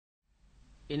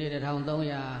ဒီနေ့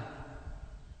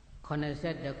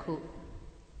1300ခု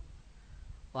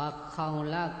ဝါခေါင်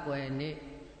လကွယ်နေ့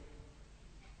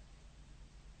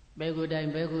ဘေကုတိုင်း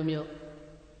ဘေကုမြို့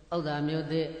ဥဒ္ဒါမြို့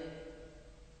သစ်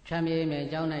ဖြမ်းမြေးမယ်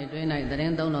ကျောင်း၌တွင်၌သတ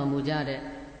င်းသုံးတော်မူကြတဲ့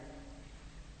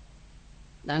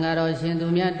တန်ဃာတော်ရှင်သူ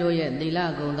မြတ်တို့ရဲ့သီလ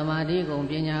ဂုဏ်သမာဓိဂုဏ်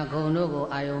ပညာဂုဏ်တို့ကို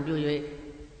အာယုံပြု၍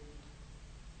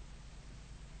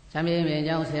ဖြမ်းမြေးမယ်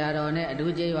ကျောင်းဆရာတော်နဲ့အတူ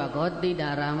ကျေးရွာဂေါတိတာ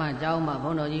ရာမကျောင်းမှာဘု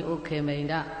န်းတော်ကြီးဥခေမိန်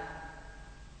ဒ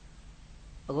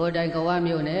ပဲခူးတိုင်းကဝ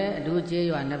မြို့နယ်အတူကျေး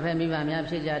ရွာနှစ်ဖက်မိဘများ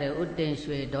ဖြစ်ကြတဲ့ဥတင်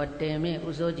ရွှေဒေါ်တင်မင်းဥ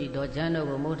စိုးကြည်ဒေါ်ချမ်းတို့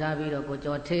ကိုမိုးထားပြီးတော့ကို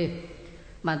ကျော်သေး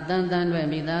မတန်းတန်းတွေ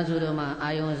မိသားစုတို့မှာအာ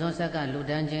ယုံစွန်းဆက်ကလူ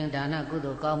တန်းချင်းဒါနကု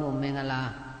သိုလ်ကောင်းမှုမင်္ဂလာ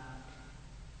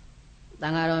တ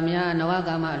န်ဃာတော်များနဝ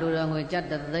ကာမအလှူတော်ငွေကျပ်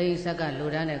တသိန်းဆက်ကလူ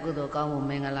တန်းတဲ့ကုသိုလ်ကောင်းမှု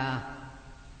မင်္ဂလာ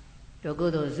တို့ကု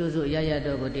သိုလ်စုစုရရ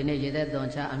တို့ကိုဒီနေ့ရည်သက်သွန်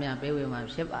ချအမြပေးဝေမှာ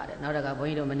ဖြစ်ပါတယ်နောက်တကဘုန်း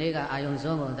ကြီးတို့မနေ့ကအာယုံစွ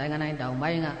န်းကိုတိုင်းကတိုင်းတောင်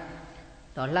ပိုင်းက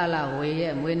တော်လှလှဝေ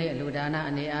ရဲ့မွေးနေ့လူဒါန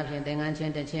အနေအချင်းသင်္ကန်းချ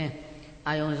င်းတချင်း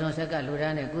အာယုံစွန်းဆက်ကလူတ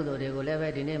န်းတဲ့ကုသိုလ်တွေကိုလည်းပဲ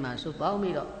ဒီနေ့မှာစုပေါင်း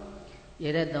ပြီးတော့ရ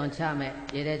ည်သက်သွန်ချမဲ့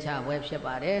ရည်သက်ချပွဲဖြစ်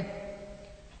ပါတယ်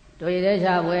တို့ရည်သက်ချ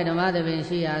ပွဲဓမ္မသဘင်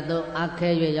ရှိရာသို့အခဲ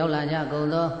၍ရောက်လာကြကုန်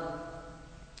သော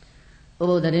ဥ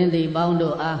ပုသ်သတင်းသည်ပေါင်း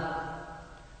တို့အား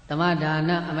ဓမ္မဒါ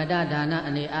နအမတဒါန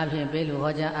အနေအချင်းပေးလူ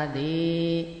ဟောကြားအပ်သ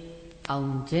ည်အော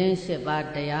င်ခြင်း၈ပါး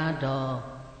တရားတော်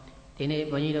ဒီနေ့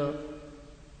ဘုန်းကြီးတို့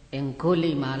အင်္ဂု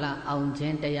လိမာလအောင်ခြ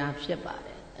င်းတရားဖြစ်ပါတ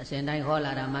ယ်အစဉ်တိုင်းဟော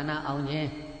လာတာမာနအောင်ခြင်း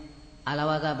အာလ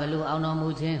ဝကဘလူအောင်တော်မူ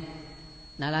ခြင်း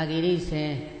နာလာဂိရိဆ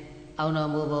င်အောင်တော်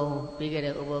မူပုံပြီးခဲ့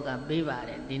တဲ့ဥပုသ်ကပေးပါတ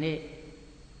ယ်ဒီနေ့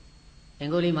အ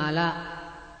င်္ဂုလိမာလ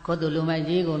ခုတ်သူလူမိုက်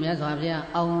ကြီးကိုမြတ်စွာဘုရား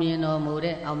အောင်မြင်တော်မူ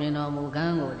တဲ့အောင်မြင်တော်မူကံ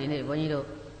ကိုဒီနေ့ဘုန်းကြီးတို့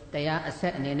တရားအဆ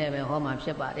က်အနေနဲ့ပဲဟောမှာဖြ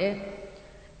စ်ပါတယ်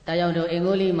ဒါကြောင့်တို့အင်္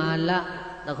ဂုလိမာလ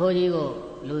သခိုးကြီးကို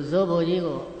လူစိုးဘိုလ်ကြီး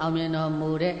ကိုအောင်မြင်တော်မူ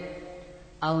တဲ့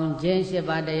အောင်ခြင်း၈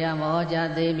ပါးတရားမဟောကြား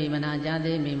သေးမီမနာကြား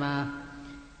သေးမီမှာ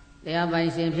တရားပိုင်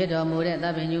ရှင်ဖြစ်တော်မူတဲ့သ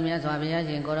ဗ္ဗညုမြတ်စွာဘုရား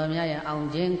ရှင်ကိုရောမြတ်ရဲ့အောင်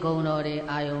ခြင်းဂုဏ်တော်တွေ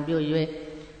အာယုံပြု၍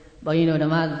ဘုန်းကြီးတို့ဓ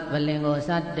မ္မဗလင်ကိုစ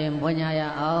တင်ပွင့်ညာရ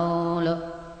အောင်လို့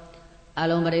အ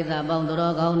လုံးပရိသတ်ပေါင်းသူ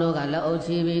တော်ကောင်းတို့ကလက်အုပ်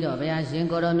ချီးပြီးတော့ဘုရားရှင်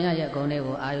ကိုရောမြတ်ရဲ့ဂုဏ်တွေ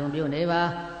ကိုအာယုံပြုနေပါ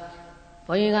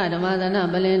ဘုန်းကြီးကဓမ္မသန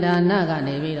ပလင်ဒါနက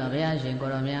နေပြီးတော့ဘုရားရှင်ကို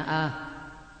ရောမြတ်အား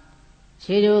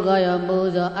ခြေကျိုးကောရောပူ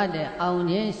ဇော်အပ်တဲ့အောင်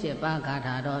ခြင်း၈ပါးဂါ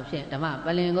ထာတော်ဖြင့်ဓမ္မပ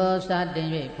လင်ကိုစတင်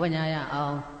၍ဖွင့်ညာရအော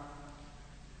င်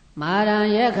မာရံ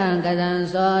ယက္ခံကတံ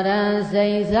သောရံစိ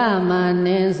ဉ္စမ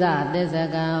နိသသစ္စ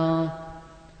ကံ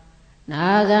နာ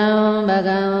ဂံပ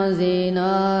ကံဇီ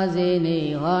နောဇီနိ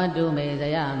ဟောတုမေဇ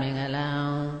ယမင်္ဂလံ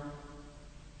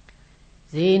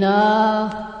ဇီ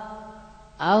နော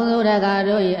အောင်သူရက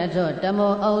တို့၏အထွတ်တ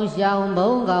မောအောင်ရှောင်း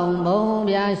ဘုံကောင်ဘုံ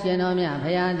ပြားရှင်တော်မြတ်ဖ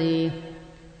ရာသည်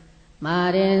မာ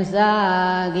ရင်စာ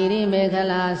ဂိရိမေခ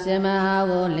လာစေမဟာ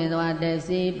ကိုလင်းသွားတက်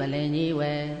စီပလင်ကြီး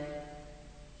ဝဲ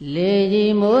လေ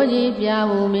ကြီးမိုးကြီးပြား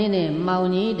ဘူးမင်းနဲ့မောင်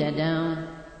ကြီးတတံ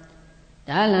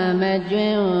ဒါလံမကျွ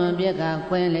င်းပြက်က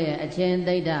ခွင်းလေအချင်း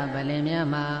သိဒ္ဓပလင်များ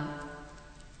မှာ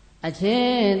အချ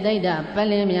င်းသိဒ္ဓပ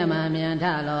လင်များမှာမြန်ထ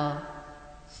လော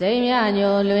စိမ်မြ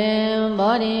ညိုလွင်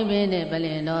ဘောဓိပင်နဲ့ပလ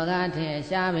င်တော်ကထဲ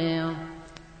ရှားပင်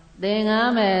သင်္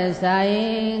ကားမဲ့ဆိုင်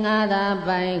ငါသာ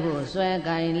ပိုင်ဟုဆွဲက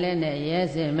င်လက်နဲ့ရဲ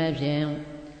စင်မဲ့ဖြင့်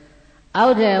အော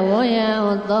က်တဲ့ဝန်းရန်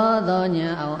သောညာ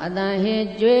အောင်အတန်ဟေ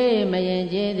ကျွေးမရင်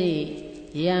ကျေးသည့်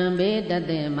ရံဘေးတ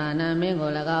သိမာနမင်း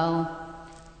ကို၎င်း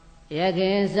ယခ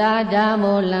င်စာဓာ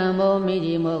မိုးလံမိုးမိ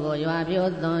ကြီးမိုးကိုရွာ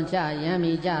ပြိုးသွန်ချရမ်း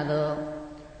မိကြသော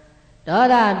ဒေါ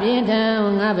သပြင်းထန်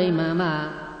ငါဗိမာန်မှ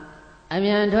အ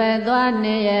မြန်ထွက်သွား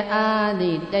နေရဲ့အာသ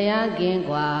ည့်တရားကင်း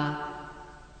กว่า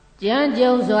ကျမ်း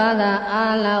ကျုံစွာသာအာ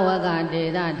လဝကဒေ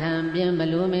သထံပြင်ဘ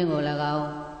လူမင်းကို၎င်း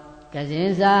ကစ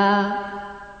င်စာ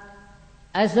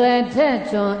အဆွဲထက်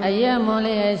ချွန်အရက်မွန်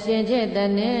လျက်ရှင်ချစ်တ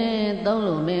နှင်းသုံး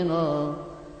လူမင်းကို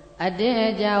အတင်း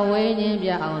အကြဝေးခြင်းပြ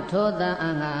အောင်ထိုးသံအ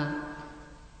ငါ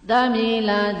တမီ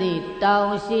လာသည့်တော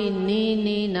င်ရှိနီး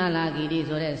နီးနာလာဂီတိ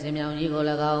ဆိုတဲ့စင်မြောင်ကြီးကို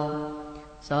၎င်း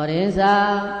စောရင်စာ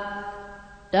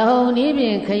တဟုန်ဤဖြ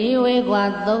င့်ခရီးဝေးกว่า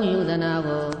သုံးယူသနာ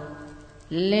ကို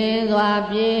လင်းစွာ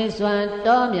ပြေးစွမ်း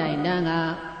တောမြိုင်တန်းက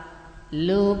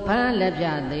လူဖမ်းလက်ပြ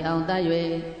သိအောင်တတ်၍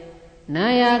နာ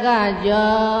ယက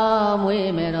ကြော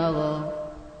မွေးမယ်တော်ကို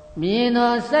မြင်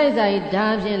သောစိုက်စိုက်ဓာ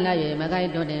ဖြင့်လိုက်၍မကိုက်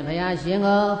တွင်ဘုရားရှင်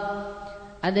ကို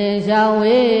အသင်ရှောင်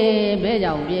ဝေးဘဲ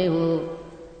ကြောင့်ပြေဟု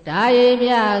ဓာရီ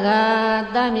ပြက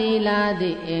တမီလာသ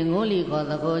ည့်အင်္ဂုလိခေါ်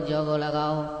သခိုးကြောကို၎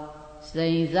င်းစိ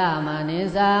ဉ္စမနိ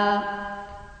သ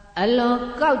အလွန်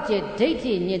ကောက်ကျစ်ဒိဋ္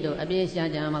ဌိညစ်တို့အပြည့်ရှာ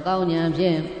ကြမကောင်းညာဖြ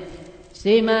င့်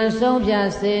စီမံဆုံးဖြတ်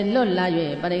စေလွတ်လာ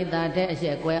၍ပရိသတ်တဲ့အရှ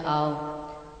က်ကွဲအောင်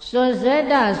စွတ်ဆက်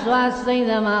တစွာစိမ့်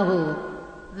သမားဟု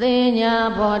သင်ညာ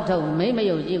ဖော်ထုတ်မိမ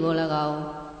ယုတ်ကြီးကို၎င်း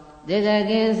ဒေဇ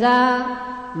ကင်္စာ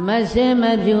မစင်မ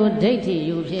ပြူဒိဋ္ဌိ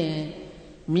ယူဖြင့်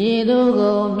မြည်သူ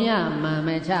ကိုမြမှန်မ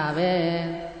ချပဲ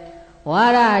ဝါ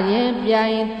ရရင်ပြို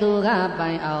င်သူက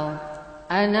ပိုင်အောင်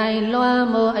အနိုင်လွှမ်း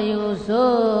မိုးအယူ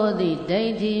ဆိုသည့်ဒိ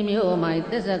ဋ္ဌိမျိုးမိုင်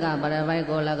သစ္စကပရပိုက်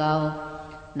ကို၎င်း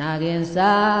နာဂင်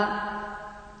စာ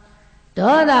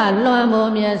ဒေါသလွှမ်း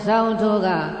မိုးမျက်ဆောင်ထိုးက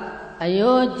အ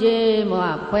ယိုးကြေးမွ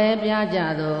ဖွဲပြကြ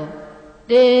သော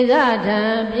တေဇထံ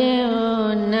ပြင်း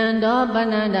နန္ဒောပဏ္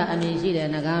ဍအမည်ရှိတဲ့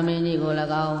နဂါမင်းကြီးကို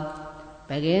၎င်း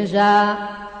ပကင်စာ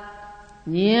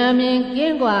ဉာဏ်မြင်က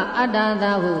င်းကွာအတ္တ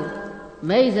သာဟု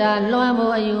မိစ္ဆာလွှမ်း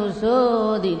မိုးအယူဆို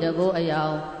သည့်တကောအယော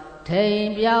င်ထိန်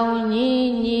ပြောင်းညီ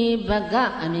ညီပက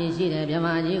အမည်ရှိတဲ့မြမ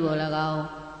ကြီးကို၎င်း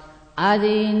အာ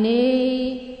ဇီနီ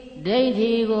ဒိဋ္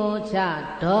ဌိကိုချ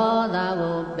ဒေါသ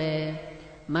ကိုပယ်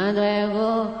မန္တရ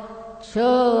ကို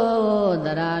ချိုးတ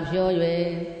ရာဖြိုး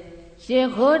၍ရှေ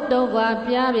ခိုးတုတ်ကွာ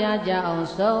ပြားပြားကြအောင်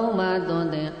ဆုံးမသွန်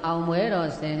သင်အောင်မွဲ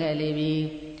တော်ဆင်ခဲ့လေပြီ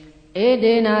ဧ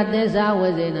ဒေနာသစ္စာဝိ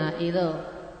ဇေနာဤသို့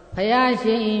ဖယားရှ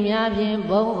င်ဤများဖြင့်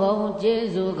ဘုံခုံကျေး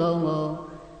ဇူးကုံကို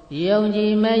ယုံကြ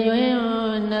ည်မယွင်း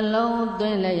နှလုံးသွ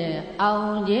င်းလျက်အော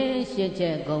င်ခြင်းရှစ်ချ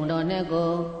က်ဂုံတော်နဲ့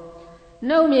ကို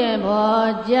နှုတ်မြဲဘော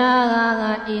ကြား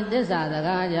ကဤသစ္စာစ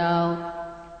ကားကြောင့်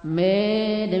မေ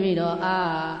တပိတော်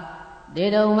အားဒေ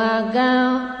တုံမကံ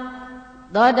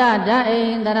သောတာဓာအိ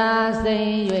န္ဒရာစိန်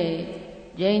၍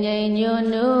ကျိန်ကျိန်ညွ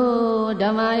နုဓ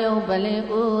မ္မယုံပလင်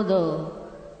ဥသို့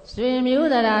ဆွေမျိုး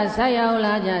သရာဆက်ရောက်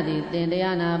လာကြသည့်တင်တ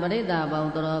ရားနာပရိသတ်ပေါ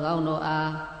င်းတော်ကောင်းတို့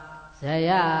အားဇယ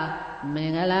မ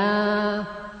င်္ဂလာ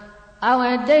အောင်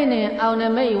အတိတ်နှင့်အောင်န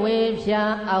မိတ်ဝေဖြာ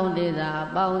အောင်ဒေသာ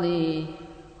ပေါင်းသည်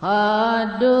ဟော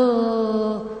တု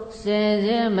စင်စ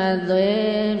စ်မသွေ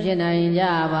ဖြစ်နိုင်ကြ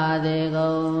ပါစေကု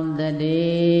န်သတ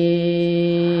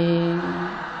ည်း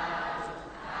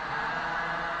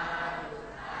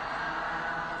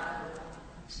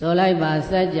ဆိုလိုက်ပါ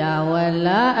စัจ java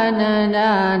လာအနန္တ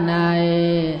၌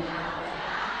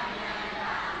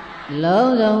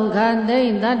လုံးစုံခန္တိ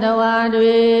တတ္တဝါ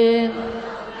တွေ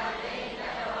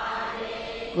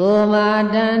ကိုမာ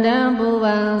တန်တန်ပူပ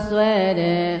န်ဆွဲ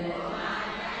တဲ့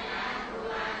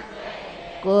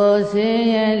ကိုစင်း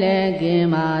ရဲ့လည်းกิน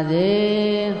ပါစေ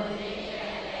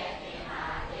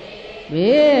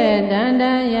ဘေးတန်တ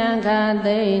န်ရံခ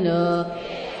သိမ့်တို့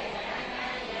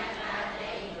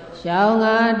ရှောင်း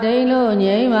ငါတိတ်လို့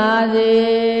ငြိမ်းပါစေ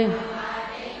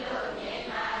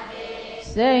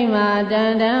စိတ်မှာတ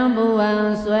န်တန်ပူပန်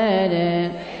ဆွဲတဲ့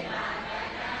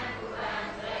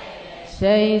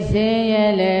စိတ်ဆင်းရဲ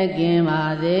လည်းกินပါ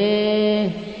စေ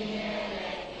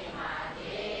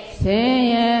ဆင်း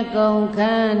ရဲကုန်ခ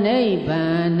န်းနိဗ္ဗာ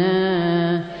န်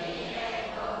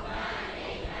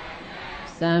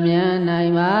သံမြန်းနို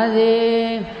င်ပါစေ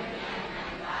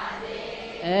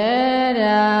အဲ့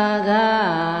ဒါက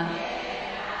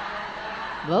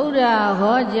ဗုဒ္ဓ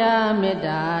ဟောကြားမေတ္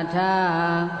တာ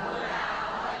ထား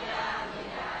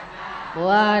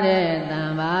ပွားတဲ့တ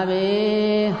န်ပါပေ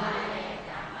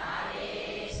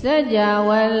စัจ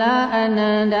java လာအန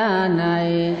န္တ၌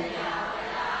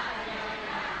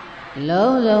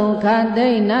လုံးစုံခတ်သိ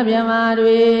မ့်နတ်မြမာ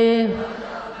တွေ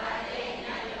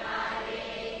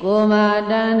ကိုမာ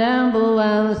တန်တန်ပူပ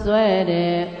န်ဆွဲ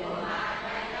တဲ့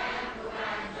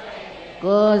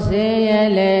ကိုယ်စင်းရဲ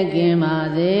လည်းกินပါ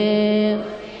စေ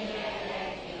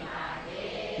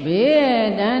ဘေး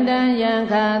တန်တန်ရံ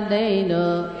ခသိမ့်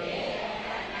တို့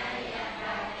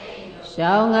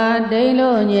ရှောင်းငါတိတ်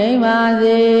လို့ငြိမ်းပါ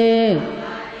စေ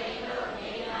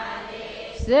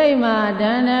စိတ်မှာတ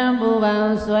န်တန်ပူပန်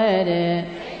ဆွဲတဲ့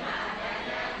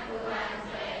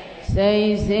စိ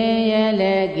တ်ဆင်းရဲလ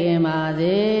ည်းกินပါ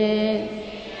စေ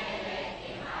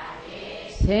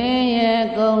ဆင်းရဲ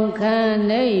ကုန်ခန်း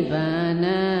နိဗ္ဗာန်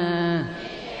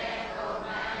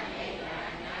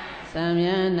သံမြ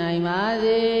န်းနိုင်ပါ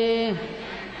စေ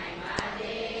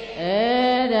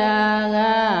အဲ့ဒါက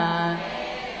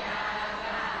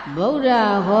ဗုဒ္ဓ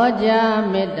ဟောကြား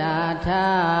မေတ္တာ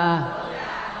ထား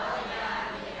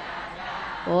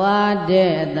ပွား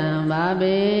တဲ့အတန်ပါ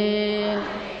ပေ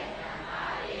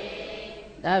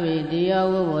တဗ္ဗိတိယ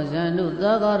ဝုဘောဇန္တု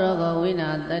သောကောရောဂဝိနာ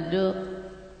တတု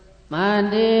မန္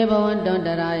တေဘဝန္တန္တ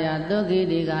ရာယသုခိ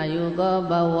တိကာယုကော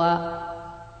ဘဝ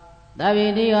တဗ္ဗိ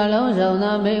တိယလုံးစုံ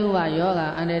သောဘေဥပယောဂ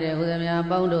အန္တရာယ်ဟုသမျှ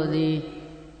ပေါင်းတို့သည်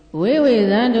ဝိဝိ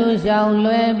ဇန္တုရှောင်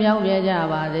လွဲပြောင်းပြကြ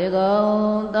ပါစေကုန်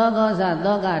သောကောသ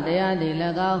သောကတရားသည်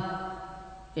၎င်း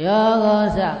ယောဂော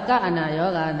သကအနာယော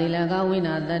ဂသည်၎င်းဝိ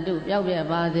နာတတုပြောင်းပြ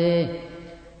ပါစေ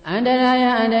အန္တရာယ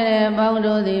အန္တရာယ်ပေါင်း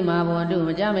တို့သည်မာဘောတုမ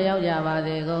ကြမရောက်ကြပါ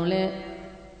စေကုန်လေ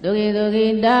ဒုက္ခိဒုက္ခိ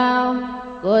တောင်း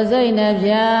ကိုယ်စိတ်နှ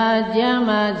ဖျားကျမ်း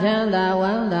မာချမ်းသာဝ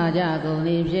မ်းသာကြကုန်သ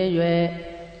ည်ဖြစ်၍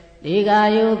 ဒီကာ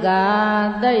ယုကာ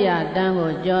တက်ရတန်း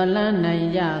ကိုကျော်လန်းနိုင်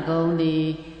ကြကုန်သည်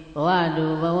ဘဝတု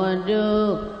ဘဝတု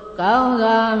ကောင်း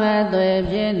စွာမဲ့သွေ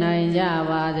ဖြစ်နိုင်ကြ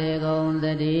ပါစေကုန်သ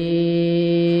တ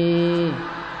ည်း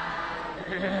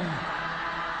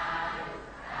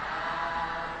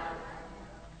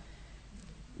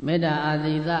မေတ္တာအာ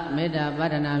သီသမေတ္တာပ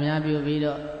တ္ထနာများပြုပြီး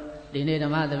တော့ဒီနေ့ဓ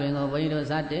မ္မသဘင်ကိုဘုန်းကြီးတို့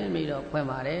စတင်ပြီးတော့ဖွင့်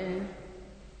ပါတယ်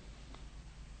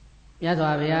မြတ်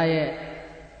စွာဘုရားရဲ့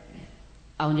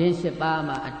အောင်ခြင်း၈ပါး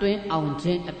မှာအတွင်းအောင်ခြ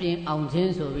င်းအပြင်အောင်ခြ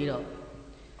င်းဆိုပြီးတော့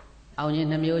အောင်ခြင်း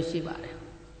နှမျိုးရှိပါတယ်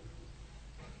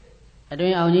အတွ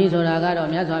င်းအောင်ခြင်းဆိုတာကတော့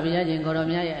မြတ်စွာဘုရားရှင်ကိုရော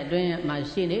မြတ်ရဲ့အတွင်းမှာ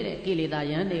ရှိနေတဲ့ကိလေသာ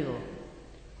ယန္တွေကို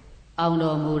အောင်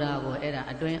တော်မူတာကိုအဲ့ဒါ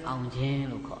အတွင်းအောင်ခြင်း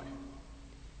လို့ခေါ်တယ်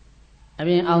အ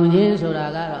ပြင်အောင်ခြင်းဆိုတာ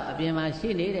ကတော့အပြင်မှာရှိ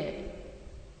နေတဲ့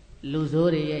လူ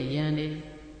ဆိုးတွေရဲ့ယန္တွေ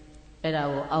အဲ့ဒါ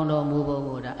ကိုအောင်တော်မူဖို့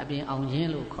ကိုဒါအပြင်အောင်ခြင်း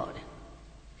လို့ခေါ်တယ်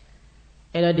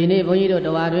အဲ့တော့ဒီနေ့ဘုန်းကြီးတို့တ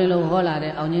ဝါတွင်လုံးဟောလာ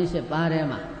တဲ့အောင်ခြင်း၈ပါးထဲ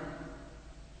မှာ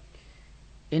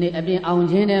ဒီနေ့အပြင်အောင်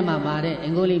ခြင်းထဲမှာပါတဲ့အ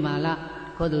င်္ဂုလိမာလ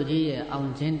ခောသူကြီးရဲ့အောင်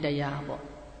ခြင်းတရားပေါ့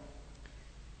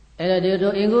အဲ့တော့ဒီ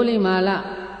တို့အင်္ဂုလိမာလ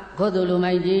ခောသူလူ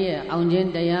မိုက်ကြီးရဲ့အောင်ခြင်း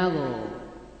တရားကို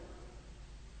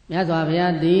မြတ်စွာဘု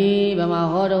ရားသည်ဗမာ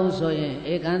ဟောတုံးဆိုရင်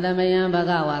ဧကံသမယံဘ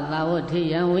ဂဝါသာဝတိ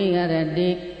ယံဝိဟရတိ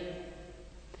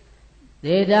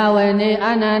ဒေတာဝေနေအ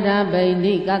နာထဗိန္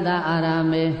တိကတ္တအာရ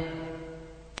မေ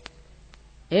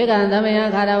ဧကံသမယံ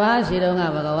ခါရဝါရှိတော်က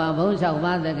ဘဂဝါဘုံ၆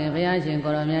ပါးသခင်ဘုရားရှင်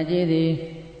ကိုရောမြတ်ကြီးသည်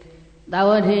သာဝ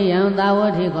တိယံသာဝ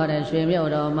တိခေါ်တဲ့ရွှေမြုပ်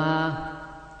တော်မှာ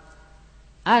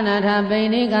အနာထဗိန္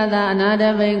တိကတ္တအနာထ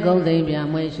ဗိန်ဂုံသိမ့်ပြန်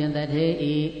မွေရှင်တထေ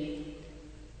ဤ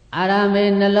အာရမေ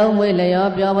နှလုံးမွေလျော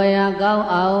ပျော်ပွဲရာကောင်း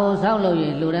အောင်ဆောက်လုပ်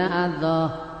၍လူရန်အပ်သော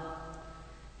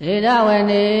ဒေဒဝ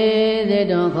နေသေ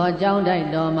တွန်ခေါ်ကြောင်းတိုက်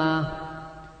တော်မှာ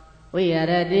ဝိရ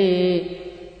တိ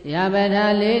ရပထာ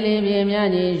လေးလေးပြင်းများ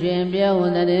ကြီးရှင်ပြောဝ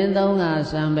န္တရင်သုံးက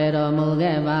စံပေတော်မူ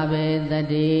ခဲ့ပါပေတ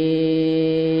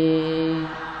ည်း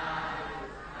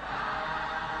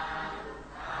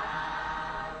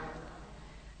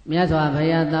မြတ်စွာဘု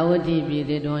ရားသာဝတိပြည်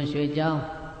သေတွန်ရွှေကျောင်း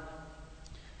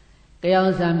ကြော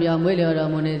င်စံပြောင်းမွေးလျော်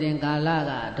တော်မူနေစဉ်ကာလ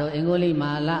ကထိုအင်္ဂုလိ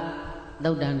မာလ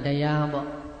သုတ်တန်တရားပေါ့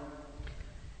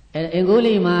အဲအင်္ဂု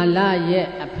လိမာလရဲ့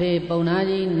အဖေပုံနာ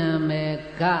ကြီးနာမည်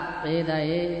ကပေတ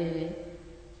ရေ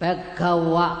ဘဂ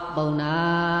ဝပုံနာ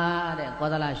တဲ့ကော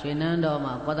သလရွှေနန်းတော်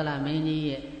မှာကောသလမင်းကြီး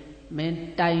ရဲ့မင်း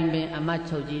တိုင်ပင်အမတ်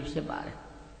ချုပ်ကြီးဖြစ်ပါတယ်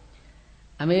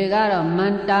အမေကတော့မ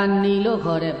န္တာနီလို့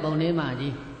ခေါ်တဲ့ပုံလေးမ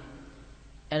ကြီး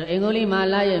အဲအင်္ဂုလိမာ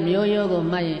လရဲ့မျိုးရိုးကို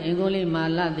မှတ်ရင်အင်္ဂုလိမာ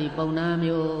လသည်ပုံနာ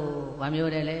မျိုးဘာ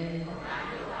မျိုးတယ်လဲ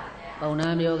ပုံနာ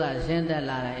မျိုးကဆင်းသက်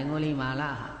လာတာအင်္ဂုလိမာလ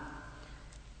ဟာ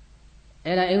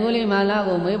အဲ့ဒါအင်္ဂုလိမာလ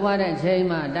ကိုမွေးဖွားတဲ့ချိန်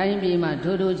မှာတိုင်းပြည်မှာ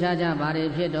ထူးထူးခြားခြားဘာတွေ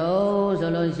ဖြစ်တော့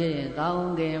ဆိုလို့ရှိရင်ကော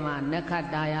င်းကင်မှာနက္ခတ္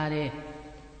တာယာတွေ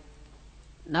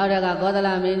နောက်တကကောသလ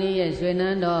မင်းကြီးရဲ့ရွှေန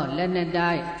န်းတော်လက်နှစ်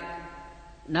တိုင်း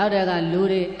နောက်တကလူ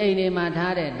တွေအိမ်တွေမှာ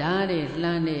ထားတဲ့ဓာတ်တွေလှ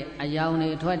မ်းတွေအယောင်တွေ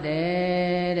ထွက်တ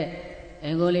ယ်တဲ့အ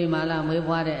င်္ဂုလိမာလမွေး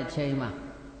ဖွားတဲ့အချိန်မှာ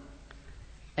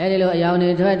အဲဒီလိုအယောင်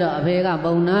တွေထွက်တော့အဖေက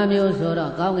ပုံနာမျိုးဆို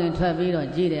တော့ကောင်းကင်ထွက်ပြီးတော့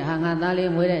ကြည့်တယ်ဟာငါသား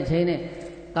လေးမွေးတဲ့အချိန်နဲ့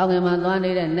ကောင်းကင်မှာသွား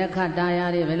နေတဲ့နက္ခတ္တာယာ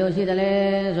တွေဘယ်လိုရှိသလဲ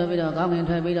ဆိုပြီးတော့ကောင်းကင်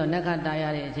ထွက်ပြီးတော့နက္ခတ္တာယာ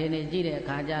တွေအချိန်နဲ့ကြည့်တဲ့အ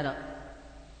ခါကျတော့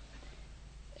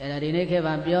အဲဒါဒီနေ့ခေတ်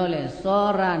မှာပြောလဲစော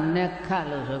ရနက္ခ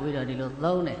လို့ဆိုပြီးတော့ဒီလို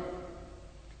သုံးတယ်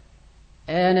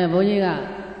အဲနဲ့ဘုန်းကြီးက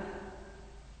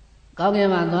ကောင်းကင်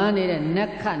မှာသွားနေတဲ့န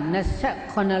က္ခ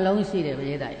28လုံးရှိတယ်ပ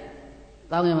ရိသတ်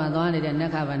ကောင်းကင်မှာသွားနေတဲ့န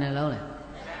က္ခဘယ်နှလုံးလဲ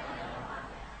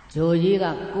ဂျိုကြီးက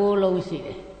6လုံးရှိတ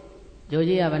ယ်ဂျို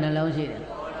ကြီးကဘယ်နှလုံးရှိတယ်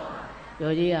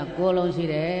ဂျိုကြီးက6လုံးရှိ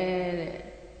တယ်တဲ့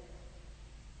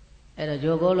အဲ့တော့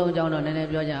ဂျို6လုံးကြောင်းတော့နည်းနည်း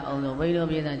ပြောကြအောင်ဆိုဘိန်းတို့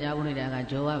ပြည်သားကြားဘူးနေတာက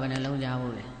ဂျိုကဘယ်နှလုံးကြား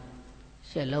ဘူးလဲ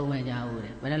7လုံးပဲကြားဘူးတ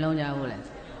ယ်ဘယ်နှလုံးကြားဘူးလဲ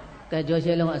ကဲဂျို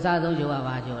7လုံးအစဆုံးဂျိုက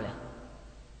ဘာဂျိုလဲ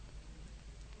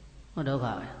ဟောဒုက္ခ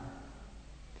ပဲ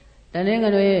တနင်္ဂ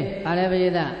နွေအားလည်းပြ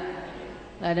ည်သား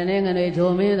တနင်္ဂနွေဂျို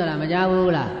မင်းဆိုတာမကြား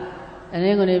ဘူးလားတန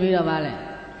င်္ဂနွေပြီးတော့ပါလဲ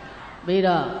ပြီး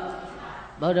တော့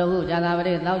ဗုဒ္ဓဟူဇာတာပ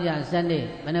တိသောကြာစနေ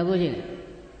ဘယ်နှခုရှိလဲ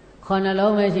9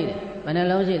လုံးပဲရှိတယ်ဘယ်နှ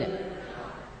လုံးရှိလဲ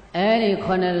အဲ့ဒီ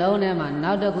9လုံးထဲမှာ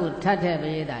နောက်တစ်ခုထပ်ထည့်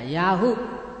ပေးတာယာဟု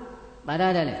ဘာထ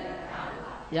တယ်လဲ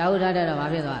ယာဟုထပ်တယ်တော့ဘာ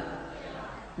ဖြစ်သွားလဲ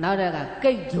နောက်တက်က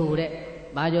ကိတ်ဂျိုတဲ့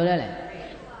ဘာဂျိုတဲ့လဲ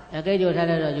ကိတ်ဂျိုထပ်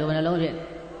တယ်တော့ဂျိုဘယ်နှလုံးဖြစ်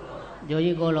ဂျို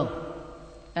ကြီး9လုံး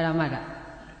အဲ့ဒါမှတ်တာ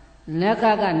နက္ခ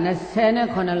က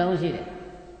29လုံးရှိတယ်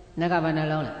နက္ခဘယ်နှ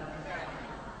လုံးလဲ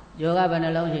ဂျိုကဘယ်နှ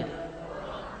လုံးရှိတယ်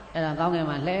အဲ့ဒါကောင်းကင်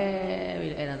မှာလှဲ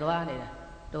ပြီးအဲ့ဒါသွားနေတာ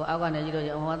တို့အောက်ကနေကြည့်လို့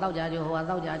ဟိုကတောက်ကြကြိုးဟိုက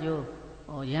တောက်ကြကြိုး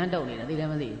ဟိုရမ်းတုတ်နေတာသိတယ်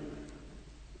မသိဘူး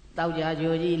တောက်ကြ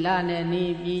ကြိုးကြီးလာနဲ့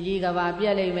နီးပြည်ကြီးကဘာပြ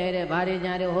က်လိမ့်မယ်တဲ့ဘာတွေ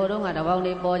ညာတွေဟိုတုန်းကတပေါင်း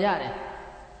တွေပေါ်ကြတယ်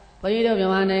ဘုန်းကြီးတို့မြ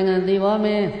န်မာနိုင်ငံသီဘောမ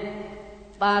င်း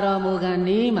ပါတော်မူခံ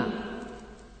နီးမှာ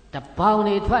တပေါင်း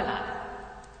နေထွက်လာ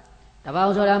တပေါ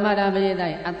င်းဆိုတာမှတ်တာမရတို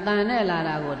င်းအတန်နဲ့လာ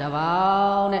တာကိုတပေါ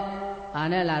င်းနဲ့ဘာ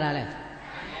နဲ့လာတာလဲ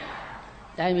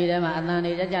တိုင်းပြည်ထဲမှာအတန်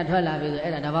တွေကြထွက်လာပြီဆို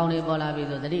အဲ့ဒါတပေါင်းတွေပေါ်လာပြီ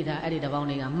ဆိုသတိထားအဲ့ဒီတပေါင်း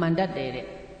တွေကမှန်တတ်တယ်တဲ့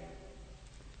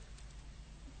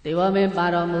ဒီဘောမင်းပါ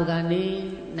တော်မူကံဒီ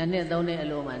နှစ်နှစ်သုံးနှစ်အ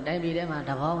လိုမှာတိုင်းပြည်ထဲမှာ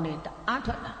တပေါင်းတွေတအား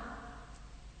ထွက်လာ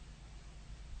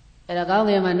အဲ့ဒါကောင်း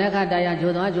ကင်မှာနက္ခတ္တရာ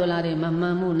ဂျိုသွားဂျိုလာတွေမမှ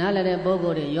န်မှုနားလည်တဲ့ပုဂ္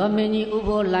ဂိုလ်တွေရောမင်းကြီးဥ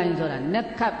ဖို့လိုင်းဆိုတာနက္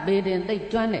ခတ်ပေတင်သိပ်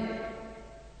ကျွမ်းတယ်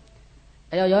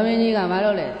အဲ့တော့ရောမင်းကြီးကမ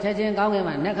လုပ်လဲချက်ချင်းကောင်းကင်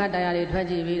မှာနက္ခတ္တရာတွေထွက်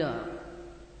ကြည့်ပြီးတော့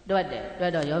တွက်တယ်တွ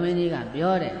က်တော့ရောမင်းကြီးက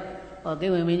ပြောတယ်ဟောကိ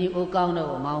ဝင်မင်းကြီးဦးကောင်း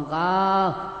တော့မောင်ကော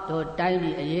င်းတို့တိုင်းပြ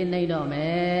ည်အရေးနှိမ့်တော့မ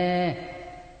ယ်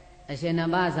အရှင်န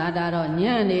ဘာဇာတာတော့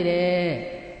ညံ့နေတယ်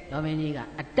ရောမင်းကြီးက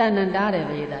အတန်တန်တားတယ်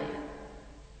ဘေးသား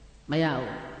မရ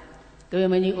ဘူးကိဝ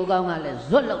င်မင်းကြီးဦးကောင်းကလည်း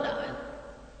ဇွတ်လောက်တာပဲ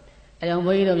အဲကြောင့်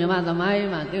ဘုန်းကြီးတို့မြမသမိုင်း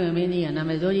မှာကိဝင်မင်းကြီးကနာ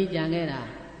မည်စိုးကြီးကြံခဲ့တာ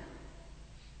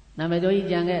နာမည်စိုးကြီး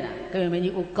ကြံခဲ့တာကိဝင်မင်း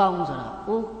ကြီးဦးကောင်းဆိုတာ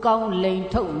ဦးကောင်းလိန်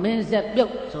ထုတ်မင်းဆက်ပြု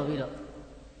တ်ဆိုပြီးတော့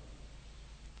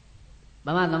ဗ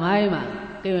မာသမိုင်းမှာ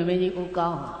ကိဝင်မင်းကြီးဦးကော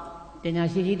င်းပညာ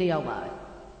ရှိကြီးတစ်ယောက်ပါပဲ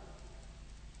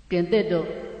ပြင်သစ်တို့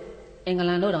အင်္ဂ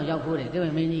လန်တို့တောင်ရောက်ခိုးတယ်ကိဝ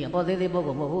င်မင်းကြီးကပေါ်သေးသေးပုဂ္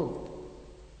ဂိုလ်မဟုတ်ဘူး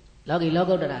လောကီလော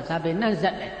ကုတ္တရာစာပေနှံ့ဆ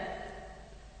က်တယ်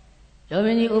ရောမ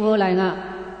င်းကြီးဥဖိုးလိုင်က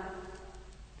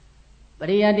ပ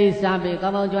ရိယတ္တိစာပေကော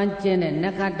င်းကောင်းကျွမ်းကျင်တဲ့န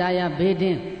က္ခတ္တရာဘေးတ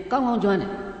င်းကောင်းကောင်းကျွမ်းတ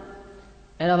ယ်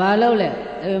အဲ့တော့ဘာလုပ်လဲ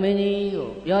ရောမင်းကြီးကို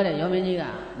ပြောတယ်ရောမင်းကြီးက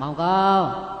မောင်ကောင်း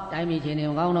တိုင်းပြည်ချင်းတွေ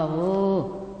မကောင်းတော့ဘူး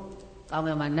ကောင်းက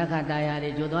င်မှာနက္ခတ္တရာတွေ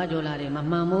ဂျိုသွားဂျိုလာတွေမ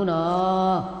မှန်ဘူး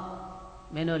တော့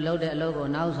မင်းတို့လုပ်တဲ့အလုပ်ကို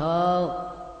နောက်ဆုံး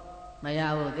မရ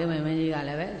ဘူးကိမင်းမင်းကြီးက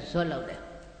လည်းပဲဇွတ်လုပ်တယ်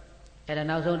အဲ့ဒါ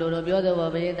နောက်ဆုံးတို့ပြောသဘော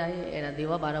ဘေးတိုင်းအဲ့ဒါဒီ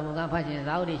ဘောပါတော်မူကဖတ်ရှင်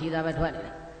သာဝတိရှိတာပဲထွက်နေ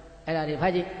တာအဲ့ဒါဒီဖ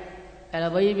တ်ကြည့်အဲ့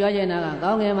တော့ဘုရားပြောချင်တာက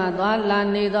ကောင်းကင်မှာသွားလာ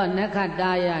နေသောနက္ခတ္တ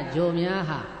ရာဂျိုများ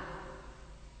ဟာ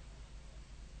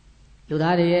လူ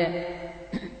သားတွေရဲ့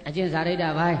အကျင့်စာရိတ္တ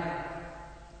ပိုင်း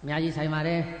အများကြီးဆိုင်ပါတ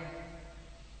ယ်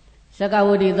စက္ကဝ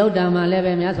တိသုတ်တံမှာလည်း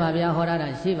ပဲမြတ်စွာဘုရားဟောတာ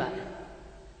ရှိပါတယ်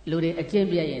လူတွေအကျင့်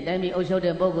ပြည့်ရင်တိုင်းပြည်အုပ်ချုပ်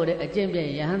တဲ့ပုဂ္ဂိုလ်တွေအကျင့်ပြည့်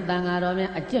ရင်ယဟန်တန်ဃာတော်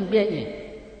များအကျင့်ပြည့်ရင်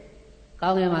ကော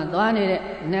င်းကင်မှာသွားနေတဲ့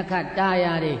နက္ခတ္တ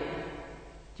ရာတွေ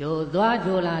ဂျိုသွား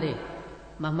ဂျိုလာတွေ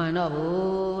မမှန်တော့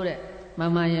ဘူးတဲ့မ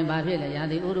မှန်ရင်ဘာဖြစ်လဲရာ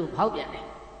သီဥတုဖောက်ပြန်တယ်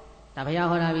ဒါဘုရား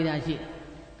ဟောတာပြီးသားရှိတယ်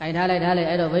ကြိုင်ထားလိုက်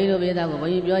အဲ့တော့ဘုန်းကြီးတို့ပြေသားကိုဘု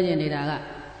န်းကြီးပြောကျင်နေတာက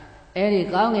အဲ့ဒီ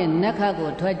ကောင်းကင်နက္ခတ်ကို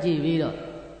ထွက်ကြည့်ပြီးတော့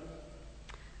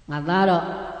ငါသားတော့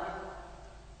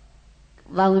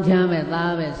သောင်းချမ်းပဲ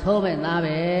သားပဲသိုးပဲသား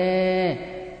ပဲ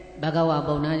ဘဂဝါ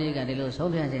ပုံနာကြီးကဒီလို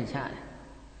ဆုံးဖြတ်ခြင်းချတယ်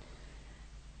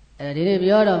အဲ့ဒီနေ့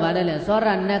ပြောတော့ဗါတယ်လေသောရ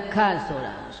နက္ခတ်ဆို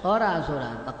တာသောရဆိုတာ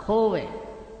သခိုးပဲ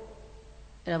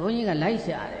အဲ့ဒါဘုန်းကြီးကလိုက်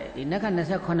ရှာတယ်ဒီနက္ခ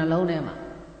28လုံးထဲမှာ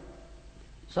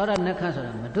သောရနက္ခဆို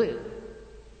တာမတွေ့ဘူး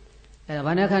အဲ့ဒါ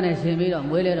ဘာနက္ခနဲ့ရှင်ပြီးတော့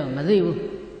မွေးလဲတော့မသိဘူး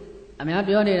အများ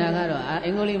ပြောနေတာကတော့အ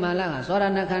င်္ဂုလိမာလကသောရ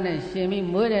နက္ခနဲ့ရှင်ပြီး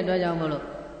မွေးတဲ့အတွက်ကြောင့်မလို့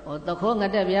ဟိုသခိုးင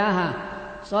တက်ပြားဟာ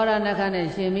သောရနက္ခနဲ့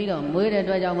ရှင်ပြီးတော့မွေးတဲ့အ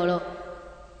တွက်ကြောင့်မလို့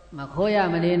မခိုးရ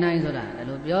မနေနိုင်ဆိုတာဒါ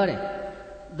လိုပြောတယ်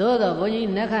သို့တော့ဘုန်းကြီး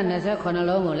နက္ခ28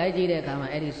လုံးကိုလိုက်ကြည့်တဲ့အခါမှာ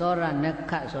အဲ့ဒီသောရနက္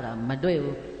ခဆိုတာမတွေ့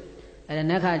ဘူးအဲ့ဒါ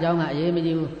နက္ခအကြောင်းကအရေးမ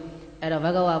ကြီးဘူးအဲ့တော့ဘ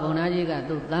ဂဝါဘုံနာကြီးက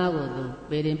သူ့သားကိုသူ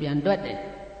ပေရင်ပြန်တွက်တယ်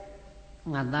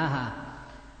ငါသားဟာ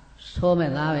ဆိုး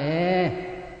မဲ့သားပဲ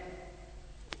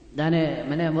ဒါနဲ့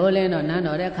မနေ့မိုးလင်းတော့နန်း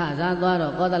တော်တဲ့ခစားသွား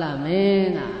တော့ကောသလမင်း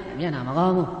ကမျက်နှာမကော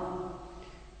င်းဘူး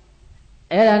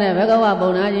အဲ့ဒါနဲ့ဘဂဝါ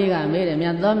ဘုံနာကြီးကမေးတယ်မြ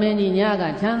တ်သောမင်းကြီးညက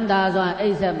ချမ်းသာစွာအိ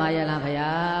ပ်ဆက်ပါရဲ့လားဖေ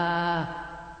ယား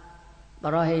ပ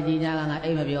ရောဟိတ်ကြီးညကငါအိ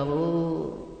ပ်မပြောဘူး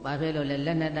ဘာဖြစ်လို့လဲလ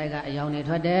က်နဲ့တိုက်ကအယောင်တွေ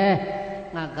ထွက်တယ်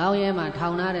ငါကောင်းရဲမှာထော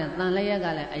င်ထားတဲ့တန်လျက်က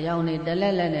လည်းအယောင်တွေတလ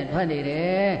က်လက်နဲ့ထွက်နေတ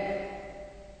ယ်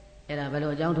အဲ့ဒါဘယ်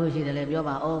လိုအကြောင်းထိုးရှိတယ်လဲပြော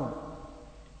ပါဦး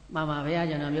မမဘုရား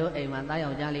ကျွန်တော်မျိုးအိမ်မှာသား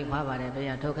ယောက်ျားလေးဖွားပါတယ်ဘု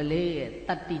ရားထိုကလေးရဲ့တ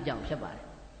တ္တိကြောင့်ဖြစ်ပါတယ်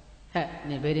ဟဲ့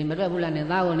နင်ဘေဒီမတွက်ဘူးလားနင်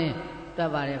သားကိုနင်တွ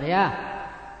က်ပါတယ်ဘုရား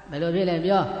ဘယ်လိုဖြစ်လဲ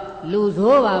ပြောလူ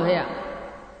ဆိုးပါဘုရား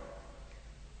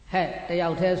ဟဲ့တယော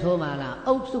က်တည်းဆိုးမှာလား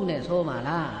အုပ်စုနဲ့ဆိုးမှာ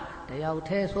လားတယောက်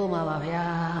တည်းဆိုးမှာပါဘု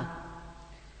ရား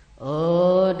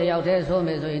အိုးတယောက်တည်းဆိုးမ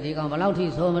ယ်ဆိုရင်ဒီကောင်ဘယ်လောက်ထိ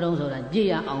ဆိုးမတုံးဆိုတာကြည့်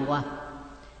ရအောင်ကွာ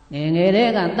ငယ်ငယ်တဲ့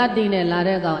ကတတ္တိနဲ့လာ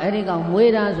တဲ့ကောင်အဲ့ဒီကောင်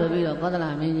မွေးတာဆိုပြီးတော့ကောသလ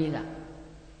မင်းကြီးက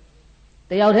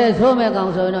တယောက်တည်းဆိုးမဲ့ကော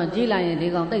င်ဆိုရင်တော့ကြည့်လိုက်ရင်ဒီ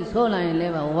ကောင်တိတ်ဆိုးလိုက်ရင်လ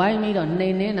ည်းပဲဝိုင်းပြီးတော့နှိ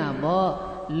မ်နေတာပေါ့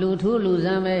လူထူးလူဆ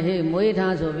န်းပဲဟေ့မွေး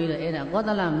ထားဆိုပြီးတော့အဲ့ဒါကောသ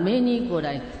လမင်းကြီးကိုယ်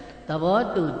တိုင်သဘော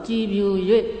တူကြည်ပြူ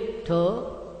၍ထို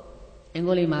အင်္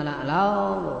ဂုလိမာလာအလော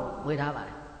င်းကိုမွေးထားပါတ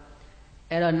ယ်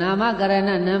အဲ့တော့နာမကရဏ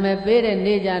နာမည်ပေးတဲ့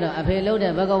နေ့ကြတော့အဖေလို့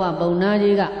တဲ့ဘဂဝါပုံနာ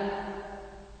ကြီးက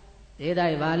ဒီတို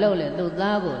င်းဘာလို့လဲသူ့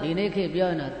သားကိုဒီနေ့ခေတ်ပြော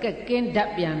ရင်တော့ကက်ကင်းဓာ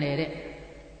တ်ပြန်နေတဲ့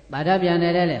ဘာဓာတ်ပြန်နေ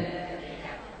တဲ့လဲ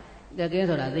ကက်ကင်း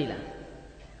ဆိုတာသိလား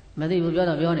မသိဘူးပြော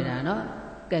တော့ပြောနေတာနော်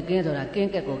ကက်ကင်းဆိုတာကင်း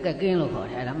ကက်ကိုကက်ကင်းလို့ခေါ်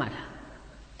တယ်အဲ့ဒါမှတ်တာ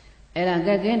အဲ့ဒါ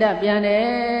ကဲကင်းတတ်ပြန်တ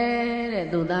ယ်တဲ့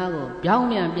သူသားကိုပြောင်း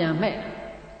ပြန်ပြန်မဲ့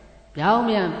ပြောင်း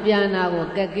ပြန်ပြန်တာကို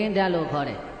ကဲကင်းတတ်လို့ခေါ်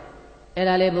တယ်အဲ့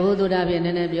ဒါလေးဘုဟုတုဒ္ဓဖြင့်န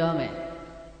ည်းနည်းပြောမယ်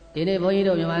ဒီနေ့ဘုန်းကြီး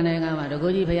တို့မြန်မာနိုင်ငံမှာတကူ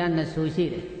ကြီးဘုရားနှစ်ဆူရှိ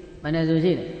တယ်မနှစ်ဆူ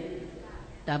ရှိတယ်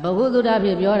ဒါဘုဟုတုဒ္ဓဖြ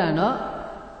င့်ပြောတာနော်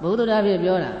ဘုဟုတုဒ္ဓဖြင့်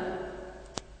ပြောတာ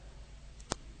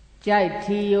ကြိုက်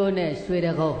ထီယိုးနဲ့ရွှေတ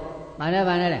ကုံးဘာ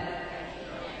နဲ့လဲ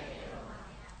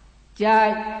ကြို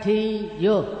က်ထီ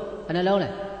ယိုးဘယ်နှလုံးလဲ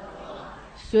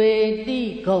ရွှေတိ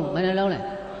ကုံဘယ်နှလုံးလဲ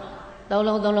သုံး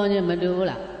လုံးချင်းမတူဘူး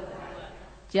လား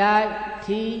ကြိုက်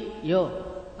ထီယိုး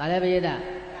ဘာလဲပရိသတ်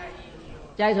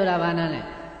ကြိုက်ဆိုတာဘာနာလဲ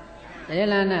တရ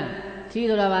လနာထီ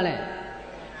ဆိုတာဘာလဲ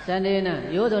စန္ဒေနာ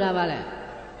ယိုးဆိုတာဘာလဲ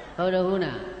ဘုဒ္ဓဟူ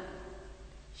နာ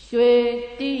ရွှေ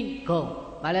တိကုံ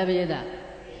ဘာလဲပရိသတ်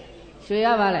ရွှေရ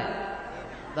ပါလဲ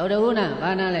ဗုဒ္ဓဟူနာ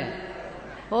ဘာနာလဲ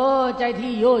ဟိုးကြိုက်ထီ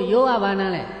ယိုးကဘာနာ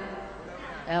လဲ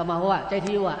အဲ့မှာဟိုကကြိုက်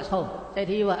ထီယိုးကအဆုံးကြိုက်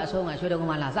ထီယိုးကအဆုံးကရွှေတကုံ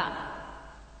မှာလာစဘာ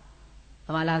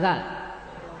မှလာစ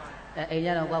အဲ့အိမ်ကြ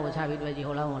တော့ကွာကိုချပြီးတွေ့ကြည့်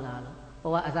ဟုတ်လားလို့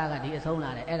ဟိုကအစကဒီအဆုံးလာ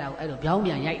တယ်အဲ့ဒါကိုအဲ့လိုပြောင်း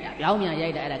ပြန်ရိုက်တာ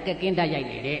အဲ့ဒါကက်ကင်းတက်ရိုက်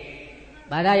တယ်တဲ့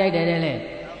ဘာသာရိုက်တယ်တဲ့လေ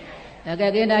က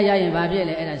က်ကင်းတက်ရိုက်ရင်ဘာဖြစ်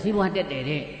လဲအဲ့ဒါစီးပွားတက်တယ်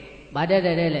တဲ့ဘာတက်တ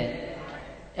ယ်တဲ့လေ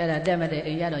အဲ့ဒါတက်မတဲ့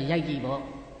အိမ်ကြတော့ရိုက်ကြည့်ပေါ့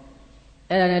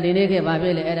အဲ့ဒါနဲ့ဒီနေ့ခေတ်ဘာဖြ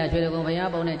စ်လဲအဲ့ဒါရွှေတကုံဘုရား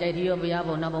ပုံနဲ့ကြိုက်ထီရောဘုရား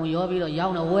ပုံနောက်ပုံရောပြီးတော့ရော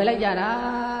င်းတော့ဝယ်လိုက်ကြတာ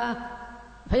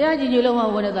ဘုရားကြီးလုံးဝ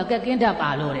ဝယ်တော့ကက်ကင်းတတ်ပါ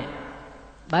လို့တဲ့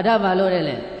ဘာတတ်ပါလို့တဲ့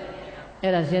လေ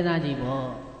အဲ့ဒါစဉ်းစားကြည့်ပေါ့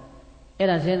အဲ့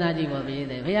ဒါစဉ်းစားကြည့်ပေါ့ပြည်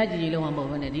တယ်ဘုရားကြီးလုံးဝမဟုတ်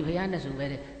ဘဲနဲ့ဒီဘုရားနဲ့ဆိုပဲ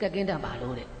တဲ့ကက်ကင်းတတ်ပါ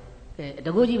လို့တဲ့ကဲတ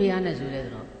ကူကြီးဘုရားနဲ့ဆိုတဲ့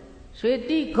ဆိုတော့ရွှေ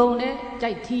တိခုံနဲ့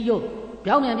ကြိုက်ထီရုပ်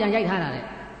ပြောင်းပြန်ရိုက်ထားတာတဲ့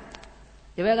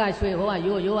ဒီဘက်ကရွှေဟိုက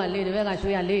ရိုးကလေးဒီဘက်က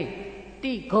ရွှေကလေး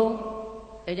တိခုံ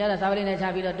အဲ့ကြတော့စာပလိနဲ့ချ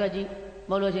ပြီးတော့တွက်ကြည့်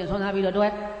မဟုတ်လို့ချင်းဆွမ်းသားပြီးတော့တွ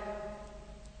က်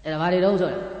အဲ့ဒါဘာတွေတုံး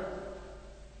ဆိုလဲ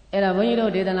အဲ့ဒါဘုန်းကြီး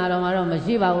တို့ဒေသနာတော်မှာတော့မ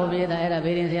ရှိပါဘူးပြည်သားအဲ့ဒါ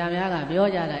ဗေဒင်ဆရာများကပြော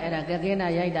ကြတာအဲ့ဒါကက်ကင်းတာ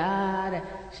ရိုက်တာတဲ့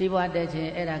စီးပွားတက်ခြ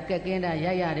င်းအဲ့ဒါကက်ကင်းတာ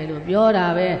ရိုက်ရတယ်လို့ပြောတာ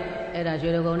ပဲအဲ့ဒါရွှေ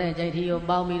တကုံနဲ့ကြိုက်ထီကို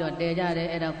ပေါင်းပြီးတော့တဲကြတယ်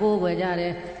အဲ့ဒါကိုးကွယ်ကြတ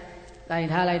ယ်တိုင်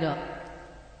ထားလိုက်တော့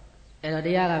အဲ့တော့တ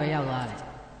ရားကပဲရောက်သွားတယ်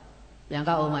ပြန်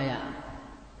ကောက်အောင်မရ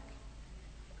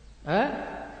ဟမ်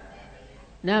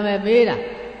နာမည်ပေးတာ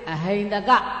အဟိန္ဒ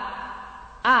က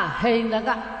အဟိန္ဒက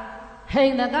ဟိ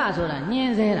န္ဒကဆိုတာည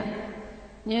င်းစေတာ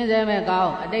ညင်းစေမဲ့ကော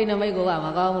င်းအတိတ်နမိတ်ကမ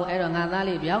ကောင်းဘူးအဲ့တော့ငါသား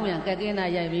လေးပြောင်းပြန်ကက်ကင်းတာ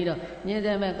ရိုက်ပြီးတော့ညင်း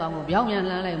စေမဲ့ကောင်းကိုပြောင်းပြန်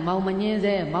လှမ်းလိုက်မောင်မညင်း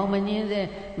စေတဲ့ကောင်း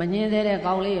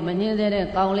လေးမညင်းစေတဲ့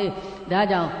ကောင်းလေးဒါ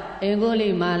ကြောင့်အင်္ဂုလိ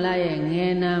မာလာရဲ့င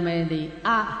ယ်နာမည်သည်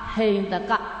အဟိန္ဒ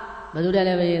ကဘယ်သူတည်း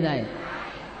လဲပဲရေးသားရင်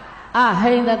အ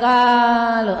ဟိန္ဒက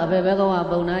လို့အဘေဘကောက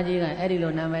ပုံနာကြီးကအဲ့ဒီ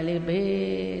လိုနာမည်လေး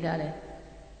ပေးထားတယ်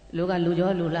လူကလူ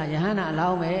ကျော်လူလှယဟန္တာအလော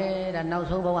င်းပဲဒါနောက်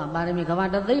ဆုံးဘဝပါရမီကဘာ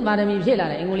တသိပါရမီဖြစ်လာ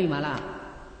တယ်အင်္ဂုလိမာလာ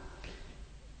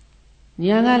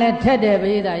ဉာဏ်ကလည်းထက်တယ်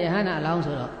ပိဒါယဟန္တာအလောင်း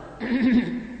ဆိုတော့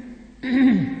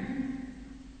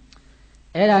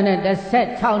အဲ့ဒါနဲ့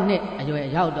16နှစ်အရွယ်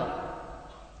ရောက်တော့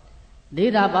ဒေ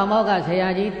တာပေါမောကဆရာ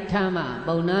ကြီးထမ်းမှ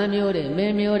ပုံနာမျိုးတွေမ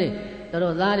င်းမျိုးတွေ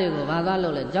တို့သားတွေကိုဘာသွား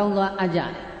လို့လဲကျောင်းသွားအပ်ကြတ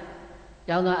ယ်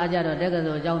ကျောင်းသွားအပ်ကြတော့တက္က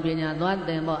သိုလ်ကျောင်းပညာသွားသ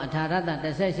င်ဖို့အထာရတ္တ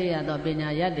18ရသောပညာ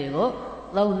ရပ်တွေကို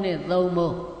3နှစ်3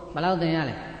မိုးဘယ်လောက်သင်ရ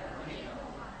လဲ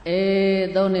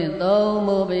3နှစ်3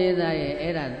မိုးပိဒါရဲ့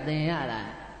အဲ့ဒါသင်ရတာ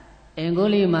အင်္ဂု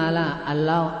လိမာလအ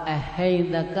လောင်းအဟိန္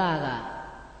ဒက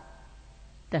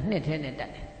တစ်နှစ်ထဲနဲ့တ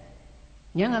က်တယ်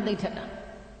ဉာဏ်ကသိထက်တာ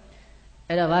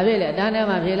အဲ့တော့ဘာဖြစ်လဲအတန်းထဲ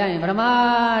မှာဖြေလိုက်ရင်ပထမ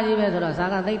ကြီးပဲဆိုတော့စာ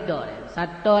ကသိတော်တယ်စာ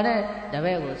တော်တဲ့တပ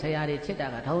ည့်ကိုဆရာကြီးချစ်တာ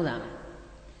ကထုံးစံပဲ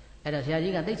အဲ့တော့ဆရာ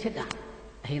ကြီးကသိချစ်တာ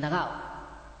အဟိန္ဒက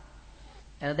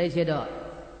အဲ့တော့သိချစ်တော့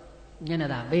မျက်နှာ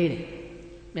သာပေးတယ်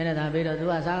မျက်နှာသာပေးတော့သူ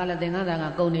ကစာကလည်းသင်္ကန်းစာက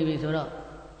ကုန်နေပြီဆိုတော့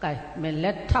ကဲမင်းလ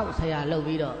က်ထောက်ဆရာလုပ်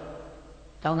ပြီးတော့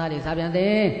ကျောင်းသားတွေစာပြန်သ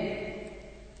င်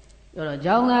ပြောတော့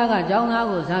ကျောင်းသား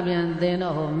ကိုစာပြန်သင်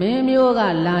တော့ဟိုမင်းမျိုးက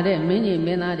လာတဲ့မင်းကြီးမ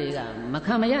င်းသားတွေကမ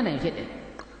ခံမရနိုင်ဖြစ်တယ်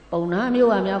ပုံနာ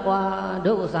မျိုးကများကွာ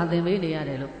တို့ကိုစာသင်ပေးနေရ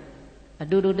တယ်လို့အ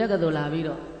တူတူတက်ကတော်လာပြီး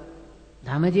တော့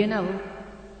ဒါမကျေနပ်ဘူး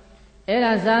အဲ့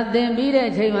ဒါစာသင်ပြီးတဲ့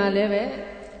အချိန်မှလည်းပဲ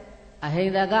အဟိ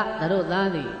န္ဒကတို့သား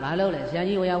သည်မလုပ်လဲဆရာ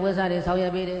ကြီးဝေယဝက်စာတွေဆောင်းရ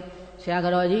ပေးတယ်ဆရာက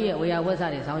တော်ကြီးရဲ့ဝေယဝက်စာ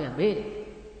တွေဆောင်းရပေးတယ်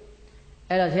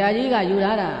အဲ့တော့ဆရာကြီးကယူ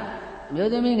ထားတာ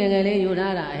မျိုးသမီးငယ်ငယ်လေးယူ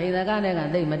ထားတာအဟိန္ဒကနဲ့က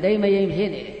သိမတိမ်မရင်ဖြစ်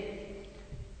နေတယ်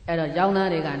အဲ့တော့ကျောင်းသား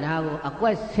တွေကဒါကိုအကွ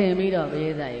က်ဆင်ပြီးတော့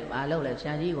ပြေးစားရေမလုပ်လဲဆ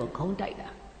ရာကြီးကိုခုံးတိုက်တာ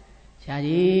ဆရာ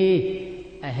ကြီး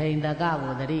အဟိန္ဒက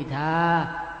ကိုသတိထား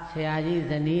ဆရာကြီး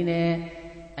ဇနီးနဲ့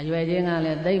အရွယ်ချင်းကလ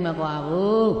ည်းသိမကွာ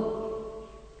ဘူး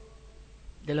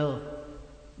ဒီလို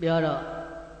ပြောတော့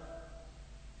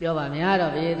ပြောပါများ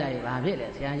တော့ပြေးစားရေဘာဖြစ်လဲ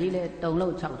ဆရာကြီးလည်းတုံ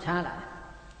လုံး၆ချားလာတယ်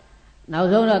နောက်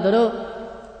ဆုံးတော့သူတို့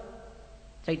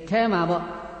စိတ်ထဲမှာပေါ့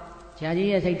ဆရာကြီး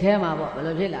ရဲ့စိတ်ထဲမှာပေါ့ဘယ်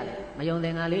လိုဖြစ်လာလဲမယုံသ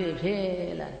င်္ကာလေးတွေဖြစ်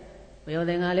လာတယ်မယုံ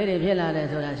သင်္ကာလေးတွေဖြစ်လာတယ်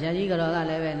ဆိုတာဆရာကြီးကတော့က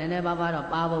လည်းပဲနည်းနည်းပါးပါးတော့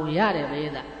ပါပုံရတယ်ပိဿ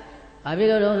ဘာဖြစ်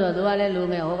လို့တော့ဆိုသူကလည်းလူ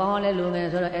ငယ်ဟိုကောင်ကလည်းလူငယ်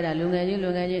ဆိုတော့အဲ့ဒါလူငယ်ကြီးန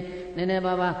ည်းနည်း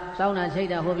ပါးပါစောင်းတာချိတ်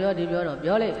တာဟိုပြောဒီပြောတော့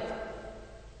ပြောလိုက်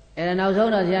အဲ့ဒါနောက်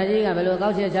ဆုံးတော့ဆရာကြီးကဘယ်လိုကော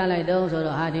က်ချက်ချလိုက်တုံးဆို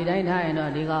တော့ဟာဒီတိုင်းထားရင်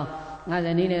တော့ဒီကောင်ငါဇ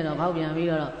နီးနဲ့တော့ဖောက်ပြန်ပြီး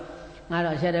တော့ငါ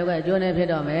တော့ဆက်တဲ့ကွအကျိုးနဲ့ဖြစ်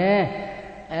တော့မယ်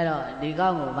အဲ့တော့ဒီကော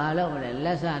င်ကိုဘာလုပ်မလဲလ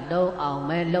က်စတုံးအောင်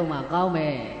မဲလုံမှကောင်းမ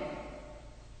ယ်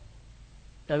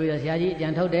တော်ပြီးတော့ဆရာကြီးအကြံ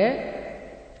ထုတ်တယ်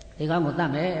ဒီကောင်ကိုသ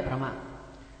တ်မယ်ပထမ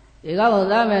ဒီကောင်ကို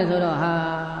သတ်မယ်ဆိုတော့ဟာ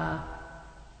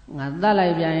ငါသတ်လို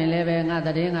က်ပြန်ရင်လည်းပဲငါတ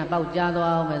ည်င်းကပေါက်ကြား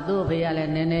သွားအောင်ပဲသူ့အဖေကလ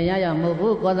ည်းနည်းနည်းရရမဟုတ်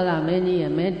ဘူးကောသလမင်းကြီး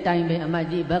ရဲ့မင်းတိုင်ပင်အမတ်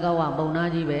ကြီးဘဂဝပုံနာ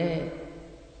ကြီးပဲ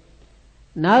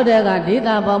နောက်တည်းကဒေသ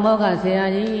ပေါမောကဆရာ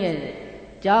ကြီးရဲ့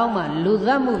ကျောင်းမှာလူသ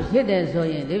တ်မှုဖြစ်တယ်ဆို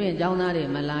ရင်ဒီပြင်ကျောင်းသားတွေ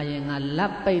မလာရင်ငါလ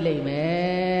က်ပိတ်လိုက်မ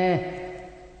ယ်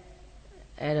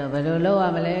အဲ့တော့ဘယ်လိုလုပ်ရ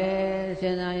မလဲစ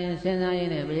ဉ်းစားရင်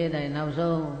နဲ့ပြည့်တိုင်နောက်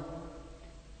ဆုံး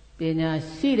ပညာ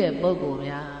ရှိတဲ့ပုဂ္ဂိုလ်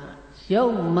များရု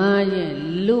ပ်မှန်ရင်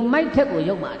လူမိုက်ထက်ကို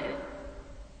ရုပ်မှန်တယ်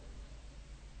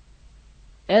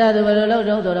အဲ့ဒါသူဘယ်လိုလုပ်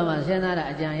တော့ဆိုတော့မှစဉ်းစားတာ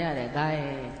အကြံရတယ်ဂိုင်း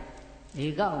ဒီ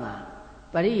ကောက်မှာ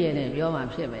ပရိယေနဲ့ပြောမှ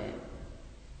ဖြစ်မယ်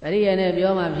ပရိယေနဲ့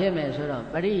ပြောမှဖြစ်မယ်ဆိုတော့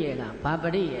ပရိယေကဘာပ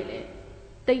ရိယေလဲ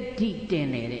တိဋ္ဌိတင်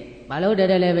နေတဲ့ဘာလို့တ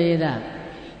ည်းလဲပိဿ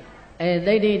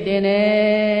တိဋ္ဌိတင်နေ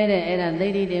တဲ့အဲ့ဒါတိ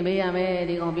ဋ္ဌိတင်ပေးရမယ်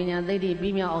ဒီကောင်ပညာတိဋ္ဌိ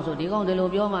ပြီးမြောက်အောင်ဆိုဒီကောင်ဒီလို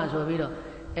ပြောမှဆိုပြီးတော့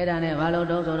အဲ့ဒါနဲ့ဘာလို့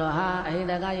တော့ဆိုတော့ဟာအဟိ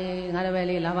တကရေငါတပည့်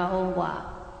လေးလာပါအောင်ကွာ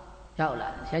ရောက်လာ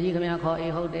ဆရာကြီးခင်ဗျာခေါ်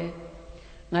အေးဟုတ်တယ်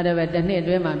ငါတပည့်တစ်နှစ်အ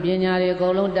တွင်းမှာပညာတွေအကု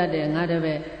န်လုံးတတ်တယ်ငါတပ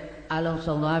ည့်အလုံး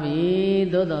စုံသွားပြီ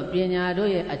သို့တော့ပညာတို့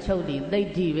ရဲ့အချုပ်ဒီသိဋ္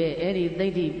ဌိပဲအဲ့ဒီသိ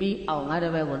ဋ္ဌိပြီးအောင်ငါတ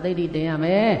ပည့်ကိုသိဋ္ဌိတင်ရမ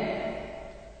ယ်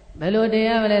ဘယ်လိုတင်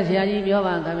ရမလဲဆရာကြီးပြော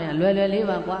ပါခင်ဗျာလွယ်လွယ်လေး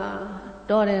ပါကွာ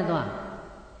တော်တယ်သွား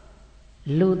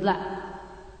လူသ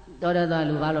တော်တယ်သွား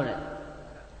လူဘာလို့လဲ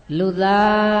လူ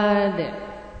သားတဲ့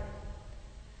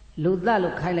လူသ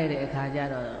လို့ခိုင်းလိုက်တဲ့အခါကျ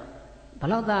တော့ဘယ်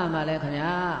လောက်သားရမှာလဲခင်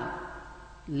ဗျာ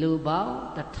လူပေါင်း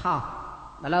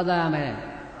1000ဘယ်လောက်သားရမလဲ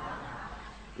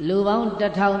လူပေါင်း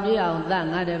1000ပြည့်အောင်သ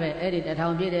ငါတပည့်အဲ့ဒီ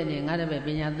1000ပြည့်တဲ့နေ့ငါတပည့်ပ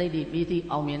ညာသိဋ္ဌိပြီးစီ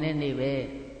အောင်မြင်တဲ့နေ့ပဲ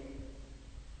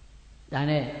ဒါ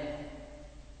နဲ့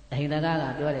အဟိတကက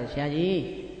ပြောတယ်ဆရာကြီး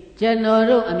ကျွန်တော်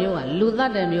တို့အမျိုးကလူသ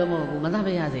တ်တဲ့မျိုးမဟုတ်ဘူးမသတ်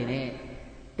ပြရစေနဲ့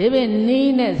ဒီပြင်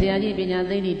နီးနဲ့ဆရာကြီးပညာ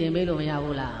သိဋ္ဌိတင်ပေးလို့မရ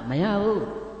ဘူးလားမရဘူး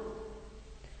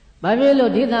ဘာဖြစ်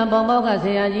လို့ဒီသံပေါမောကဆ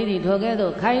ရာကြီးတွေထိုကဲ့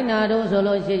သို့ခိုင်းနာတော့ဆို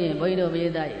လို့ရှိရင်ဘုန်းကြီးတို့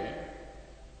ပြေးတတ်ရင်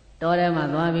တော်ထဲမှာ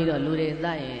သွားပြီးတော့လူတွေတ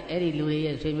တ်ရင်အဲ့ဒီလူတွေ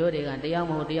ရဲ့ဆွေမျိုးတွေကတယောက်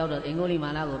မဟုတ်တယောက်တော့အင်္ဂုလိမာ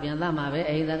လာကိုပြန်တတ်မှာပဲ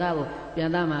အဟိတကကိုပြန်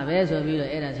တတ်မှာပဲဆိုပြီးတော့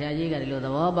အဲ့ဒါဆရာကြီးကဒီလိုသ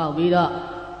ဘောပေါက်ပြီးတော့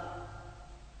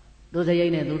သူစရိ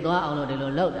တ်နဲ့သူသွားအောင်လို့ဒီ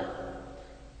လိုလုပ်တာ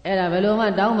အဲ့ဒါဘယ်လိုမှ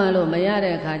တောင်းပန်လို့မရ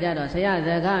တဲ့ခါကျတော့ဆရာစ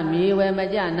ကားမြေဝဲမ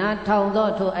ကြနာထောင်သော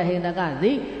ထိုအဟိတကသ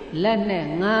ည်လက်နဲ့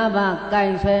5ပါးက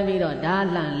င်ဆွဲပြီးတော့ဓာ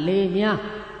လန့်လေးများ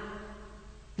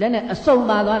လက်နဲ့အစုံ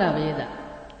ပါသွားတာပိဿ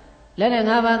လက်နဲ့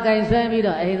5ပါးကင်ဆွဲပြီး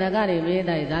တော့အဟိတကတွေပိဿ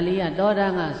ဇာလီကတောတာ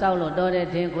ကစောက်လို့တော်တဲ့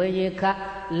ထင်ခွေရေခ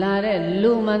လာတဲ့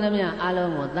လူမှန်သမျှအ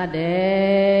လုံးကိုတတ်တ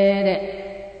ယ်တဲ့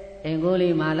အင်္ဂုလိ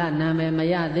မာလနာမည်မ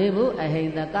ရသေးဘူးအဟိ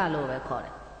တကလို့ပဲခေါ်တ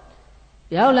ယ်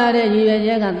ရောက်လာတဲ့ရည်ရွယ်ချ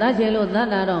က်ကတတ်ချင်လို့တတ်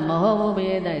တာတော့မဟုတ်ဘူးပိ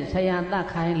ဿဆရာတတ်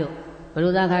ခိုင်းလို့ဘယ်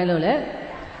လိုတတ်ခိုင်းလို့လဲ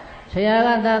ဆရာက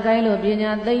တတ်ခိုင်းလို့ပ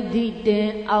ညာသိဋ္ဌိတင်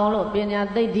အောင်လို့ပညာ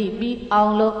သိဋ္ဌိပြီးအော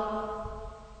င်လို့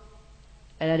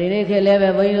အဲ့ဒါဒီနေ့ခေတ်လည်းပဲ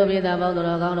ဘုန်းကြီးတို့ပြည်သားပေါင်း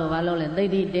တော်ကောင်းတို့ဘာလို့လဲသိ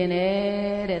ဋ္ဌိတင်တ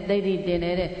ယ်တဲ့သိဋ္ဌိတင်တ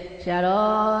ယ်တဲ့ဆရာ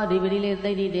တော်ဒီပတိလေး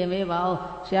သိဋ္ဌိတင်ပေးပါဦး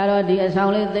ဆရာတော်ဒီအဆော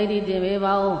င်လေးသိဋ္ဌိတင်ပေး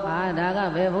ပါဦးဟာဒါက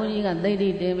ဘယ်ဘုန်းကြီးကသိဋ္ဌိ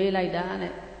တင်ပေးလိုက်တာ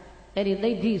တဲ့အဲ့ဒီသိ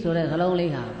ဋ္ဌိဆိုတဲ့စလုံး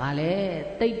လေးဟာဘာလဲ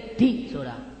သိဋ္ဌိဆို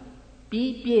တာ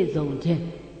ပြီးပြည့်စုံခြင်း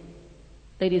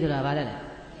သိဋ္ဌိဆိုတာဘာလဲ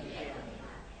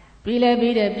ပြီးလဲ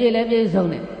ပြီးတယ်ပြည့်လဲပြည့်စုံ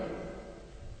တယ်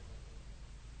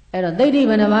အဲ့တော့သိဋ္ဌိ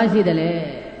ဘယ်နှပါးရှိတယ်လဲ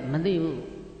မသိဘူး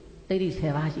သိဋ္ဌိ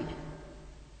10ပါးရှိတယ်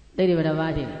သိဋ္ဌိဘယ်နှ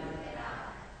ပါးရှိလဲ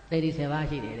သိဋ္ဌိ10ပါး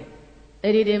ရှိတယ်တဲ့သိ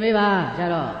ဋ္ဌိတင်ပေးပါဆရာ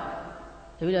တော်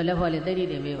တပည့်တော်လက်ဖွဲ့လေးသိဋ္ဌိ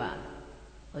တင်ပေးပါ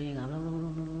ဘုန်းကြီးက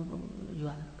ယူ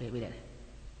ရပေးပေးတယ်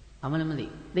အမှန်လည်းမသိ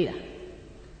သိလား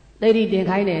သိဋ္ဌိတင်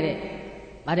ခိုင်းတယ်တဲ့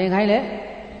ဘာတင်ခိုင်းလဲ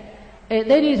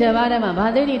သိဋ္ဌိ10ပါးထဲမှာဘာ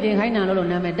သိဋ္ဌိတင်ခိုင်းတာလို့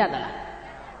နာမည်တတ်သလား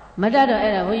မတတ်တော့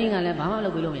အဲ့ဒါဘုန်းကြီးကလည်းဘာမှလု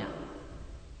ပ်ပြီးလို့မရ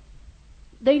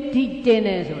သိဋ္ဌိတင်တ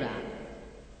ယ်ဆိုတာ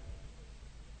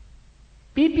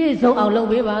ပြီးပြည့်စုံအောင်လုပ်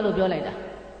ပေးပါလို့ပြောလိုက်တာ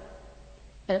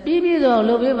ပြီးပြည့်စုံအောင်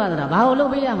လုပ်ပေးပါဆိုတာဘာလို့လု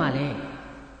ပ်ပေးရမှာလဲ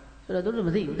ဆိုတော့သူတို့မ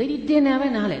သိဘူးသိဋ္ဌိတင်တယ်ပဲ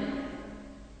နားလဲ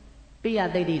ပိယ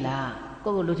သိဋ္ဌိလား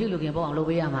ကိုယ့်ကိုလူချင်းလူခင်ပေါ့အောင်လုပ်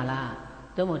ပေးရမှာလား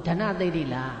သို့မဟုတ်ဓနသိဋ္ဌိ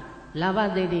လားလာဘ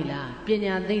သိဋ္ဌိလားပ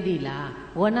ညာသိဋ္ဌိလား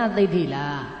ဝဏသိဋ္ဌိ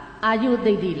လားအာယု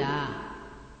သိဋ္ဌိလား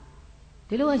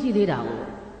ဒီလိုရှိသေးတာကို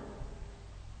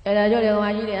အဲ့ဒါကြောင့်ဒီကော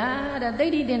င်ကြီးတွေဟာဒါသိ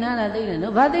ဋ္ဌိတင်တာလားသိဋ္ဌိ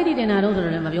နော်ဘာသိဋ္ဌိတင်တာတော့ဆို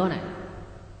တော့လည်းမပြောနိုင်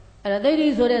အဲ့ဒါသိဋ္ဌိ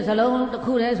ဆိုတဲ့ဇလုံးတစ်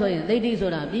ခုတည်းဆိုရင်သိဋ္ဌိဆို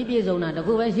တာပြီးပြည့်စုံတာတစ်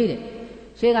ခုပဲရှိတယ်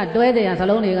ရှေ့ကတွဲတဲ့စ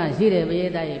လုံးတွေကရှိတယ်ပရိ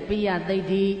သတ်ပိယသိဋ္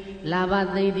ဌိလာဘ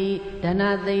သိဋ္ဌိဓန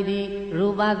သိဋ္ဌိရူ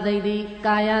ပသိဋ္ဌိ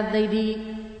ကာယသိဋ္ဌိ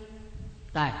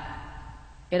ကဲ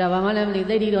အဲ့ဒါဘာမှလည်းမသိ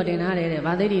သိဋ္ဌိတော့တင်ထားတယ်တဲ့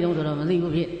ဘာသိဋ္ဌိတုံးဆိုတော့မသိ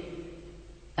ဘူးဖြစ်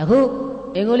အခု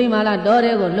အင်္ဂုလိမာလတော်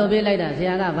တဲ့ကိုလွှတ်ပေးလိုက်တာဆ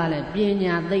ရာကဘာလဲပ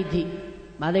ညာသိဋ္ဌိ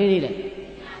ဘာသိဋ္ဌိလဲ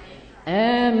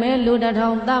မဲလူတစ်ထော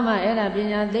င်တတ်မှအဲ့ဒါပ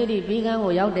ညာသိဋ္ဌိပြီးကန်း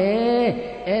ကိုရောက်တယ်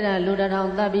အဲ့ဒါလူတစ်ထောင်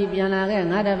တတ်ပြီးပြန်လာခဲ့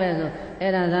ငါတပည့်ဆို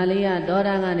အဲ့ဒါဇာလိယဒေါရ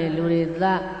ကနေလူတွေသ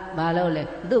တ်ဘာလို့လဲ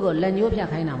သူ့ကိုလက်ညှိုးဖြတ်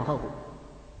ခိုင်းတာမဟုတ်ဘူး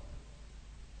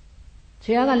ဆ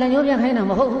ရာကလက်ညှိုးဖြတ်ခိုင်းတာ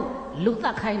မဟုတ်ဘူးလူသ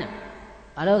တ်ခိုင်းတာ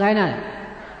ဘာလို့ခိုင်းတာလဲ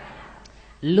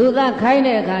လူသတ်ခိုင်း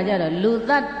တဲ့အခါကျတော့လူ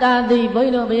သတ်တာတိဘု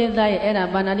န်းကြီးတို့ဘုရားသားရဲ့အဲ့ဒါ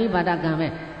ပါဏာတိပါဒကံပဲ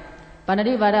ပါဏာ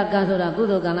တိပါဒကံဆိုတာကု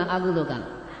သိုလ်ကံလားအကုသိုလ်ကံ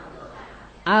လား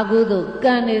အကုသိုလ်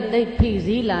ကံနေသိဖိစ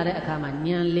ည်းလာတဲ့အခါမှာ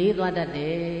ဉာဏ်လေးသွားတတ်တ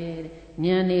ယ်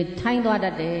ဉာဏ်နေထိုင်းသွားတ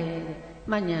တ်တယ်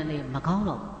မှတ်ဉာဏ်နေမကောင်း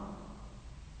တော့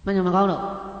မှတ်ဉာဏ်မကောင်းတော့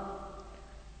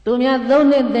သူများ3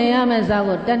နှစ်သင်ရမယ့်စာ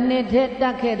ကိုတစ်နှစ်ထဲတ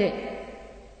တ်ခဲ့တဲ့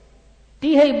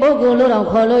တိဟိတ်ပုဂ္ဂိုလ်လို့တော့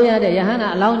ခေါ်လို့ရတဲ့ယဟန္တာ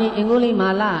အလောင်းကြီးအင်္ဂုလိမာ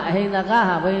လအဟိတကဟာ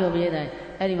ဘုန်းကြီးတို့ပြေးတယ်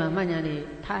အဲ့ဒီမှာမှတ်ဉာဏ်နေ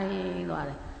ထိုင်းသွားတ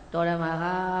ယ်တော်တယ်မှာ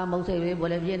ဟာမုတ်စိတ်လေး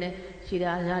ဘိုးလည်းပြင်းနေရှိတဲ့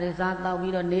အားတွေစားတောက်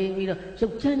ပြီးတော့နေပြီးတော့ရု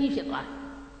ပ်ချမ်းကြီးဖြစ်သွားတယ်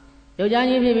ရုပ်ချမ်း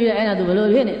ကြီးဖြစ်ပြီးတော့အဲ့ဒါသူဘယ်လို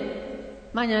ဖြစ်နေ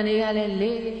မှညာတွေကလည်း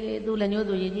လေသူလည်းညိုး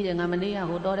သူရင်ကြီးတယ်ငါမနေရ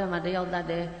ဟိုတော်တယ်မှာတယောက်တတ်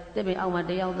တယ်တစ်ပေအောက်မှာ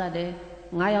တယောက်တတ်တယ်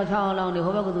9ယောက်6ယောက်လောက်နေ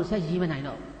ဟိုဘက်ကသူဆက်ရှိမနိုင်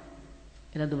တော့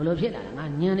အဲ့ဒါသူဘယ်လိုဖြစ်လာလဲငါ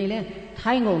ညံနေလဲ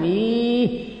ထိုင်းကုန်ပြီ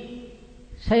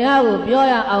ဆရာကိုပြော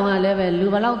ရအောင်ကလည်းပဲလူ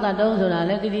ဘလောက်တတ်တုံးဆိုတာ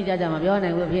လည်းတိတိကျကျမပြော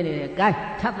နိုင်ဘူးဖြစ်နေတယ်ဂိုင်း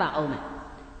ထပ်တတ်အောင်မယ်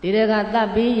ဒီတကတတ်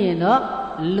ပြီးရင်တော့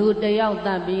လူတယောက်တ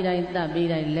တ်ပြီးတိုင်းတတ်ပြီး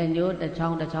တိုင်းလက်ညှိုးတစ်ချော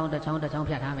င်းဖြ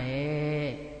တ်ထားမယ်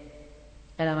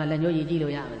အဲ့ဒါမှလက်ညှိုးရည်ကြည့်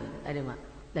လို့ရမယ်အဲ့ဒီမှာ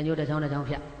လက်ညှိုးတစ်ချောင်းဖြတ်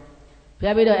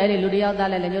ပြီးတော့အဲ့ဒီလူတယောက်တတ်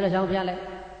လိုက်လက်ညှိုးတစ်ချောင်းဖြတ်လိုက်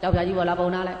ကြောက်ဖြာကြီးပေါ်လာပုံ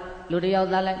နာလိုက်လူတယောက်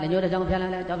တတ်လိုက်လက်ညှိုးတစ်ချောင်းဖြတ်လို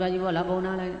က်ကြောက်ဖြာကြီးပေါ်လာပုံ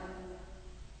နာလိုက်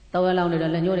တော့ရလောင်းနေ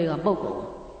တော့လက်ညှိုးတွေကပုတ်ကုန်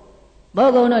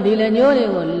တော့ဒီလက်ညှိုးတွေ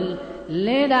ကိုလ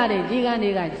င်းတာတွေကြီးကန်း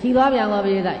တွေကခြီသွားပြန်သွား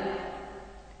ပြေးလိုက်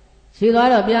ခြီသွား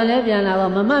တော့ပြန်လဲပြန်လာ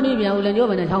တော့မမှတ်မိပြန်ဘူးလက်ညှိုး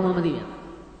ပဲနဲ့ချောင်းမှမသိပြန်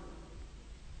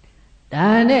ဒါ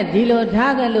နဲ့ဒီလို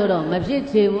ထားကြလို့တော့မဖြစ်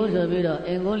ချေဘူးဆိုပြီးတော့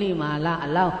အင်္ဂုလိမာလအ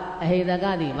လောင်းအဟိတက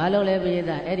တိဘာလို့လဲပြေး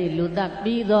တာအဲ့ဒီလူသတ်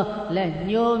ပြီးတော့လက်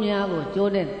ညှိုးများကို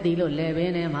ကျိုးနဲ့တီလို့လဲပ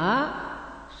င်ထဲမှာ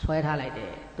ဆွဲထားလိုက်တ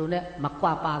ယ်သူနဲ့မ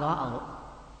ကွာပါသွားအောင်လို့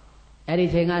အဲ့ဒီ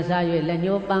ချိန်ကစား၍လက်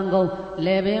ညှိုးပန်းကုန်း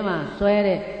လဲပင်မှာဆွဲ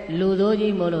တဲ့လူစိုး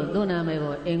ကြီးမို့လို့သူ့နာမည်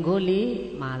ကိုအင်္ဂုလိ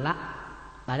မာလ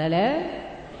ဘာလဲလဲ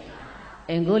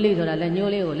အင်္ဂုလိဆိုတာလက်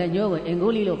ညှိုးလေးကိုလက်ညှိုးကိုအင်္ဂု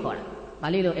လိလို့ခေါ်တာပါ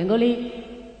ဠိလိုအင်္ဂုလိ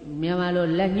မြန်မာလို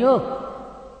လက်ညှိုး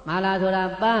မာလာဆိုတာ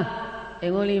ပန်းအ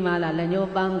င်္ဂုလိမာလာလက်ညှိုး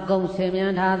ပန်းကုန်းဆင်မြ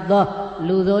န်းထားသော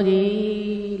လူစိုး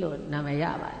ကြီးလို့နာမည်ရ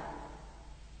ပါတယ်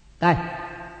။ကဲ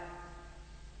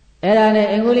အဲ့ဒါနဲ့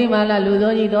အင်္ဂုလိမာလာလူ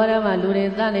စိုးကြီးတော်ထဲမှာလူတွေ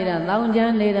သတ်နေတာတောင်းချ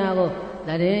မ်းနေတာကိုတ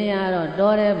ရင်ရတော့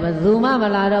တော်တယ်ဘယ်သူမှမ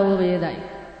လာတော့ဘူးပြေးတိုက်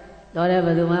တော်တယ်ဘ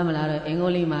ယ်သူမှမလာတော့အင်္ဂု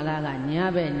လိမာလာကည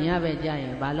ဘက်ကြရ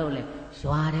င်ဘာလို့လဲ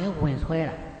ရွာထဲဝင်ဆွဲ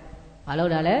တာဘာ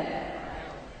လို့တာလဲ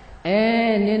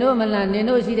နင်တို့မလားနင်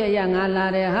တို့ရှိတဲ့ရငါလာ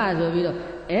တယ်ဟာဆိုပြီးတော့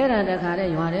အဲ့ဒါတခါတ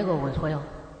ည်းရွာထဲကိုဝင်ဆွဲအောင်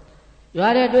ရွာ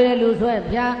ထဲတွေ့တဲ့လူဆွဲ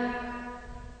ဖြာ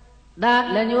ဒါ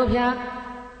လက်ညှိုးဖြာ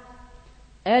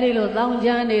အဲ့ဒီလိုတောင်းချ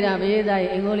မ်းနေတာဘေးသား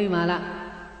ရဲ့အင်္ဂုလိမာလ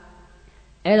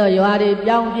အဲ့တော့ရွာတွေ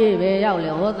ပြောင်းပြေးပဲရောက်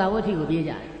လေဟောသာဝတိကိုပြေး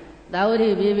ကြတယ်သာဝတိ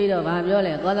ပြေးပြီးတော့ဗာပြော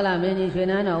လဲကောသလမင်းကြီးရွှေ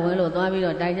နန်းတော်ဝင်လို့သွားပြီး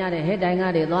တော့တိုင်ကြတဲ့ဟဲ့တိုင်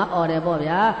ကားတွေသွားអော်တယ်ပေါ့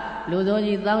ဗျာလူစိုး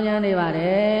ကြီးတောင်းချမ်းနေပါတ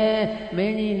ယ်မ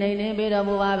င်းကြီးနှိမ်နှင်းပေးတော်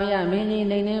မူပါဗျာမင်းကြီး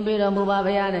နှိမ်နှင်းပေးတော်မူပါ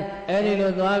ဗျာနဲ့အဲ့ဒီ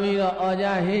လိုသွားပြီးတော့អော်ကြ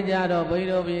ဟေ့ကြတော့ဘုန်းကြီး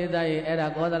တို့ပြေးသားရဲ့အဲ့ဒါ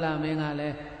ကောသလမင်းကလ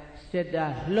ည်းစစ်တာ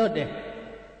လွတ်တယ်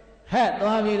ဟဲ့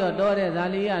သွားပြီးတော့တောတဲ့ဇာ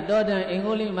လီကတောတန်အင်္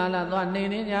ဂုလိမာလသွားနှိမ်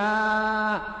နှင်းကြ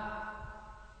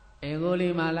အင်္ဂုလိ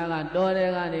မာလကတော်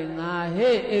တဲ့ကနေငါ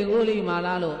ဟေ့အင်္ဂုလိမာလ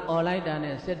လို့អော်လိုက်တာ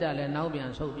နဲ့စစ်တပ်လည်းနောက်ပြန်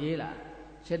ဆုတ်ပြေးလာ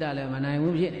စစ်တပ်လည်းမနိုင်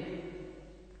ဘူးဖြစ်နေ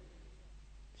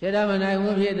စစ်တပ်မနိုင်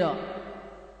ဘူးဖြစ်တော့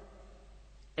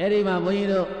အဲ့ဒီမှာဘုန်းကြီး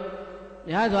တို့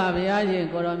မြတ်စွာဘုရားရှင်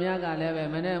ကိုရောမြတ်ကလည်းပဲ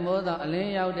မနေ့မိုးတော့အလ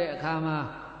င်းရောက်တဲ့အခါမှာ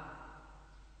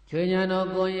ချွေညာတော်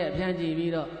ကိုရဲ့ဖြန့်ကြည့်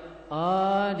ပြီးတော့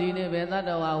ဒီနေ့ပဲသတ္တ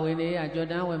ဝါဝင်နေရကြွ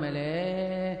တန်းဝင်မယ်လေ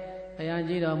ဘုရား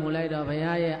ကြည့်တော်မူလိုက်တော့ဘု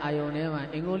ရားရဲ့အာယုန်ထဲမှာ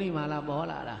အင်္ဂုလိမာလပေါ်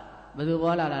လာတာဘယ်သူ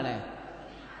ပေါ်လာတာလဲ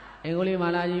အင်္ဂုလိမာ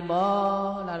လာကြီး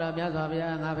ပေါ်လာတော့မြတ်စွာဘု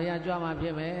ရားငါဘုရားကြွမှာဖြ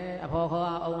စ်မယ်အဖော်ခေါ်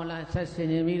အောင်လားဆက်ဆင်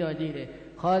နေပြီးတော့ကြည့်တယ်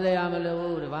ခေါ်စရာမလို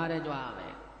ဘူးတပါးတည်းကြွရမ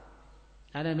ယ်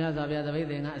အဲ့ဒါမြတ်စွာဘုရားသပိတ်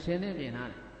သင်္ကအရှင်နဲ့ပြင်ထား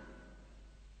တယ်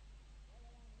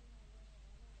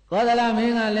ကောသလမ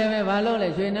င်းကလည်းပဲဘာလို့လဲ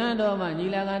ရွှေနန်းတော်မှာညီ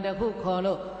လာခံတစ်ခုခေါ်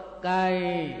လို့ကို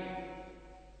င်း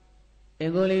အ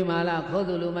င်္ဂုလိမာလခိုး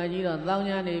သူလူမကြီးတော့တောင်း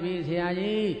ချမ်းနေပြီဆရာ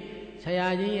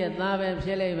ကြီးရဲ့သားပဲဖြ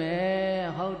စ်လိမ့်မယ်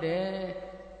ဟုတ်တယ်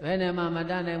ဘယ်နဲ့မှမ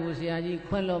တတ်နိုင်ဘူးဆရာကြီး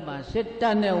ခွင့်လွတ်ပါစစ်တ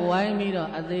ပ်နဲ့ဝိုင်းပြီးတော့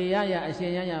အသေးရရအရှ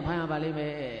င်ရရဖမ်းရပါလိမ့်မ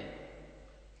ယ်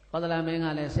ကောသလမင်းက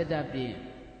လည်းစစ်တပ်ပြေး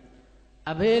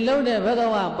အဖေလုံးတဲ့ဘဂ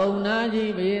ဝပုံနာ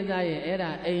ကြီးဘေးသားရဲ့အဲ့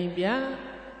ဒါအိမ်ပြန်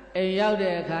အိမ်ရောက်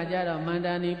တဲ့အခါကျတော့မန္တ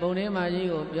န်ဒီပုံလေးမကြီး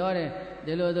ကိုပြောတယ်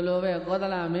ဒီလိုပဲကောသ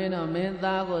လမင်းတော်မင်း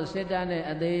သားကိုစစ်တပ်နဲ့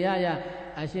အသေးရရ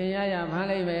အရှင်ရရဖမ်း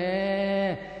လိုက်မယ်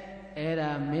အဲ့ဒါ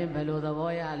မင်းဘယ်လိုသ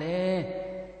ဘောရလဲ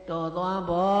တော်သွား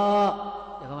ပေါ့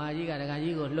ဒကမာကြီးကဒကာ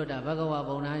ကြီးကိုလွတ်တာဘဂဝ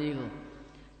ပုံနာကြီးကို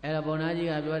အဲ့ဒါပုံနာကြီး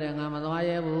ကပြောတယ်ငါမသွား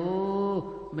ရဲဘူး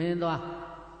မင်းသွား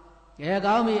ကဲ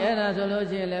ကောင်းပြီအဲ့ဒါဆိုလို့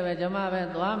ရှိရင်လည်းပဲကျွန်မပဲ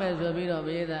သွားမယ်ဆိုပြီးတော့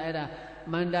ဘေးသားအဲ့ဒါ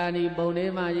မန္တာနီပုံ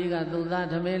လေးမကြီးကသူ့သား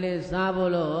သမင်းလေးစား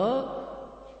ဖို့လို့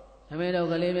သမင်းတို့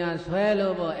ကလေးများဆွဲ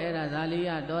လို့ပေါ့အဲ့ဒါဇာလီယ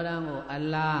တော်တန်းကိုအ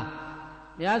လား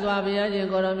မြတ်စွာဘုရားရှင်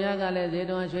ကိုရောမြတ်ကလည်းဇေ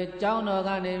တဝန်ရွှေကျောင်းတော်က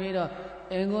နေပြီးတော့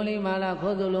အင်္ဂုလိမာလာ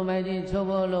ခိုးသူလူမိုင်းကြီးချုပ်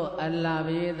ဖို့လို့အလား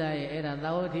ဘေးသားရဲ့အဲ့ဒါသာ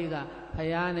ဝတိကဖ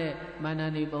ယားနဲ့မန္တ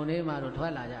န်နီပုံလေးမတို့ထွ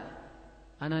က်လာကြတယ်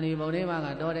မန္တန်နီပုံလေးမက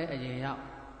တော်တဲ့အရင်ရောက်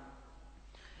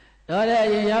တော်တဲ့အ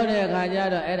ရင်ရောက်တဲ့အခါကျ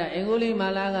တော့အဲ့ဒါအင်္ဂုလိမာ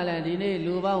လာကလည်းဒီနေ့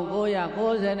လူပေါင်း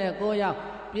999ယောက်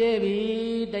ပြေးပြီ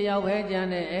တယောက်ပဲကျန်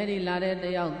တဲ့အဲ့ဒီလာတဲ့တ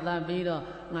ယောက်သတ်ပြီးတော့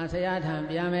ငါဆရာထံ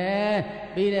ပြန်မယ်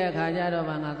ပြီးတဲ့အခါကျတော့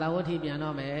ငါသာဝတိပြန်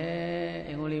တော့မယ်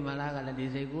အင်္ဂုလိမာလာကလည်းဒီ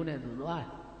စိတ်ကူးနဲ့သူသွားတယ်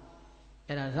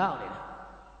အဲ့ဒါစောက်နေတာ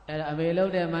အဲ့ဒါအမေ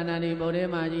လုံးတဲ့မန္တန်ဒီဗုဒ္ဓ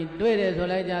မကြီးတွေ့တယ်ဆို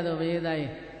လိုက်ကြတော့ဘေးသားရ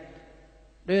င်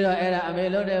တွေ့တော့အဲ့ဒါအမေ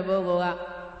လုံးတဲ့ပုဂ္ဂိုလ်က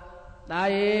သာ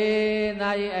ယေ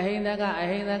အဟိန္ဒ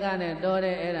ကနဲ့တော်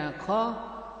တဲ့အဲ့ဒါခေါ်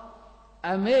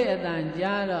အမေအတန်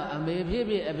ကြားတော့အမေဖြစ်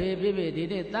ဖြစ်အဖေဖြစ်ဖြစ်ဒီ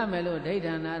နေ့တတ်မယ်လို့ဒိဋ္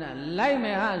ဌာနာတာလိုက်မ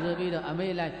ယ်ဟာဆိုပြီးတော့အမေ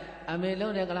လိုက်အမေ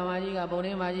လုံးတဲ့ကလမကြီးကပုံ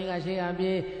လေးမကြီးကရှေ့ရ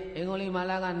ပြေးအင်္ဂုလိမာ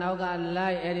လာကနောက်က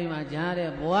လိုက်အဲ့ဒီမှာကြားတဲ့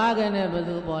ဘွားကနဲ့ဘ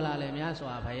သူပေါ်လာလဲမြတ်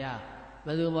စွာဘုရားဘ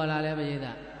သူပေါ်လာလဲပရိသ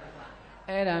တ်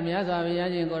အဲ့ဒါမြတ်စွာဘုရား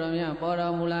ရှင်ကိုရောမြတ်ပေါ်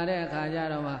တော်မူလာတဲ့အခါကျ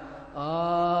တော့မှ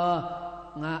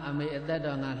ငါအမေအသက်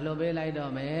တော့ငါလှုပ်ပေးလိုက်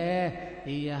တော့မယ်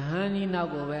ဒီယဟန်ကြီးနောက်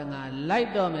ကိုပဲငါလိုက်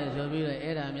တော့မယ်ဆိုပြီးတော့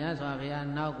အဲ့ဒါမြတ်စွာဘုရား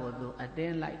နောက်ကိုသူအတ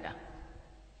င်းလိုက်တာ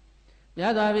မြ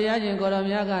တ်စွာဘုရားရှင်ကိုရော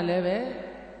မြတ်ကလည်းပဲ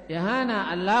ယဟန္တာ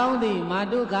အလောင်းသည်မာ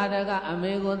တုခါတကအ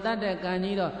မေကိုတတ်တဲ့ကံ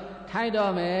ကြီးတော့ထိုက်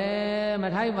တော့မယ်မ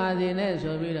ထိုက်ပါစေနဲ့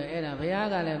ဆိုပြီးတော့အဲ့ဒါဘုရား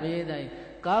ကလည်းဘေးတိုင်း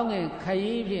ကောင်းငင်ခ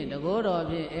ရီးဖြင့်တကိုးတော်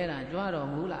ဖြင့်အဲ့ဒါကြွားတော်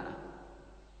မူလာတာ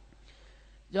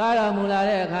ကြွားတော်မူလာ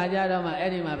တဲ့အခါကျတော့မှ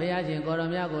အဲ့ဒီမှာဘုရားရှင်ကိုရော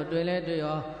မြတ်ကိုတွေ့လဲတွေ့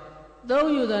ရော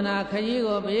သုံးယူသနာခရီး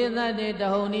ကိုဘေးသက်တဲ့တ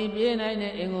ဟုန်ဒီပြေးနိုင်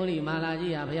တဲ့အင်္ဂုလိမာလာ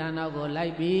ကြီးဟာဘုရားနောက်ကိုလို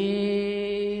က်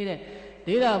ပြီးတဲ့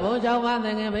ဒီတော့ဘုံ၆ပါးသ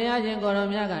င်္ခင်ဘုရားရှင်ကိုရော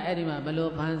မြတ်ကအဲ့ဒီမှာဘ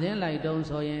လို့ဖန်ဆင်းလိုက်တုံး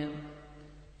ဆိုရင်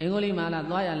အင်္ဂုလိမာလာ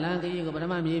သွားရလမ်းခရီးကိုပထ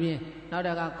မမြေပြင်နောက်တ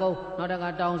ကကုန်းနောက်တက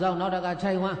တောင်ဆောင်နောက်တက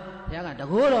ခြိုက်ဝမ်းဘုရားကတ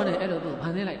ကိုးတော်နဲ့အဲ့လိုသူ့ဖ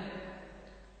န်ဆင်းလိုက်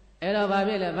အဲ့တော့ဘာ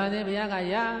ဖြစ်လဲဖန်ဆင်းဘုရားက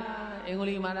ရာအင်္ဂု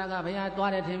လိမာလာကဘုရား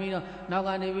သွားတယ်ထင်ပြီးတော့နောက်က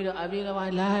နေပြီးတော့အပြေတစ်ပို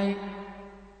င်းလိုက်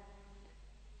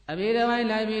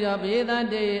ပြီးတော့ဘေးသား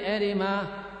တည်းအဲ့ဒီမှာ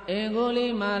အင်္ဂုလိ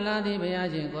မာလာသည်ဘုရား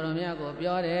ရှင်ကိုရောမြတ်ကို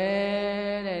ပြောတ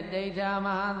ယ်တဲ့ဒိဋ္ဌမ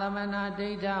ဟာသမဏ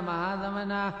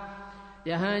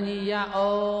ယဟန်ကြီးရအော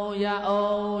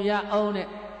င်တဲ့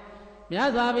မြတ်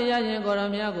စွာဘုရားရှင်ကိုရော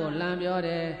မြတ်ကိုလမ်းပြောတ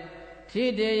ယ်ထိ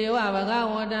တေယဝဘဂ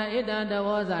ဝတံဣတံတ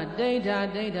ဝောဇဒိဋ္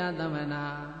ဌသမဏ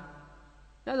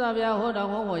မြတ်စွာဘုရားဟောတော်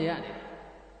ဟောပေါ်ရတယ်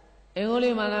အင်္ဂု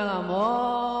လိမာလာက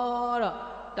မောတော့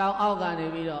တောင်အောက်ကနေ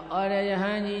ပြီးတော့အော်ရယဟ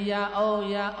န်ကြီးရအော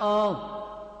င်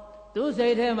သူစိ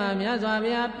တ်ထဲမှာမြတ်စွာဘု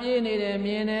ရားပြေးနေတယ်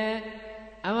မြင်တယ်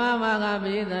အမမက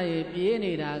ပြေးသားရေပြေး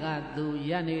နေတာကသူ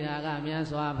ရက်နေတာကမြတ်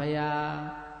စွာဘုရား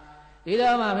ဒီ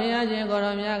တော့မှဘုရားရှင်ကို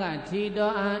ရောမြတ်ကထီ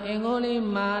တော်အံအင်္ဂုလိ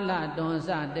မာလာတွန်စ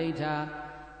ဒိဋ္ဌ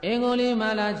အင်္ဂုလိမာ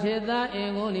လာခြေသားအ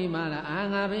င်္ဂုလိမာလာအာ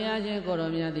ငါဘုရားရှင်ကို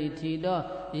ရောမြတ်သည်ထီတော်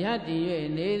ယတ္တိ၍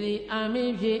နေသည်အမိ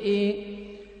ဖြစ်၏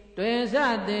တွင်စ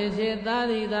သည်ခြေသား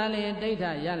သည်သာလျှင်ဒိဋ္ဌ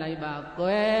ရလိုက်ပါကွ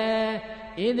ယ်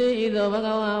ဣတိဤသို့ဘဂ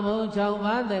ဝါဘုံ6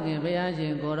ပါးသခင်ဘုရားရှ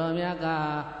င်ကိုရောမြတ်က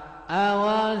အ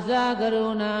ဝါစကရု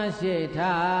ဏာရှိ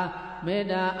ထားမေတ္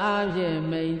တာအားဖြင့်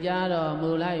မိန်ကြားတော်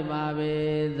မူလိုက်ပါပေ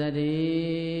သတ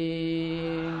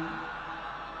ည်း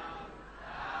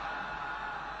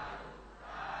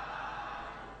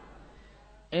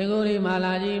အင်္ဂုလိမာ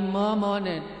လာကြီးမော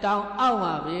နဲ့တောင်အောက်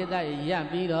မှာဘေးသက်ရပ်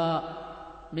ပြီးတော့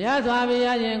မြတ်စွာဘု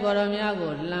ရားရှင်ကိုရောမြတ်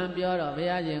ကိုလှမ်းပြောတော့ဘု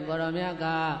ရားရှင်ကိုရောမြတ်က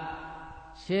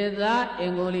ရှေသားအ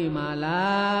င်္ဂုလိမာလာ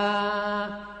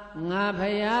ငါဖ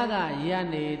ယားကရပ်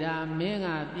နေတာမင်းက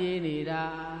ပြေးနေတာ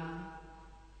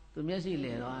သူမျက်စိ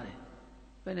လဲသွားတယ်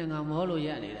ဘယ်နဲ့ငါမောလို့ရ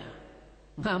ပ်နေတာ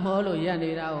ငါမောလို့ရပ်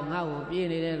နေတာကိုငါ့ကိုပြေး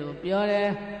နေတယ်လို့ပြောတယ်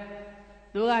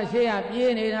သူကရှေ့က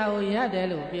ပြေးနေတာကိုရပ်တယ်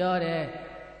လို့ပြောတယ်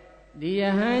ဒီယ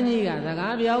ဟန်ကြီးကစ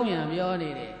ကားပြောင်းပြန်ပြောနေ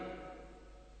တယ်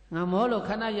ငါမောလို့ခ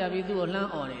ဏရပ်ပြီးသူ့ကိုလှ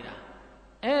မ်းអော်နေတာ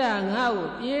အဲ့ဒါငါ့ကို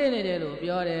ပြေးနေတယ်လို့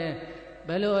ပြောတယ်ဘ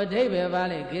ယ်လိုအဓိပ္ပာယ်ပါ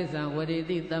လဲကိစ္စံဝတိ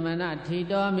တိသမဏထီ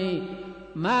တော်မိ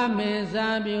ma me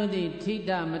sa beauty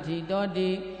thita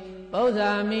matitoti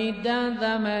Bauza tan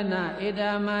tamana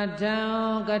idama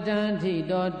tan katanti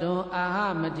dodon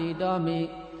aha matitomi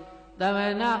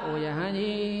Tamana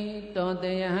oyahanji don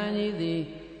teyahanji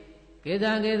di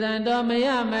Kedan do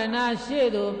maya mana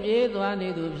shedu piedwa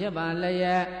nidu pheba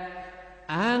laya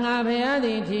Ahanga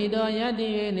phayadi thito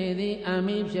yati ne di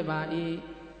ami pheba I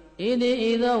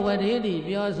Idi ido wadidi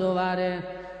pyo so bare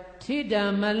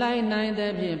Thita malai nai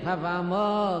de phit phapha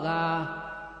moga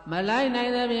Malai nai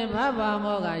de phit phapha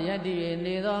moga yati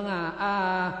ne do nga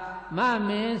a ma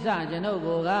min sa janau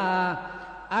ko ga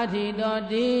Athito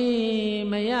di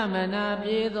maya mana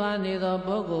piedwa nidu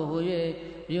puggol hu ye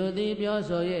Beauty pure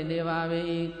so ye neva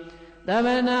be.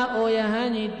 Tamana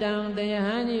oyahanji tan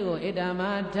teyahanji ko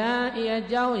idamata iya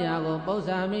jao ya ko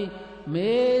pausami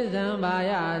me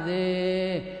zambaya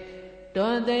se.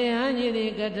 Don teyahanji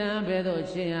di katan pedo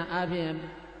chiya apye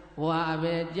wa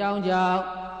abe jao jao.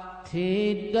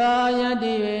 Thito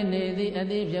yati ve ne di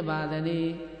ati phit pa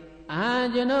thani.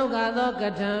 Ahajano ka tho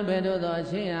katan pedo tho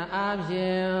chiya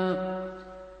apye.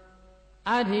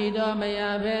 Athito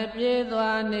maya phe pye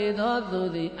thwa ne tho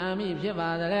thu thi ami phit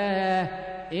pa thale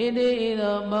Idi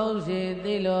ido mou si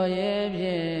thi lo ye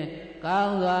phit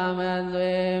kaung thwa ma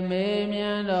thwe me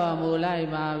myanတော်မူလိုက်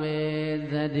ပါပဲ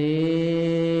သတ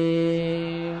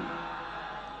ည်း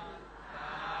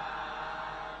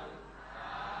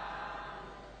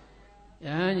ယ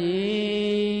ဟန်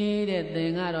ကြီးတဲ့သ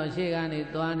င်ကတော့ရှေ့ကနေ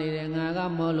သွားနေတယ်ငါက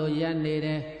မောလို့ရပ်နေတ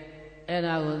ယ်အဲ့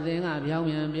ဒါကိုသင်ကပြောင်း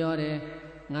ပြန်ပြောတယ်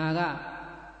ငါက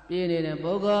ပြေးနေတဲ့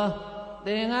ပုဂ္ဂိုလ်သ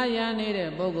င်္ဃရနေတဲ့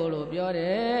ပုဂ္ဂိုလ်လို့ပြောတ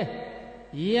ယ်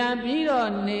ရံပြီးတော့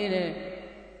နေတဲ့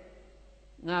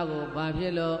ငါကိုဘာဖြ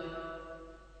စ်လို့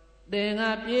သင်္ဃ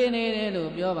ပြေးနေတယ်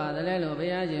လို့ပြောပါတယ်လို့ဘု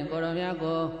ရားရှင်ကိုရောမြတ်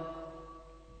ကို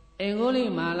အင်္ဂုလိ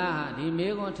မာလဟာဒီမေ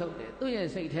ခွန်းထုတ်တယ်သူ့ရဲ့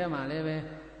စိတ်ထဲမှာလည်းပဲ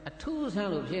အထူးဆ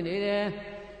န်းလို့ဖြစ်နေတယ်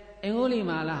အင်္ဂုလိ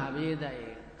မာလဟာဘိယတ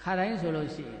ရဲ့ခါတိုင်းဆိုလို့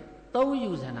ရှိရင်သုံး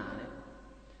ယူဇနာနဲ့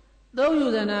သုံးယူ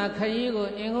ဇနာခရီးကို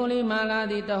အင်္ဂုလိမာလ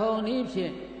သည်တဟုန်ဤဖြ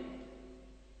င့်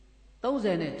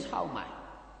36မိုင်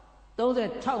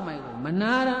36မိုင်ကိုမ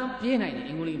နာရန်ပြေးနိုင်တယ်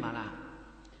အင်္ဂုလိမာလ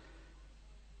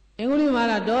အင်္ဂုလိမာ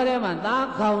လတောထဲမှာသား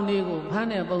ခေါင်တွေကိုဖမ်း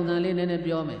တဲ့ပုံစံလေးနည်းနည်း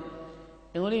ပြောမယ်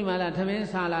အင်္ဂုလိမာလထမင်း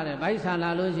စားလာတယ်ဗိုက်စားလာ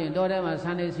လို့ရှိရင်တောထဲမှာဆ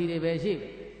န်နေစီတွေပဲရှိတယ်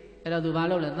အဲ့တော့သူဘာ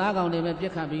လုပ်လဲသားခေါင်တွေပဲပြ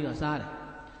စ်ခတ်ပြီးတော့စားတယ်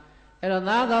အဲ့တော့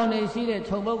သားခေါင်တွေရှိတဲ့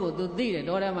ခြုံပုတ်ကိုသူသိတယ်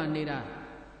တောထဲမှာနေတာ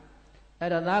အဲ့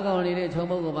တော့သားခေါင်နေတဲ့ခြုံ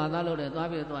ပုတ်ကိုဘာသားလုပ်တယ်သွား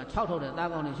ပြီးတော့6ထုတ်တယ်သား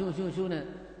ခေါင်တွေရှူနဲ့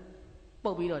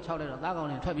ပုတ်ပြီးတော့6လိုက်တော့သားကောင်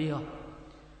တွေထွက်ပြေး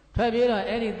တော့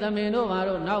အဲ့ဒီသမင်တို့ဘာ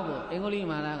လို့နောက်ကိုအင်္ဂုလိ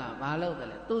မာလကဘာလုပ်တယ်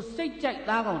လဲသူစိတ်ကြိုက်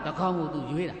သားကောင်တစ်ကောင်ကိုသူ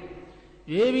ရွေးတာ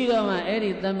ရွေးပြီးတော့မှအဲ့ဒီ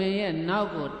သမင်ရဲ့နောက်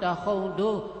ကိုတဟုန်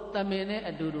တို့သမင်နဲ့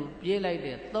အတူတူပြေးလိုက်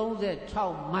တဲ့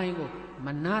36မိုင်ကိုမ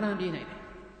နာရန်ပြေးနိုင်တယ်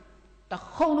တ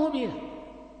ဟုန်တို့ပြေးတာ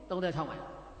36မိုင်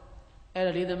အဲ့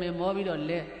ဒါလေးသမင်မောပြီးတော့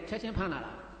လက်ချက်ချင်းဖမ်းလာ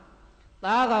တာ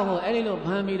သားကောင်ကိုအဲ့ဒီလိုဖ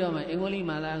မ်းပြီးတော့မှအင်္ဂုလိ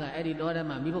မာလကအဲ့ဒီတောထဲ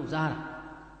မှာမိဖို့စားတာ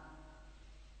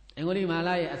အင်္ဂုလိမာလ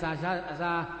ရဲ့အစာ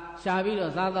ရှာပြီး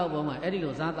တော့စားတော့ပုံမှာအဲ့ဒီ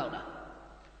လိုစားတော့တာ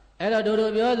အဲ့တော့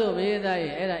တို့ပြောဆိုဘေးသား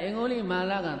ရဲ့အဲ့ဒါအင်္ဂုလိမာ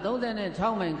လက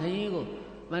36မိုင်ခရီးကို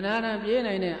မနာနာပြေး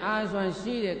နိုင်တဲ့အာဆွမ်း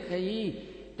ရှိတဲ့ခရီး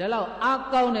ဒါလောက်အ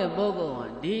ကောင်းတဲ့ပုဂ္ဂိုလ်ဟာ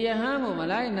ဒီယဟန်ကိုမ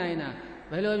လိုက်နိုင်တာ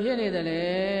ဘယ်လိုဖြစ်နေသလဲ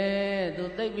သူ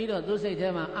သိပြီးတော့သူ့စိတ်ထဲ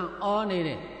မှာအံ့ဩနေတ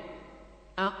ယ်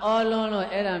အံ့ဩလွန်းလို့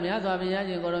အဲ့ဒါမြတ်စွာဘုရား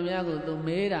ရှင်ကိုရောမြတ်ကိုသူ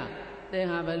မေးတာသင်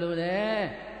ဟာဘယ်လိုလဲ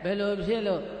ဘယ်လိုဖြစ်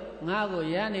လို့ငါကို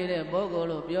ရနေတဲ့ပုဂ္ဂိုလ်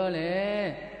လို့ပြောလေ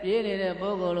ပြေးနေတဲ့ပု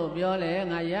ဂ္ဂိုလ်လို့ပြောလေ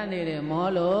ငါရနေတဲ့မော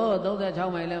လို့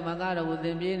36မိုင်လဲမကတော့ဘူးသ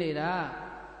င်ပြေးနေတာ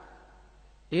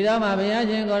ဒီတော့မှဘုရား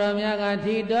ရှင်ကိုရောမြတ်က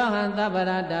ထီတောဟံသဗ္ဗ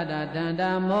ရတတတန္တ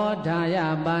မောဓာယ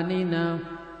ပါဏိနံ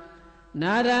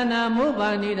နာရဏမုပါ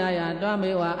ဏိဒာယတော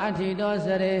မေဝအထီတောစ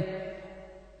ရေ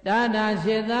တာတာ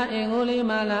ရှိသအင်္ဂုလိ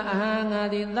မာလအဟံငါ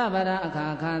တိသဗ္ဗရအခါ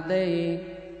ခသေ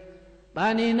ပါ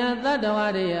ဏိနသတ္တဝ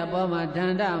ရရဲ့အပေါ်မှာဒ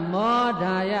န္တမော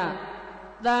ဓာယ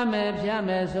သမယ်ဖြတ်မ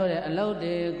ယ်ဆိုတဲ့အလုတ်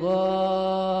တွေ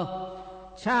ကို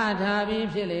ချထားပြီး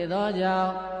ဖြစ်လေသောကြော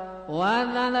င့်ဝါ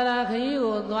သန္တရာခရီး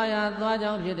ကိုသွား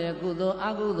ကြောင်းဖြစ်တဲ့ကုသိုလ်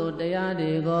အကုသိုလ်တရား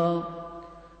တွေကို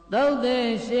သုတ်သိ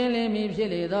ရှင်းလင်းပြီးဖြစ်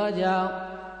လေသောကြောင့်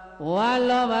ဝါ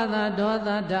လောဘသာဒေါသ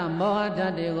ဓာတ်မောဟဓာ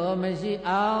တ်တွေကိုမရှိ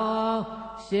အောင်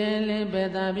ရှင်းလင်းပယ်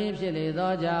သပြီးဖြစ်လေ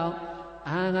သောကြောင့်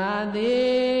အဟံငါသ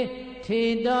ည်ထီ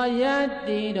တော်ယတ္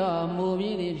တိတော်မူ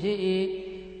ပြီးသည်ဖြစ်၏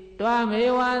တွားမေ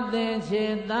ဝသင်္ချေ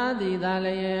သာသည်သာ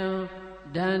လျင်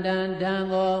ဒန္တံဒံ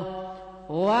ကို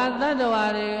ဝါတတ္တဝါ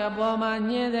တွေအပေါ်မှာ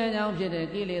ညှင်းတဲ့ကြောင့်ဖြစ်တဲ့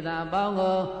ကိလေသာအပေါင်း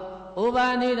ကိုဥပါ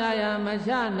နိဒာယမ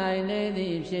ချနိုင်နေသ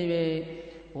ည်ဖြစ်၍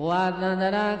ဝါသန္တ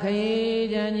ရာခရီး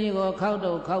ချမ်းကြီးကိုခောက်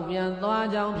တုတ်ခောက်ပြန်သွား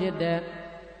ကြောင်းဖြစ်တဲ့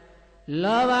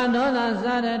လောဘဒေါသစ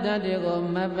တဲ့ဓာတ်တွေကို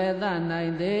မပယ်သနို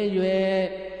င်သေး၍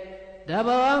တ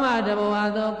ဘောမှတဘော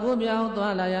သောကူးပြောင်း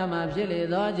သွားလာရမှာဖြစ်လေ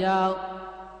သောကြောင့်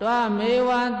တွားမေဝ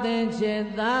သင်္ချေ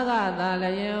သားကသာ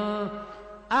လျင်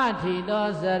အထိ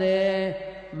တော်စရေ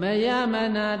မယမ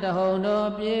နာတဟုံတို့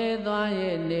ပြေးသွား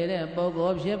၍နေတဲ့ပုဂ္ဂို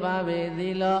လ်ဖြစ်ပါပေသ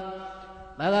ည်လော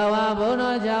ဘဂဝါဘုန်း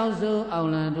တော်ကြောင့်စုအောင်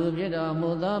လံသူဖြစ်တော်မူ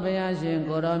သောဘုရားရှင်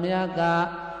ကိုယ်တော်မြတ်က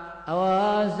အ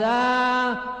ဝါစာ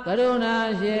ကရုဏာ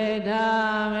ရှိတာ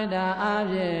မေတ္တာအား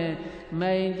ဖြင့်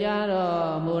မိန်ကြ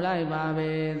တော်မူလိုက်ပါ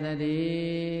ပေသတ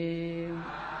ည်း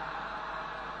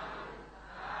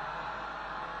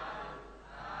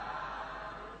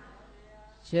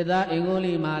ခြေသာအင်္ဂု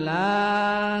လိမာလာ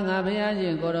ငါဘုရားရှ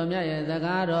င်ကိုယ်တော်မြတ်ရဲ့စ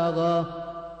ကားတော်ကို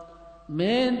မ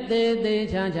င်းသေးသေး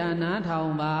ချာချာနားထော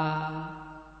င်ပါ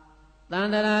တန္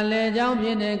တရာလေကြောင်းဖြ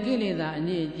စ်တဲ့ကိလေသာအည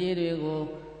စ်အကြေးတွေကို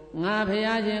ငါဘု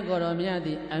ရားရှင်ကိုယ်တော်မြတ်သ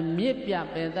ည်အမြင့်ပြ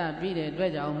ပယ်သပြီးတဲ့အတွ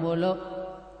က်ကြောင့်မို့လို့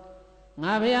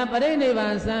ငါဘုရားပရိနိဗ္ဗာ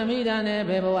န်စံမိတာနဲ့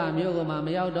ဘယ်ဘဝမျိုးကိုမှမ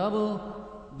ရောက်တော့ဘူး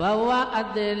ဘဝအ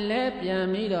သက်လည်းပြန်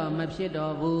ပြီးတော့မဖြစ်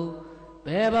တော့ဘူးဘ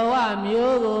ယ်ဘဝ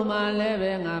မျိုးကိုမှလည်း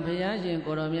ပဲငါဘုရားရှင်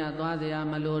ကိုယ်တော်မြတ်သွားเสีย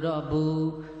မလိုတော့ဘူး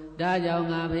ဒါကြောင့်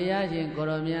ငါဘုရားရှင်ကိုယ်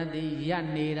တော်မြတ်သည်ရပ်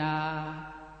နေတာ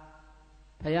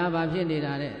ဘုရားဘာဖြစ်နေ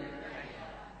တာတဲ့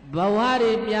ဘဝ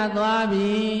တွေပြတ်သွားပြီ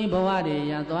ဘဝတွေ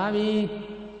ရသွားပြီ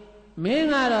မင်း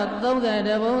ကတော့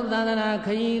32ဘုံသန္တရာခ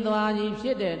ရီးသွားကြီးဖြ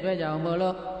စ်တဲ့အတွက်ကြောင့်မို့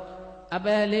လို့အပ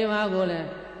ယ်လေးပါးကိုလည်း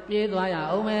ပြေးသွားရ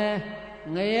အောင်မယ်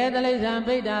ငရဲတလိษံ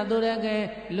ပိဋ္ဌာသူရကဲ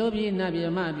လူပြည်နတ်ပြ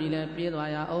ည်မှပြည်လည်းပြေးသွား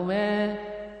ရအောင်မယ်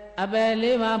အပယ်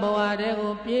လေးပါးဘဝတည်း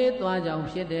ကိုပြေးသွားကြောင်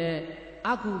ဖြစ်တဲ့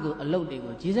အကုသိုလ်အလုပ်တွေ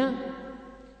ကိုကြည်စမ်း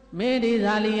မင်းဒီ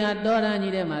ဇာလီယာတောရန်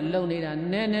ကြီးထဲမှာလုံနေတာ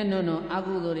နဲနဲနုံနုံအ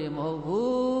ကုသိုလ်တွေမဟုတ်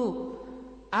ဘူး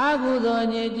အကုသိုလ်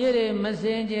ညစ်ကြေးတွေမစ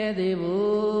င်ကြဲသေး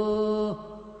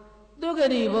ဘူးဒုက္ခ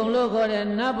တိဘုံလို့ခေါ်တဲ့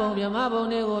နတ်ဘုံမြမဘုံ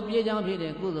တွေကိုပြေးကြောင်းဖြစ်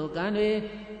တဲ့ကုသိုလ်ကံတွေ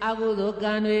အကုသိုလ်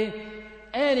ကံတွေ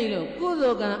အဲ့ဒီလိုကု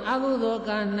သိုလ်ကံအကုသိုလ်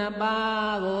ကံနှစ်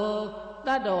ပါးကိုတ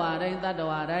တ္တဝါတိုင်း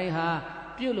ဟာ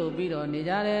ပြုလုပ်ပြီးတော့နေ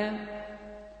ကြတယ်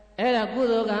အဲ့ဒါကု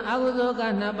သိုလ်ကံအကုသိုလ်ကံ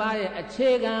နှစ်ပါးရဲ့အခြေ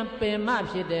ခံပင်မ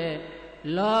ဖြစ်တဲ့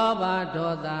လောဘ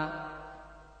ဒေါသ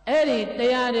အဲ့ဒီတ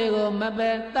ရားတွေကိုမပ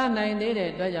ယ်တတ်နိုင်သေးတဲ့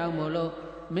အတွက်ကြောင့်မို့လို့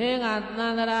မင်းကသ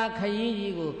န္တရာခရီး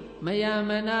ကြီးကိုမယ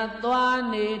မနာသွား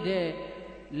နေတဲ့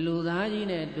လူသားကြီး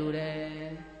နဲ့တူတယ်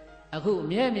အခု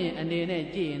မျက်မြင်အနေနဲ့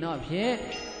ကြည့်ရင်တော့ဖြင့်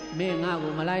မင်းငါ့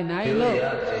ကိုမလိုက်နိုင်လို့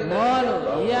မောလို့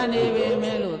ရနေပြီမ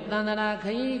င်းလို့သန္တရာခ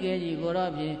ရီးကြီးကို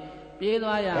တော့ဖြင့်ပြေး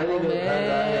သွားရအောင်ပဲ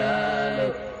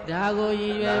ဒါကိုရ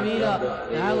ည်ရွယ်ပြီးတော့မ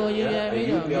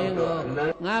င်းကို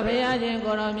ငါဘုရားရှင်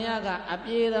ကိုတော်မြတ်ကအ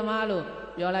ပြေးသမားလို့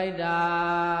ပြောလိုက်တာ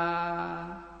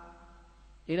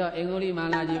ဒီတော့အင်္ဂုလိမာ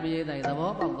လာကြီးပြေးတိုင်းသ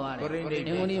ဘောပေါက်သွားတယ်အ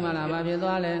င်္ဂုလိမာလာဘာဖြစ်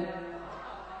သွားလဲ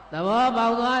သဘောပေါ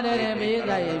က်သွားတဲ့ပြေး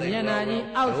တိုင်းမျက်နာကြီး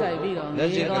အောက်ဆိုင်ပြီးတော့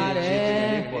ငြိသွားတ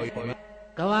ယ်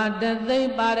ကဝတသိ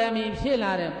မ့်ပါရမီဖြစ်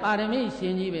လာတဲ့ပါရမီရှ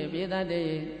င်ကြီးပဲပြေးတတ်တ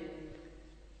ယ်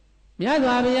မြတ်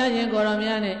စွာဘုရားရှင်ကိုရောမြ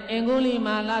တ်နဲ့အင်္ဂုလိ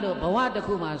မာလာတို့ဘဝတစ်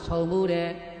ခုမှာဆုံမှုတဲ့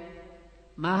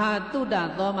မဟာတုတ္တ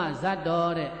သောမဇတ်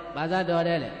တော်တဲ့ဘာဇတ်တော်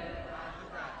တဲ့လေ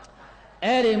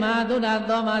အဲ့ဒီမဟာတုတ္တ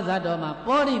သောမဇတ်တော်မှာ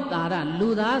ပောရိတာရလူ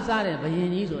သားစားတဲ့ဘယင်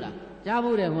ကြီးဆိုတာကြား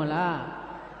ဘူးတယ်မဟုတ်လား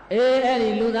အေးအဲ့ဒီ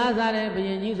လူသားစားတဲ့ဘယ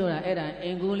င်ကြီးဆိုတာအဲ့ဒါအ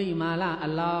င်္ဂုလိမာလာအ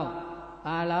လောင်း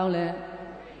ဘာလောင်းလဲ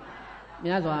မြ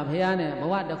တ်စွာဘုရားနဲ့ဘ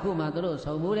ဝတစ်ခုမှာသူတို့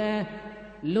ဆုံမှုတယ်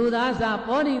လူသားစား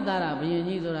ပောရိတာရဘယင်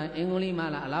ကြီးဆိုတာအင်္ဂုလိမာ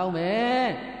လာအလောင်းပဲ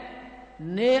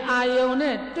နေအာယုန်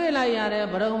နဲ့တွေ့လိုက်ရတဲ့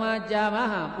ဘုရုံမှာကြာပါ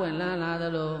ဟာပွင့်လန်းလာသ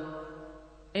လို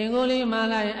အင်္ဂုလိမာ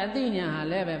လာရဲ့အသိဉာဏ်ဟာ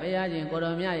လည်းပဲဘုရားရှင်ကို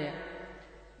တော်မြတ်ရဲ့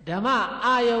ဓမ္မ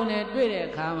အာယုန်နဲ့တွေ့တဲ့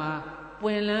အခါမှာပွ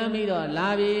င့်လန်းပြီးတော့လာ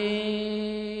ပြီ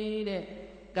တဲ့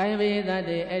။ကိုင်းပိသတ္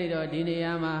တေအဲ့ဒီတော့ဒီနေ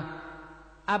ရာမှာ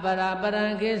အပရာပရံ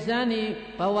ကိသန္တိ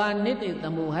ဘဝနိတိသ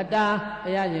မုဟတာဘု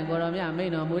ရားရှင်ကိုတော်မြတ်မိ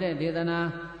န့်တော်မူတဲ့ဒေသနာ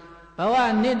ဘဝ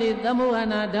နိတိသမုဟ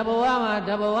နာတဘဝမှာ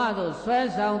တဘဝသို့ဆွဲ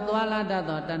ဆောင်သွားလာတတ်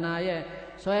သောတဏှာရဲ့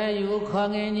ဆွဲယူခေါ်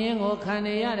ငင်ခြင်းကိုခံ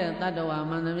နေရတဲ့တတ္တဝါ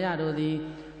မှန်သမျှတို့သည်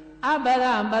အပရ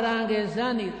ပရံကိသ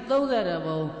န္တိ30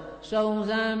ဘုံစုံ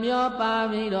စံမျောပါ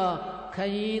ပြီးတော့ခ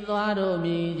ရီးသွားတို့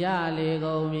မြည်ကြလေ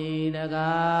ကုန်ပြီတ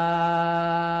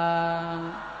ကား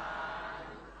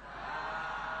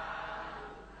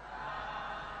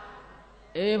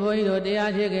အေးဘုန်းကြီးတို့တ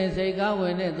ရားရှိခင်စိတ်ကောင်းဝ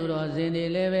င်တဲ့သူတော်စင်တွေ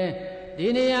လည်းပဲဒီ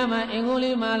နေရာမှာအင်္ဂု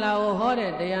လိမာလာကိုဟော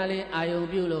တဲ့တရားလေးအာယုံ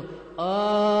ပြုလို့ဩ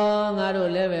ငါ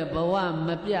တို့လည်းပဲဘဝမ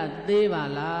ပြတ်သေးပါ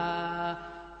လား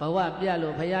ဘဝပြတ်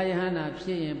လို့ဘုရားယဟန္တာဖြ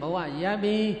စ်ရင်ဘဝရပ်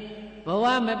ပြီဘဝ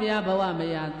မပြဘဝမ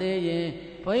ရသေးရင်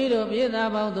ဘုန်းကြီးတို့ပြေးသား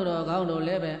ပေါင်းသူတော်ကောင်းတို့လ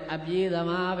ည်းပဲအပြေးသ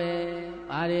မားပဲ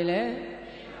ဘာတွေလဲ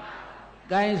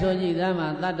ကိုင်းဆိုကြည့်သမ်းမှာ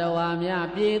တတ္တဝါများ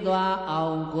ပြေးသွားအော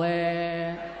င်ကွယ်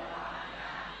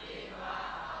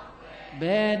ဘ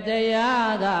ယ်တ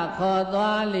ရားကခေါ်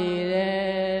သွားလေ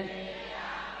တဲ့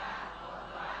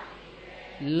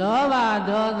လောဘ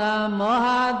ဒေါသမောဟ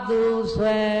သူ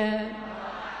ဆွဲ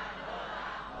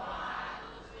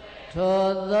ထို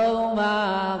သုံး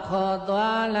ပါးခေါ်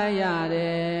သွားလိုက်ရတ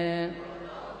ယ်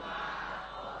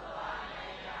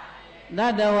တ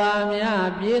တ္တဝါများ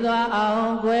ပြေးသွားအော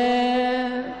င်ကွ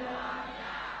ယ်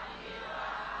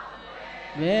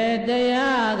ဘယ်တ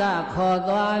ရားကခေါ်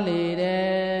သွားလေ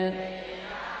တဲ့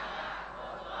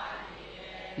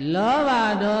လောဘ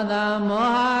ဒေါသမော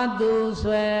ဟသူ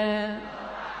ဆွဲ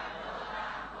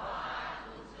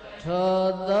ထို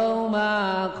သုံး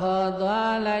ပါးခေါ်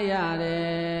သွားလိုက်ရတ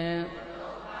ယ်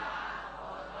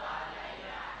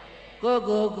ကို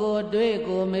တွေ့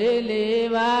ကိုမေးလေ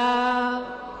ပါ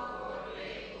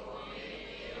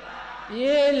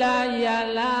ပြေးလာရ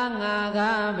လာငါက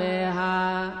ပဲဟာ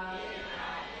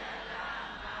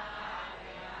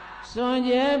စွန့်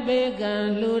ကြဲပေကံ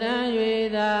လှူဒန်း၍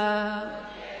သာ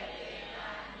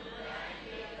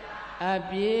အ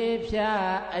ပြေးဖြာ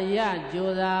အယ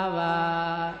ကြိုးစားပါ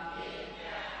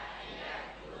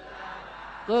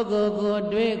ကို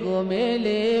တွေ့ကိုမေး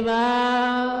လေပါ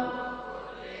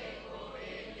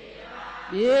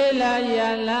ပြေးလာရ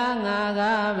လာငါက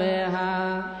ပဲဟာ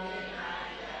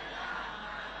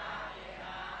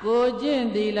ကိုကျင့်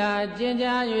သီလကျင့်ကြ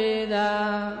၍သာ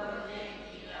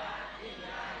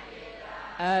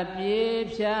အပြေး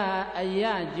ဖြာအယ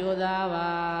ကြိုးစား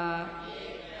ပါ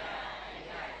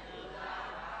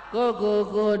ကို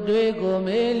တွေ့ကို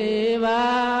မေးလေပါ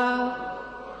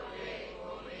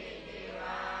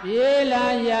ပြေးလာ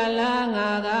ရလာငါ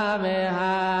ကပဲ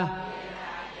ဟာ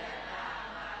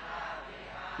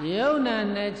ယုံနာ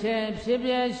နှစ်ချက်ဖြစ်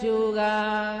ပြရှု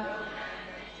ကား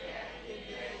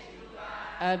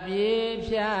အပြေး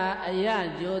ဖြာအယ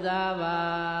ကြိုးစားပါ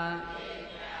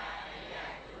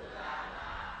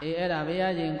အဲ့ဒါဘု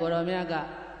ရားရှင်ကိုရောမြတ်က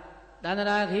တန္တ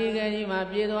ရာခီးခဲကြီးမှာ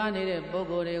ပြေးသွားနေတဲ့ပုဂ္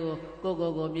ဂိုလ်တွေကို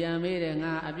ကိုပြန်မေးတယ်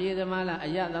ငါအပြေးသမားလားအ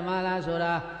ယသမားလားဆို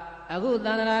တာအခုတ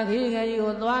န္တရာခီးခဲကြီး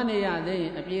ကိုသွားနေရသေးရ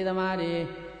င်အပြေးသမားတွေ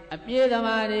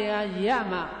ကရ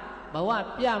မှဘဝ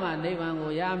ပြမှနိဗ္ဗာန်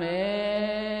ကိုရမ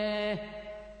ယ်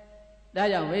ဒါ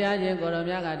ကြောင့်ဘုရားရှင်ကိုရော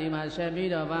မြတ်ကဒီမှာဆက်ပြီး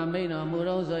တော့ဗာမိန်တော်မူ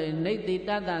တော့ဆိုရင်နေတိတ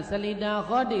တ္တစလိတံ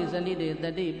ဟောတိစလိတေတ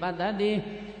တိပတ္တတိ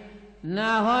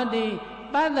နာဟောတိ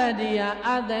ပတ္တတိယအ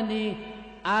တ္တတိ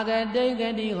အာဂတိဂ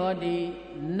တိဟောတိ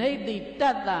နေတိတ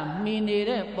တ္တမိနေ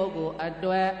တဲ့ပုဂ္ဂိုလ်အ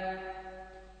တွက်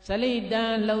စလိတံ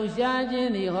လှုပ်ရှားခြ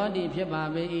င်းသည်ဟောတိဖြစ်ပါ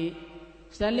ပေ၏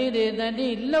စလိတေတတိ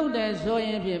လှုပ်တဲ့ဆိုရ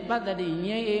င်ဖြင့်ပတ္တတိ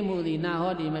ငြိမ်းအေးမှုသည်နာ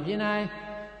ဟောတိမဖြစ်နိုင်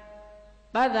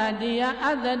ပတ္တတိယအ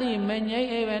တ္တတိမငြိမ်း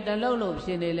အေးပဲတလုံးလို့ဖြ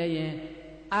စ်နေလေရင်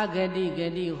အာဂတိဂ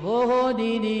တိဟို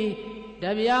ဒီတ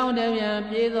ပြောင်းတပြန်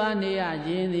ပြေးသွားနေရခြ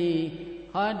င်းသည်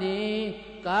ဟောတိ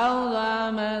ကောင်းစွာ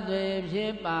မသွေဖြ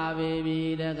စ်ပါပေပြီ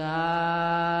တ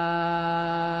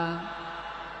ကား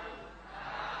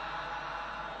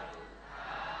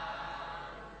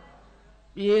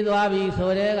ပြေးသွားပြီ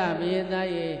ဆိုတဲ့ကပြေးသား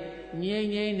ရဲ့ငြိ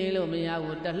မ့်နေလို့မရ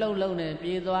ဘူးတလှုပ်လုံးနဲ့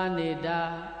ပြေးသွားနေတာ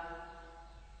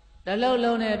တလှုပ်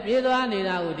လုံးနဲ့ပြေးသွားနေ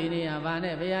တာကိုဒီနေ့ကဗာ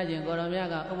နဲ့ဘုရားရှင်ကိုရောမြတ်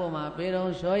ကဥပမာပေး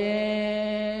တော်ဆိုရ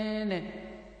င်တဲ့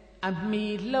အမိ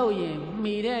လှုပ်ရင်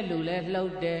မိတဲ့လူလဲလှု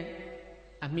ပ်တယ်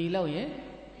အမိလှုပ်ရင်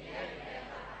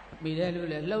မိတဲ့လူ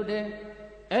လဲလှုပ်တယ်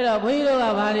အဲ့တော့ဘုန်းကြီးတို့က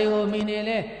ဘာတွေကိုမိနေ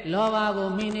လဲလောဘကို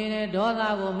မိနေတယ်ဒေါသ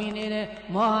ကိုမိနေတယ်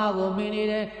မောဟကိုမိနေ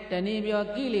တယ်တဏှိပြော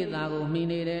ကိလေသာကိုမိ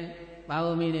နေတယ်ဘာ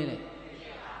ကိုမိနေလဲ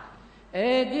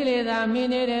ကိလေသာမိ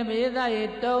နေတယ်ပိသရေ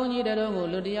တုံးကြီးတုံးကို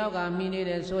လူတယောက်ကမိနေ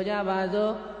တယ်ဆိုကြပါ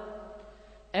စို့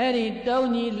အဲ့ဒီတုံး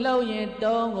ကြီးလှုပ်ရင်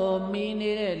တုံးကိုမိ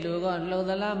နေတဲ့လူကလှုပ်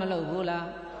သလားမလှုပ်ဘူးလား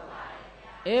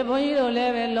ဘုန်းကြီးတို့လ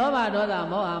ည်းပဲလောဘဒေါသ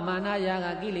မောဟမာနရာဂ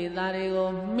ကိလေသာတွေကို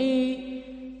မိ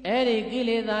အဲ့ဒီကိ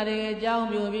လေသာတွေအကြောင်း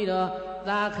ပြုပြီးတော့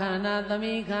သာခန္ဓာသ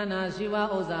မီးခန္ဓာရှိဝ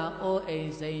ဥစ္စာအိုးအိ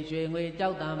မ်စိန်ရွှေငွေကြော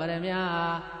က်တံဗရမ ्या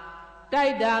တို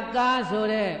က်တာကားဆို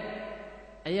တဲ့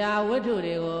အရာဝတ္ထု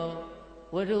တွေကို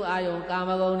ဝတ္ထုအာယုံကာ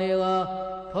မဂုဏ်တွေကို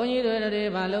ဘုန်းကြီးတွေ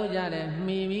ဘာလုပ်ကြလဲ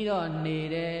မှီပြီးတော့နေ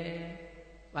တယ်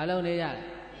ဘာလုပ်နေကြလဲ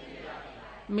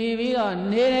မှီပြီးတော့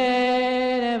နေတ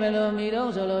ယ်တဲ့ဘယ်လိုမှီ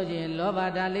တော့ဆိုလို့ရှိရင်လောဘ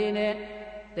ဓာတ်လေးနဲ့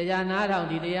တရားနာထောင်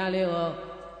ဒီတရားလေးကို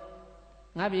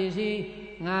ငါပစ္စည်း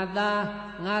ငါသား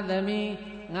ငါသမီး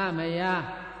ငါမယား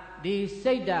ဒီ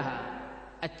စိတ်ဓာတ်ဟာ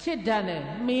အချစ်ဓာတ်နဲ့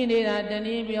မှီနေတာတန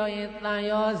ည်းပြောရင်တန်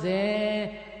ရောစေ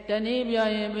တနည်းပြော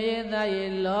ရင်ပိသရေ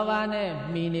လောဘနဲ့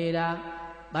မှီနေတာ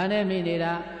ဘာနဲ့မှီနေ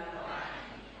တာ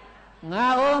ငါ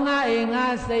အိုးငါအိမ်ငါ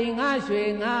စိန်ငါရွှေ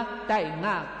ငါတိုက်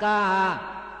ငါကား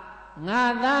ငါ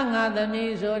သားငါသ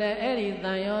မီးဆိုတဲ့အဲ့ဒီတ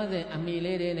န်ရောစဉ်အမိ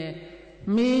လေးတွေနဲ့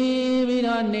မှီပြီး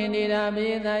တော့နေနေတာပိ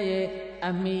သရေ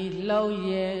အမိလှုပ်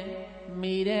ရဲ့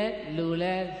မိတဲ့လူ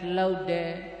လဲလှုပ်တယ်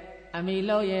အမိ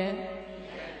လှုပ်ရင်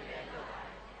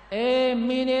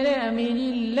မိနေတဲ့အမိ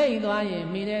ကြီးလိမ့်သွားရင်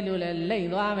မိတဲ့လူလဲလိမ့်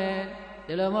သွားမယ်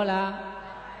ဒီလိုမဟုတ်လား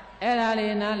အဲ့ဒါ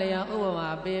လေးနားလည်အောင်ဥပမာ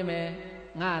ပေးမယ်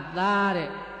ငါသားတဲ့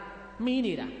မိ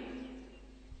နေတာ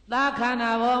သားခန္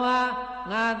ဓာပေါ်မှာ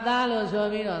ငါသားလို့ဆို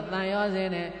ပြီးတော့တန်ရောစ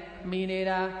င်းနဲ့မိနေ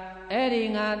တာအဲ့ဒီ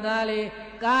ငါသားလေး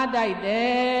ကားတိုက်တ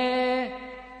ယ်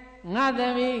ငါသ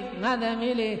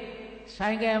မီးလေး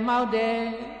ဆိုင်ကယ်မောက်တယ်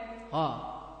ဟော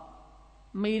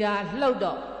မိတာလှုပ်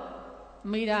တော့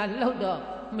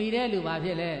မိတဲ့လူပါဖြ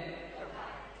စ်လေ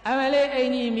အမလေးအိ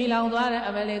မ်ကြီးမိလောင်သွားတယ်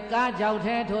အမလေးကားကြောက်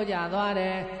ထဲထိုးကြသွားတ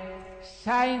ယ်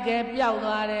ဆိုင်ကယ်ပျောက်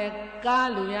သွားတယ်ကား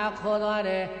လူများခေါ်သွားတ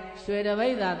ယ်ရွှေတပိ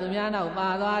ဿာသူများနောက်ပါ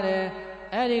သွားတယ်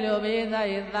အဲ့ဒီလိုဘေးသား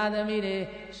ရဲ့သာသမီတွေ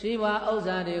ရှိဘွားဥစ္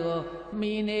စာတွေကို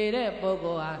မိနေတဲ့ပုဂ္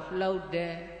ဂိုလ်ဟာလှုပ်တ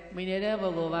ယ်မိနေတဲ့ပု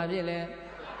ဂ္ဂိုလ်ဘာဖြစ်လဲ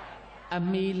အ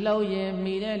မိလှုပ်ရင်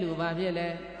မိတဲ့လူဘာဖြစ်လဲ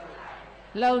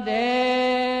လှုပ်တ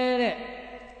ယ်တဲ့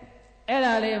အဲ့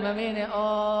ဒါလေးမမင်းနဲ့ဩ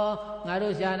ငါ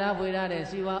တို့ရှားသားဖွေထားတဲ့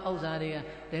စီဝါဥစ္စာတွေက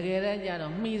တကယ်တမ်းကြ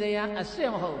တော့မိစရာအစ်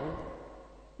စ်မဟုတ်ဘူး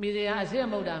မိစရာအစ်စ်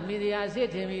မဟုတ်တာမိစရာအစ်စ်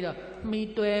ထင်ပြီးတော့မိ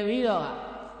တွယ်ပြီးတော့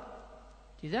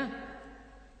ဒီစမ်း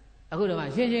အခုဒီမှာ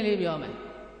ရှင်းရှင်းလေးပြောမယ်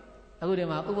အခုဒီ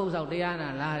မှာဥပုသ်ဆောက်တရားနာ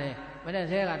လာတယ်မနေ့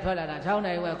ဆဲကထွက်လာတာ6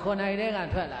နိုင်ဝက်9နိုင်တဲက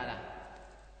ထွက်လာတာ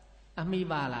အမိ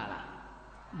ပါလာလား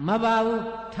မပါဘူး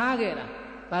ထားခဲ့တာ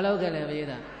ဘာလို့ခဲ့လဲပြေး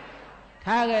တာ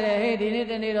ထားခဲ့တယ်ဟေ့ဒီနေ့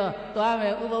တနေ့တော့သွားမ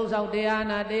ယ်ဥပုသ်ဆောက်တရား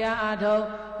နာတရားအားထုတ်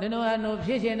နင်တို့ကနို့ဖြ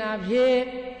စ်ရှင်တာဖြစ်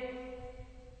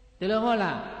ဒီလိုမဟုတ်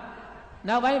လား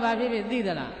နောက်ပိုင်းဘာဖြစ်ဖြစ်သိသ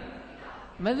လား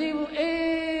မသိဘူး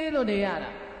အေးလို့နေရတာ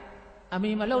အမိ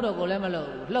မလှုပ်တော့ကိုလည်းမလှုပ်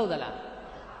ဘူးလှုပ်သလား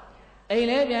အိမ်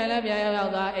လဲပြန်ရော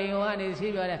က်သွားအိမ်ကနေ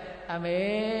စီးပြောတယ်အမေ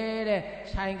တဲ့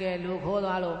ဆိုင်ကယ်လူခိုး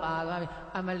သွားလို့ပါသွားပြီ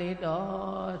အမလေးတော့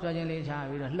ဆွဲချင်းလေးချ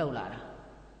ပြီးတော့လှုပ်လာတာ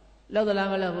လှုပ်သလား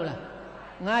မလှုပ်ဘူးလား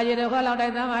ငါရေတစ်ခွက်လောက်တို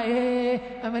က်သားမအေး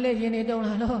အမလေးရှင်နေတုံ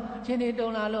လာ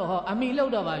လို့ဟောအမိလှု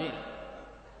ပ်တော့ပါပြီ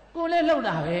ကိုလည်းလှုပ်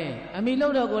တာပဲအမိလှု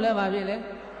ပ်တော့ကိုလည်းပါပြီလေ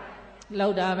လှု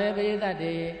ပ်တာပဲပရိသတ်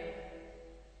တွေ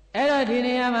အဲ့တော့ဒီ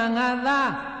နေရာမှာငါသား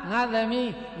ငါသ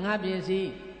မီးငါပစ္စ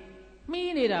ည်း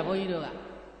မှီးနေတာဘုန်းကြီးတို့က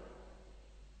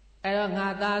အဲ့တော့ငါ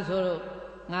သားဆိုလို့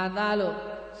ငါသားလို့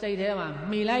စိတ်ထဲမှာ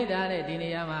မှီလိုက်တာတဲ့ဒီနေ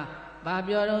ရာမှာဘာ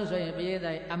ပြောတော့ဆိုရင်ပရိသ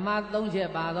တ်အမှား3ချက်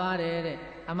ပါသွားတယ်တဲ့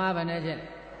အမှားဘယ်နှချက်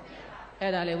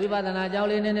အဲ့ဒါလေဝိပဿနာကြောင်း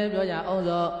လေးနည်းနည်းပြောကြအောင်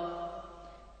ဆို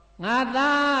ငါ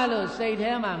သားလို့စိတ်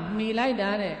ထဲမှာမှီလိုက်တာ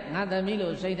နဲ့ငါသမီး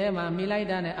လို့စိတ်ထဲမှာမှီလိုက်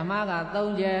တာနဲ့အမှားက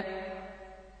3ချက်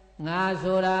ငါ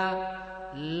ဆိုတာ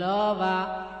လောဘ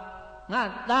ငါ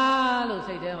သားလို့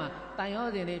စိတ်ထဲမှာတန်ရော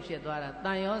စဉ်လေးဖြစ်သွားတာတ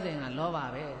န်ရောစဉ်ကလောဘ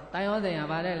ပဲတန်ရောစဉ်က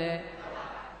ဘာလဲလဲ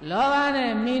လောဘ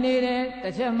နဲ့မိနေတယ်တ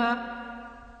စ်ချက်မှ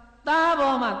သား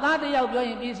ပေါ်မှာသားတစ်ယောက်ပြောရ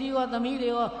င်ပစ္စည်းရောသမီးတွေ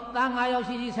ရောသား9ယောက်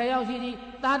ရှိရှိ10ယောက်ရှိရှိ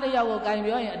သားတစ်ယောက်ကိုကင်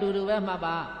ပြောရင်အတူတူပဲမှတ်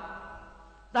ပါ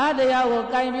သားတစ်ယောက်ကို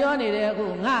ကင်ပြောနေတယ်အခု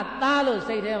ငါသားလို့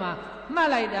စိတ်ထဲမှာမှတ်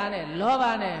လိုက်တာနဲ့လောဘ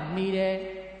နဲ့မိတယ်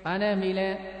ဘာနဲ့မိလဲ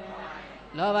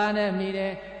လောဘနဲ့မိတ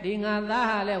ယ်ဒီငါသား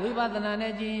ဟာလဲဝိပဿနာ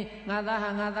နဲ့ကြည့်ငါသားဟာ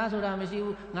ငါသားဆိုတာမရှိ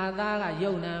ဘူးငါသားက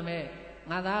ယုံနာပဲ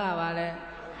ငါသားကဘာလဲ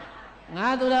ငါ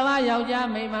သူတော်ဘာယောက်ျား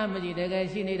မိန်းမမကြည့်တကယ်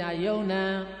ရှိနေတာယုံနာ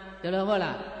ဒါလို့ဟုတ်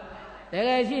လားတက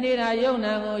ယ်ရှိနေတာယုံ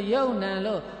နာကိုယုံနာ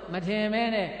လို့မထင်မဲ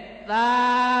နဲ့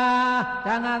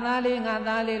ဒါငါသား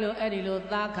လေးလို့အဲ့ဒီလို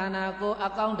သားခန္ဓာကိုအ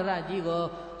ကောင်းတရကြီးကို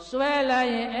စွဲလိုက်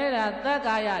ရင်အဲ့ဒါသက္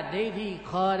ကာယဒိဋ္ဌိ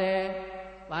ခေါ်တယ်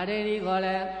ဗာဒိဋ္ဌိခေါ်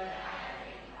လဲ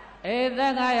သ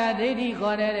က္ကာယဒိဋ္ဌိ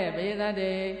ခေါ်တဲ့ဘေသတ္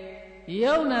တေ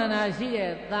ယုံနာနာရှိ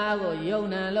တဲ့သားကိုယုံ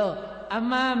နာလို့အ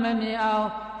မှားမမြင်အောင်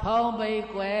ဖုံးပိ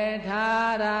တ်ွယ်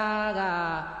ထားတာက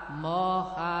မော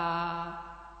ဟ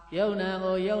ယုံနာ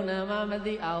ကိုယုံနာမှမ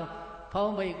သိအောင်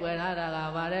ဖုံးပိတ်ွယ်ထားတာက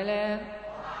ဘာလဲလဲ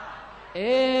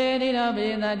ဒီတော့ဘေ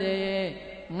သတ္တေ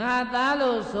ငါသား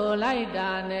လို့ဆိုလိုက်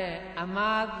တာနဲ့အ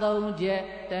မှား3ချက်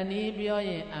တနည်းပြော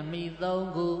ရင်အမိ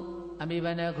3ခုအမိဘ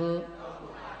ယ်နှခု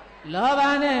လောဘ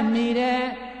နဲ့မိတယ်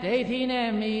ဒိဋ္ဌိနဲ့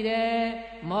မိတယ်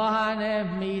မောဟနဲ့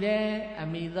မိတယ်အ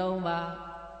မိ3ပါ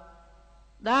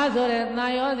သားဆိုတဲ့တ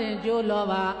န်ရောစဉ်ကျိုးလော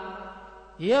ဘ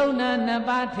ယုံနာ2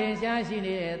ပါးထင်ရှားရှိ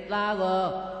နေတဲ့သားကို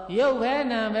ရုပ်ပဲ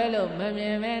နာပဲလို့မမြ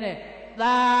င်မဲနဲ့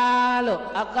သားလို့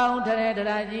အကောင်ထရဲတ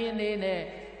ရားကြီးအနေနဲ့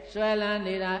ဆွဲလန်း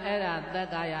နေတာအဲ့ဒါသက္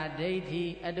ကာယဒိဋ္ဌိ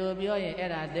အတူပြောရင်အဲ့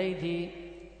ဒါဒိဋ္ဌိ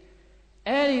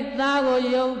အဲ့ဒီသားကို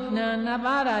ယုံနာ2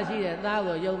ပါးတာရှိတဲ့သား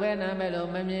ကိုယုတ်ပဲနာမဲ့လို့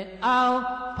မမြင်အောင်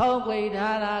ဖုံးကွယ်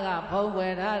ထားတာက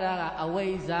အဝိ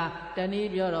ဇ္ဇာတန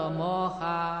ည်းပြောတော့မောဟ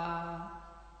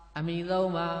အမိ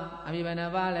3ပါအမိဘယ်နှ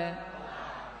ပါလဲ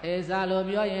စာလို့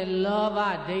ပြောရင်လောဘ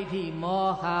ဒိဋ္ဌိမော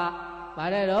ဟပါ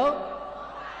တယ်တော့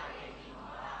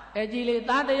ကြည်လေ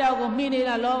သားတယောက်ကိုမိနေ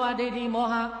တာလောဘဒိဋ္ဌိမော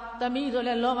ဟသမီးဆို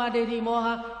လဲလောဘဒိဋ္ဌိမောဟ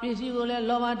ပစ္စည်းကိုလဲ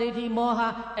လောဘဒိဋ္ဌိမောဟ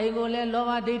အိမ်ကိုလဲလော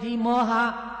ဘဒိဋ္ဌိမောဟ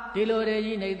ဒီလိုတွေ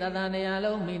ကြီးနေတသနေရာ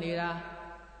လုံးမိနေတာ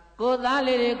ကိုသား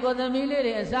လေးတွေကိုသမီးလေး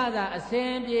တွေအစအဆ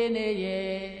င်ပြေနေ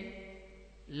ရဲ့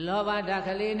လောဘဓာတ်က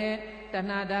လေးနဲ့တ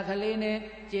ဏှာဓာတ်ကလေးနဲ့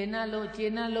ကျဉ်တ်လို့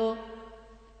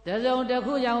တစုံတစ်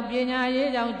ခုကြောင့်ပညာ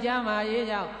ရေးကြောင့်ကျမ်းမာရေး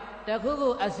ကြောင့်တခုခု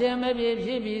အစင်မပြေဖြ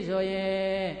စ်ပြီးဆိုရ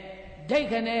င်ဒိဋ္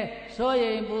ဌနဲ့စိုး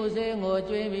ရိမ်ပူစင်းကို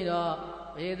ကျွေးပြီးတော့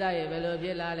ဘေးသားရဲ့ဘယ်လိုဖြ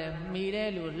စ်လာလဲမိတဲ့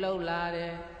လူလှုပ်လာတ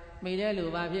ယ်မိတဲ့လူ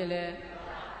ဘာဖြစ်လဲ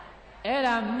အဲ့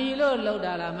ဒါမိလို့လှုပ်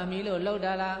တာလားမမိလို့လှုပ်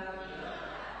တာလား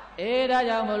ဒါ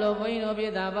ကြောင့်မလို့ဘုန်းကြီးတို့ပြ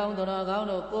ည်သားပေါင်းတော်ကောင်း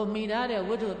တို့ကိုမိထားတဲ့ဝ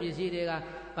တ္ထုပစ္စည်းတွေက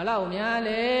ဘလောက်များ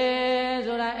လဲ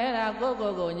ဆိုတာအဲ့ဒါ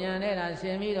ကိုညံနေတာဆ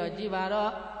င်ပြီးတော့ကြည်ပါ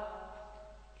တော့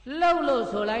လှုပ်လို့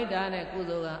ဆိုလိုက်တာနဲ့ကု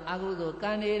သိုလ်ကအကုသိုလ်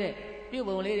ကံနေတဲ့ပြု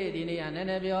ပုံလေးတွေဒီနေ့ကနည်း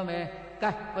နည်းပြောမယ်ကဲ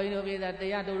ဘုန်းကြီးတို့ပြည်သားတ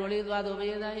ရားတူတူလေးသွားသူပြ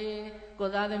ည်သားကို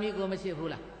သားသမီးကိုမရှိဘူး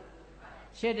လား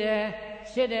ရှစ်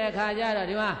တဲ့အခါကျတော့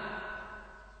ဒီမှာ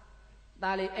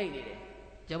သားလေးအိတ်နေတယ်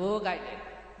ကြဘိုးကြိုက်တယ်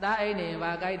သားအိတ်နေ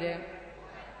ပါကြိုက်တယ်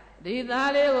ဒီ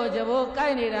သားလေးကိုကြဘိုးကြို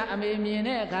က်နေတာအမေမြင်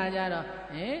တဲ့အခါကျတော့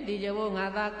ဒီကြဘိုးငါ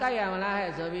သားကြိုက်ရမလား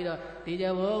ဟဲ့ဆိုပြီးတော့ဒီကြ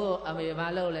ဘိုးကိုအမေဘာ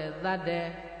လုပ်လဲသတ်တယ်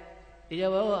ဒီကြ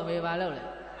ဘိုးကိုအမေဘာလုပ်လဲ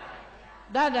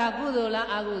တတ်တာကုသိုလ်လား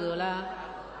အကုသိုလ်လား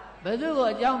ဘယ်သူကို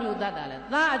အကြောင်းပြုတတ်တာလဲ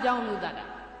သားအကြောင်းပြုတတ်တာ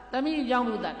သမီးအကြောင်း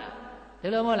ပြုတတ်တာဒီ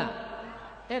လိုမဟုတ်လား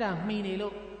အဲ့ဒါမှီနေ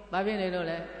လို့ဘာဖြစ်နေလို့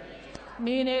လဲ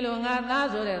မှီနေလို့ငါသား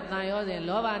ဆိုတဲ့တန်ရောစဉ်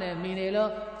လောဘနဲ့မှီနေလို့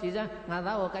ကြည်စမ်းငါ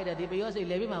သားကိုကြိုက်တဲ့ဒီပယောစိတ်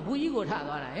လေပြီးမှဘူးကြီးကိုထ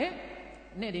သွားတာဟဲ့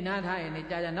နဲ့ဒီနားထားရင်နေ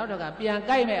ကြာနောက်တော့ကပြန်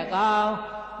ကြိုက်မဲ့အကောင်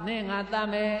နဲ့ငါတတ်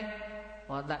မယ်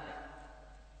ဟောတတ်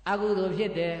အကုသိုလ်ဖြ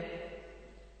စ်တယ်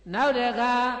နောက်တ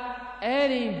ခါအဲ့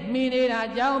ဒီမိနေတာ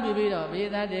အကြောင်းပြပြီးတော့ဘေး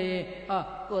သားတွေ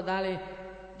ကိုသားလေး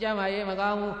ကျမ်းမာရေးမကော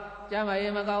င်းဘူးကျမ်းမာ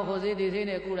ရေးမကောင်းဟိုစိဒီစိ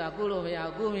နဲ့ကုလို့မရ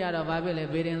ဘူးကုမရတော့ဘာဖြစ်လဲ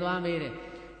ဘေးရင်သွားမေးတယ်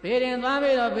ဘေးရင်သွား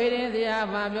မေးတော့ဘေးရင်စရာ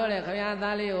ဘာပြောလဲခမရ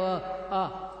သားလေးကို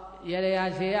ရရ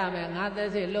ရှေရမယ်ငါသက်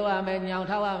စိလှုပ်ရမယ်ညောင်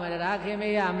ထောက်ရမယ်တရားခင်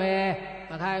မေးရမယ်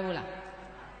မခိုင်းဘူးလား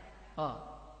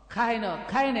ခိုင်းတော့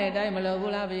ခိုင်းတဲ့အတိုင်းမလုပ်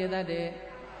ဘူးလားဘေးသားတွေ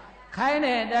ခိုင်း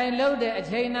တဲ့အတိုင်းလှုပ်တဲ့အ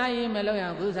ချိန်နာကြီးမလှုပ်ရ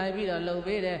ဘူးဂုဆိုင်ပြီးတော့လှုပ်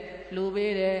ပေးတယ်လှူ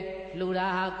ပေးတယ်လှူတာ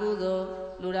ဟာကုသိုလ်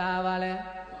လှူတာဟာဘာလဲ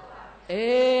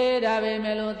ဒါပဲ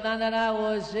မဲ့လို့သန္တရာဝ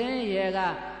ဆင်းရဲက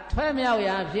ထွက်မြောက်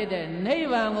ရာဖြစ်တဲ့နိဗ္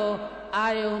ဗာန်ကိုအာ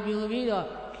ယုံပြုပြီးတော့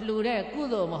လှူတဲ့ကု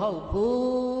သိုလ်မဟုတ်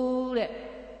ဘူးတဲ့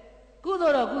ကုသို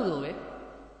လ်တော့ကုသိုလ်ပဲ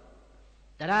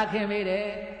တရားခင်ပေးတယ်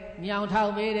ညောင်ထော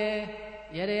က်ပေးတယ်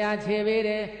ရရခြေပေးတ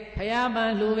ယ်ဖယားမှ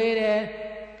န်လှူပေးတယ်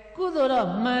ကုသိုလ်တော့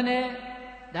မှန်တယ်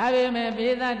ဒါပေမဲ့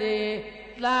ဘေးသတ်တွေ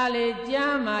သားလေးကျ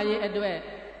မ်းမာရေးအတွက်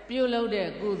ပြုလုပ်တဲ့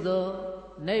ကုသိုလ်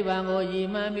နိဗ္ဗာန်ကိုရည်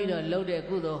မှန်းပြီးတော့လုပ်တဲ့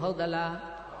ကုသိုလ်ဟုတ်သလား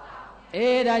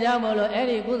ဒါကြောင့်မို့လို့အဲ့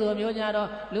ဒီကုသိုလ်မျိုးကြတော့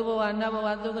လူဘဝနတ်ဘဝ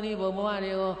သုခတိဘဝ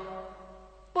တွေကို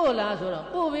ပို့လားဆိုတော့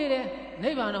ပို့ပေးတယ်နိ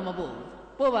ဗ္ဗာန်တော့မပို့ဘူး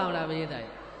ပို့ပါမလားဘေးသတ်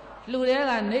လူတွေ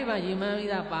ကနိဗ္ဗာန်ရည်မှန်းပြီး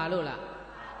သားပါလို့လား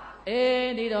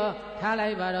ဒီတော့ထားလို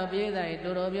က်ပါတော့ပြေးဆိုင်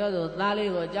တော်ပြောဆိုသား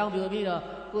လေးကိုအကြောင်းပြုပြီးတော့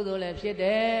ကုသိုလ်လည်းဖြစ်တ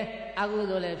ယ်အကု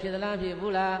သိုလ်လည်းဖြစ်သလားဖြစ်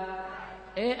ဘူးလား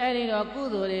အဲ့ဒီတော့ကု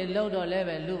သိုလ်တွေလုပ်တော့လည်း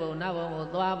ပဲလူဘုံနတ်ဘုံကို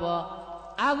သွားပေါ်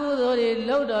အကုသိုလ်တွေ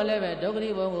လုပ်တော့လည်းပဲဒုက္ခရိ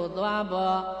ဘုံကိုသွား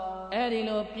ပေါ်အဲ့ဒီ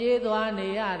လိုပြေးသွားနေ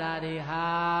ရတာတွေဟာ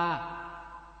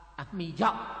အမိ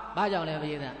ကြောင့်ဘာကြောင့်လဲ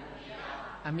ပြေးတာ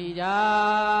အမိကြော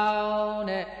င့်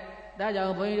တဲ့ဒါကြော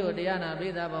င့်ဘုန်းကြီးတို့တရားနာပိ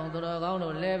ဿပေါင်းသူတော်ကောင်း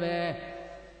တို့လည်းပဲ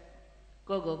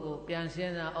ကိုပြန်စ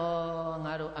ဉ်းစား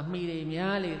ငါတို့အမိတွေ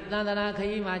များလေသန္တရာခ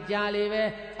ကြီးမှာကြာလေပဲ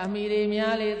အမိတွေ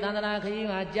များလေသန္တရာခကြီး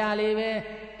မှာကြာလေပဲ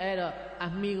အဲ့တော့အ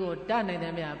မိကိုတတ်နိုင်တ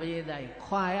ယ်မြတ်ပရိသတ်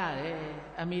ခွာရတယ်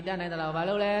အမိတတ်နိုင်တယ်လို့ဘာ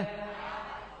လို့လဲ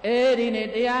ဒီနေ့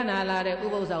တရားနာလာတဲ့ဥ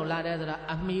ပုသ္စောလာတဲ့ဆိုတာ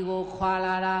အမိကိုခွာ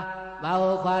လာတာဘာ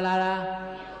ကိုခွာလာတာ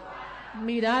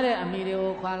မိသားတဲ့အမိတွေ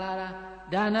ကိုခွာလာတာ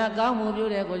ဒါနကောင်းမှုပြု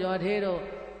တဲ့ကိုကျော်သေးတို့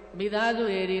မိသားစု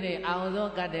တွေဒီနေ့အောင်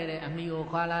ဆုံးကတ်တဲ့အမိကို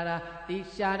ခွာလာတာဒီ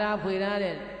ရှာတာဖွေထား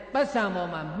တဲ့ပတ်စံပေါ်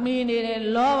မှာမိနေတဲ့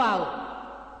လောဘကို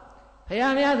ဘု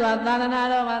ရားများစွာသာသနာ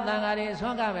တော်မှာသံဃာတွေဆွ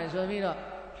မ်းကမယ်ဆိုပြီးတော့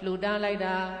လှူဒန်းလိုက်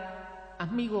တာအ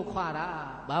မိကိုခွာတာ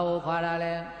ဘာကိုခွာတာ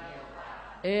လဲ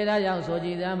ဒါကြောင့်ဆိုကြ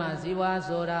ည်သားမှာဇီဝ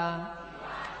ဆိုတာ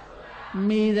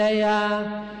မိတရား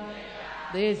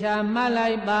သေချာမှတ်လို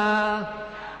က်ပါ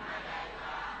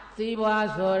ဇီဝ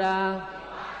ဆိုတာ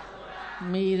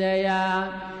မိတရား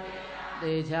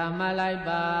သေချာမှတ်လိုက်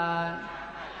ပါ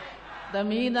သ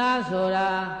မီးသားဆိုတာ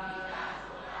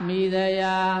မိတ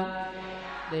ရား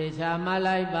သေချာမှတ်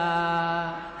လိုက်ပါ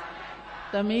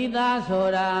သမီးသားဆို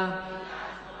တာ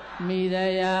မိတ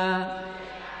ရား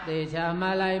သေချာမှ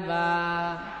တ်လိုက်ပါ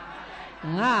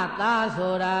ငါသား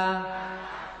ဆိုတာ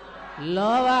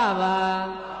လောဘပါ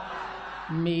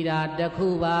မိတာတစ်ခု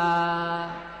ပါ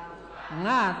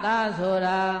ငါသားဆို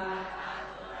တာ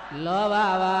လောဘ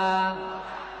ပါ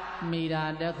မိတာ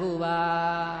တခုပါ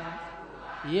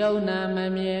ယုံနာမ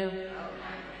မြင်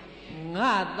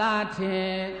ငါသာထ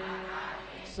င်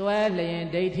စွဲလျင်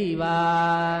ဒိဋ္ဌိပါ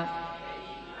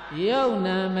ယုံ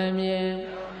နာမမြင်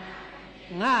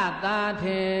ငါသာထ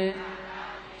င်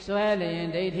စွဲလျင်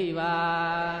ဒိဋ္ဌိပါ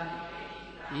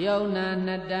ယုံနာ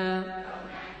နှစ်တံ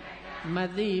မ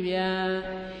သိပြန်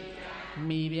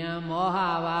မိပြန်မောဟ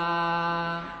ပါ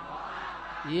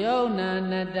ယုံနာ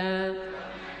နှစ်တံ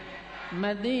မ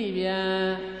သိပြန်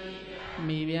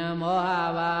မိပြန်မောဟ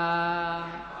ပါ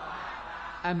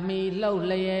အမိလှုပ်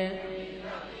လျက်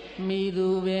မိသူ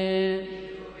ပင်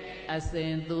အစ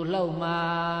ဉ်သူလှုပ်မှာ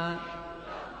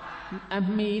အ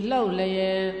မိလှုပ်လျ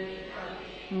က်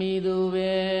မိသူပ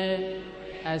င်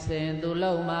အစဉ်သူ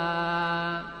လှုပ်မှာ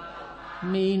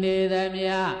မိနေသည်မြ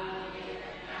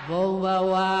ဘုံဘ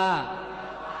ဝ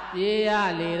ပြေးရ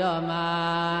လေတော့မှာ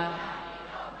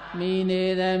မိနေ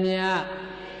သည်မြ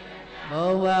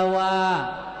ဘုံဘဝ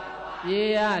ပြေး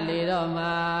ရလေတော့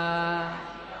မှာ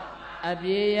အ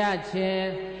ပြေးရခြင်း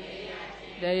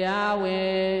တရားဝ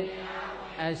င်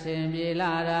အစဉ်ပြေ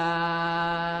လာတာ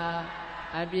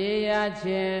အပြေးရခြ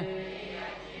င်း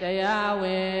တရားဝ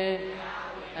င်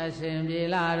အစဉ်ပြေ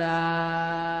လာတာ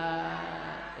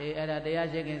အဲ့ဒါတရား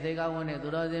ရှိခင်စိတ်ကောင်းဝင်တဲ့သူ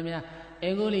တော်စင်များအ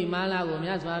င်္ဂုလိမာလာကိုမြ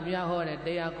တ်စွာဘုရားဟောတဲ့တ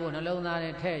ရားကိုနှလုံးသား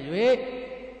နဲ့ထည့်၍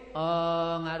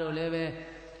ငါတို့လည်းပဲ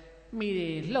မိတွေ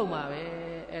လှုပ်မှာပဲ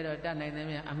အဲ့တော့တတ်နိုင်သ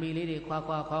မျှအမိလေးတွေခွာ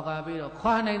ပြီးတော့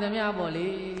ခွာနိုင်သမျှပေါ့လေ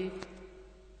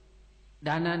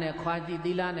ဒါနနဲ့ခွာကြည့်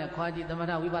သီလနဲ့ခွာကြည့်သမ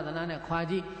ထဝိပဿနာနဲ့ခွာ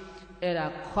ကြည့်အဲ့ဒါ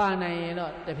ခွာနိုင်ရင်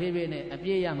တော့တဖြည်းဖြည်းနဲ့အပြ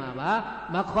ည့်ရမှာပါ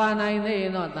မခွာနိုင်သေးရ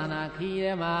င်တော့သန္တာခီး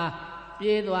ထဲမှာ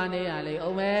ပြေးသွားနေရလေ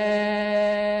အောင်မ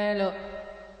ယ်လို့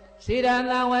စေရ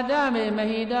ဏဝတ္တမေမ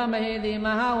ဟိတောမဟိတိမ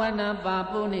ဟာဝနံပါ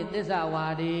ပုနိသစ္စာဝါ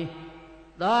ဒီ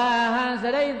သောဟံစ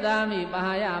ရိတ်သာမိပ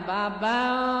ဟာယပါပံ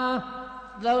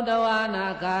သုတဝနာ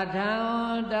ဂါထံ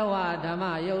တဝဓမ္မ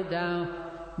ယုတ်တံ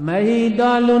မဟိ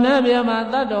တောလူနဲ့ပြမ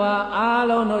တတ္တဝါအား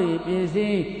လုံးတို့၏ပြည့်စ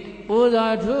ည်ပူ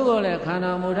ဇော်ထူးကိုလည်းခန္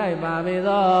ဓာမူထိုက်ပါပေ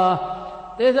သော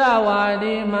သစ္စာဝါ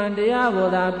ဒီမှန်တရားကို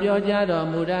သာပြောကြားတော်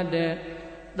မူတတ်တဲ့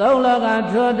သုံးလောက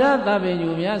ထောတတ်သဗ္ဗညု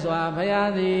မြတ်စွာဘု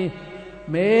ရားသည်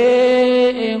မေ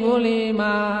အင်္ဂုလိ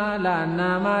မာလာ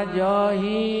နာမကျော်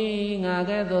ဟိငါ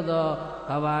ကဲ့သို့သော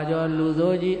ကဘာကျော်လူ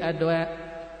ဆိုးကြီးအတွက်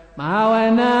မဟာဝ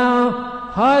နံ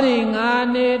ဟောဒီငါ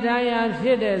နေထိုင်ရာဖြ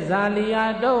စ်တဲ့ဇာလီယာ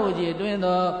တို့ကြီးတွင်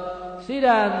သောစိရ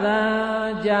သံ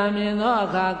ကြာမြင်သောအ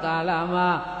ခါကာလမှာ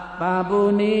ပါပု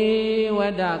နိဝ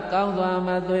တ္တကောင်းစွာမ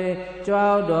သွေ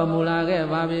ကြွားတော်မူလာခဲ့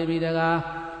ပါပြီတကား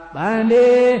ဗန္တိ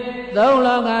သုံး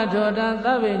လောကထောတံသ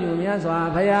ဗ္ဗညုမြတ်စွာ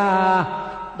ဘုရား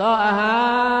သောအဟာ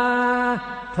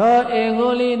ထောအင်္ဂု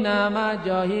လိနာမ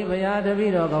ကျော်ဟိဘုရားတပ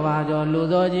ည့်တော်ကဘာကျော်လူ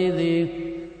သောကြီးသည်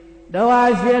တဝါ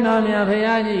ရှင်တော်မြတ်ဘု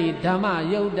ရားကြီးဓမ္မ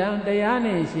ယုတ်တံတရား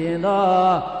နှင့်ရှင်သော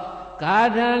ဂါ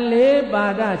ထာလေးပါ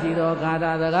ဒရှိသောဂါ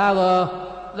ထာစကားကို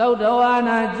သုတ္တဝါ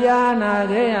နာကြားနာ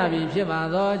ခဲ့ရပြီဖြစ်ပါ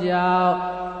သောကြောင့်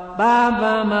ပါပ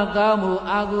မကောင်းမှု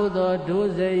အကုသိုလ်ဒု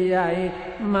စရိုက်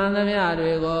မှန်သမျှ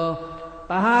တွေကို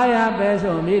ပဟာယပဲ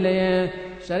ဆုံးမိလျင်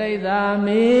စရိတ်သာ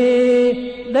မိ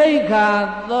ဒိဋ္ဌာ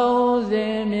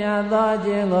30မြတ်သောခြ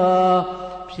င်းကို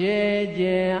ဖြည့်ခြ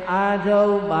င်းအာထု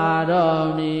ပ်ပါတော်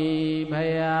မူဖ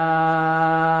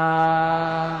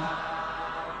ယား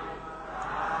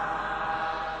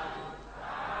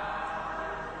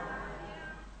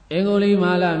အင်္ဂုလိ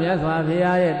မာလမြတ်စွာဘု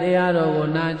ရားရဲ့တရားတော်ကို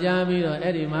နာကြားပြီးတော့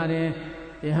အဲ့ဒီမှာတင်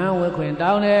တရားဝဲခွင်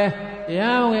တောင်းတယ်တ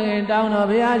ရားဝင်ခွင်တောင်းတော့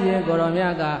ဘုရားရှင်ကိုရောမြ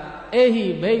တ်ကအေဟိ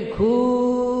ဘိက္ခု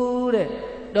တဲ့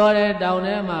တော်တဲ့တောင်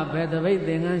ထဲမှာဘယ်တပိတ်သ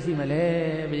င်္ကန်းရှိမလဲ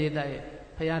ပရိသတ်ရဲ့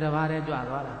ဘုရားတစ်ပါးတည်းကြွ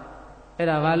သွားတာအဲ့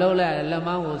ဒါဘာလို့လဲလက်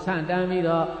မောင်းကိုဆန့်တန်းပြီး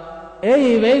တော့အေ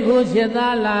ဟိဘိက္ခုရှင်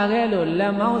သားလာခဲ့လို့လ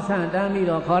က်မောင်းဆန့်တန်းပြီး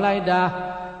တော့ခေါ်လိုက်တာ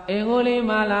အင်္ဂုလိ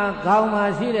မာလာခေါင်းမှာ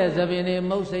ရှိတဲ့သပင်တွေ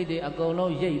မုတ်စိတ်တွေအကုန်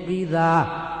လုံးရိပ်ပြီးသား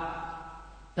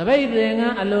တပိတ်သင်္က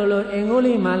န်းအလိုလိုအင်္ဂု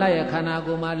လိမာလာရဲ့ခန္ဓာ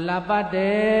ကိုယ်မှာလာပတ်တ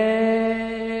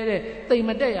ယ်တဲ့သိမ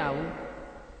တက်ရဘူး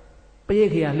ပရိ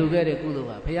ခေယလှူခဲ့တဲ့ကုသိုလ်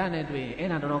ကဘုရားနဲ့တွေ့ရင်အဲ့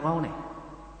ဒါတော်တော်ကောင်းတယ်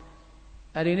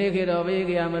အဲ့ဒီနေ့ခေတော်ပရိ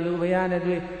ခေယမလှူဘုရားနဲ့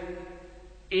တွေ့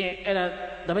အဲ့ဒါ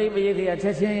တပိတ်ပရိခေယချ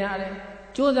က်ချင်းရတယ်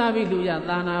ကြိုးစားပြီးလှူရ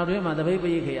သာနာတွင်မှာတပိတ်ပ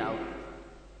ရိခေယအောင်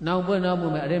နောက်ပွင့်တော့မှု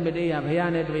မဲ့အရင်မတေးရဘု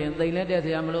ရားနဲ့တွေ့ရင်တိမ်လက်တဲ့ဆ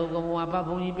ရာမလို့ကမောဘ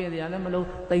ဘုံကြီးပြည့်ဆရာလည်းမလို့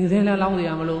တိမ်စင်းလည်းလောင်းဆ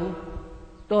ရာမလို့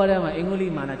တော့ထဲမှာအင်္ဂုလိ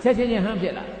မာနချက်ချင်းချင်းဟမ်းဖြ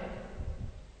စ်လာ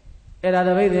အဲ့ဒါတ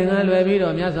ပိတ်သင်္ကန်းလွယ်ပြီး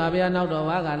တော့မြတ်စွာဘုရားနောက်တော်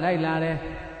ဘာကလိုက်လာတယ်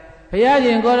ဘုရားရှ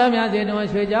င်ကိုရောမြတ်ရှင်တော်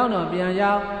ရွှေเจ้าတော်ပြန်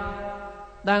ရောက်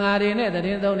တန်ဃာတွေနဲ့တ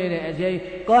ည်သုံးနေတဲ့အချိန်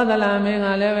ကောသလမင်းက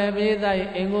လည်းပဲပြေးသား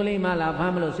အင်္ဂုလိမာလာဖ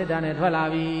မ်းမလို့စစ်တာနဲ့ထွက်လာ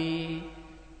ပြီ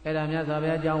အဲ့ဒါမြတ်စွာဘု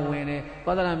ရားเจ้าဝင်တယ်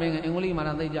ကောသလမင်းကအင်္ဂုလိမာ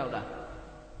လာသိကြောက်တာ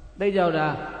သိကြောက်တာ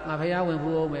ငါဖះဝင်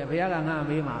ဖူးအောင်ပဲဖះကငါ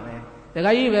မေးမှာပဲတ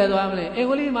ခါကြီးပဲသွားမလဲအင်္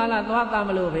ဂုလိမာလသွားတမ်း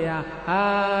မလို့ဖះဟာ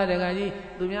တခါကြီး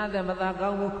သူများတဲ့မသာကော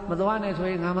င်းဘူးမသွားနဲ့ဆို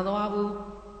ရင်ငါမသွားဘူး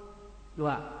သူ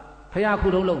ကဖះခု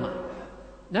တုံးလုံးမှာ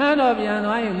နန်းတော်ပြန်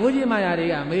သွားရင်မူကြီးမာယာတွေ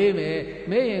ကမေးမယ်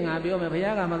မေးရင်ငါပြောမယ်ဖះ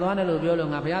ကမသွားနဲ့လို့ပြော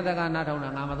လို့ငါဖះသက်ကနားထောင်တာ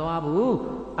ငါမသွားဘူး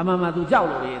အမှန်မှသူကြောက်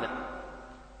လို့ရေးတာ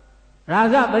ရာ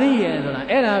ဇပရိယေဆိုတာ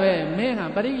အဲ့ဒါပဲမင်းက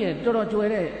ပရိယေတော်တော်ကျွယ်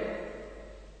တဲ့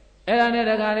အဲ့ဒါနဲ့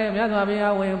တခါလေမြတ်စွာဘု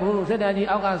ရားဝင်ဘူးစစ်တပ်ကြီး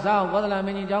အောက်ကစောင်းကောသလမ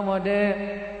င်းကြီးကျောင်းပေါ်တဲ့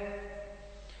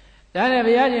ဒါနဲ့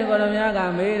ဘုရားရှင်ကိုတော်များက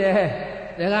မေးတယ်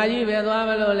တခါကြီးပဲသွား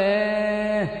မလို့လေ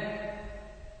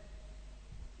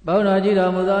ဘုန်းတော်ကြီး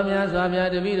တော်မူသောမြတ်စွာဘု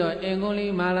ရားတပည့်တော်အင်္ဂုလိ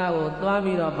မာလာကိုသွား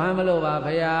ပြီးတော့ဖမ်းမလို့ပါ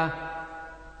ဘုရား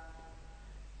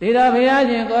ဒီတော့ဘုရား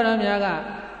ရှင်ကိုတော်များက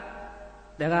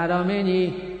တခါတော်မင်းကြီး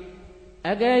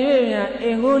အကယ်၍များအ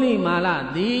င်္ဂုလိမာလာ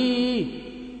သည်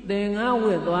သင်္ကန်းဝ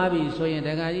တ်သွားပြီဆိုရင်တ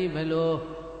ခါကြီးဘယ်လို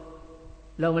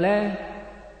လုပ်မလဲ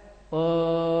ဩ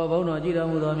ဘုန်းတော်ကြည်တော်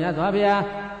မူသောမြတ်စွာဘုရား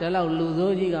တလောက်လူ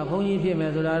ဆိုးကြီးကဘုန်းကြီးဖြစ်မ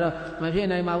ယ်ဆိုတာတော့မဖြစ်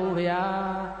နိုင်ပါဘူးဘုရား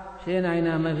ဖြစ်နိုင်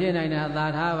တာမဖြစ်နိုင်တာသာ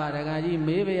ထားပါတခါကြီး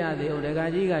မေးပါရသေးဦးတခါ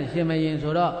ကြီးကရှင်မရင်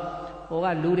ဆိုတော့ဟိုက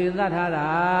လူတွေသတ်ထားတာ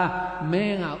မ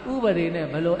င်းကဥပဒေနဲ့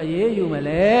ဘယ်လိုအေးယူမ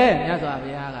လဲမြတ်စွာဘု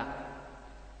ရားက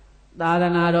သာသ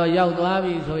နာတော်ရောက်သွား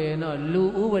ပြီဆိုရင်တော့လူ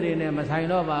ဥပဒေနဲ့မဆိုင်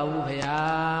တော့ပါဘူးဘု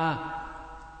ရား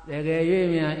တကယ်၍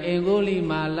မြန်အင်္ဂုလိ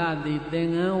မာလသည်သ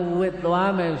င်္ကန်းဝတ်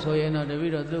သွားမယ်ဆိုရင်တော့တပ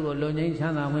ည့်တော်သူ့ကိုလုံငိမ့်ချ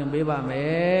မ်းသာဝင်ပေးပါမ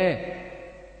ယ်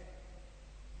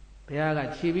ဘုရားက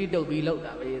ခြေပြီးတုပ်ပြီးလှုပ်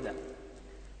တာပဲသာ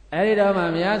အဲဒီတော့မှ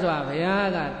မြတ်စွာဘုရား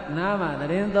ကနားမှာသ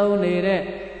တင်းသုံးနေတဲ့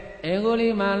အင်္ဂုလိ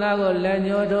မာလကိုလက်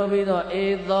ညှိုးထိုးပြီးတော့ဧ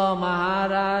သောမဟာ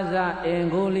ရာဇအင်္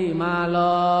ဂုလိမာ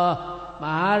လောမ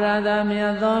ဟာရသမြ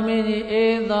တ်သောမင်းကြီးဧ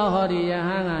သောဟောဒီယဟ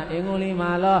န်ကအင်္ဂုလိ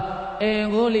မာလောအင်္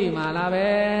ဂုလိမာလာပဲ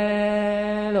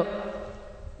လို့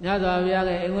ညစွာဘုရားက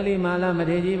အင်္ဂုလိမာလာမ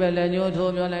ထေရကြီးပဲလက်ညှိုး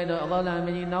ထိုးပြောလိုက်တော့အကောသာမ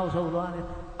င်းကြီးနောက်ဆုတ်သွားတယ်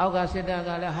အောက်ကစစ်တပ်က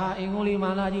လည်းဟာအင်္ဂုလိမာ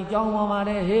လာကြီးကြောင်းပေါ်ပါတ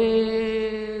ယ်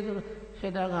ဟေးဆိုစ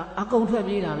စ်တပ်ကအကုန်ထွက်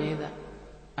ပြေးတာပဲ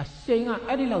အရှိန်က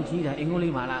အဲ့ဒီလောက်ကြီးတာအင်္ဂုလိ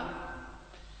မာလာ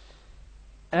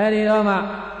အဲ့ဒီတော့မှ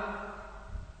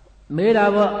မေးတာ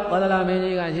ပေါ့ကောသလမင်း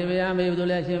ကြီးကရှင်ဘုရားမေးဘူး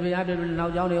လဲရှင်ဘုရားတို့နော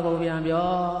က်ကျောင်းတွေကိုပြန်ပြော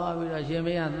ပြီးတော့ရှင်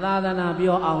ဘုရားသာသနာ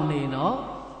ပြောအောင်နေနော်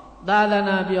သာသ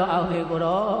နာပြောအောင်နေကို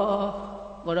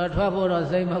တော့ထွက်ဖို့တော့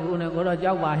စိတ်မကူနဲ့ကိုတော့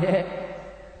ကြောက်ပါရဲ့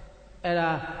အဲ့ဒါ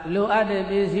လိုအပ်တဲ့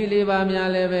ပစ္စည်းလေးပါများ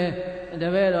လည်းပဲတ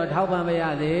ပည့်တော်ထောက်ပံ့မရ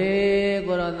သေး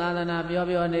ကိုတော့သာသနာ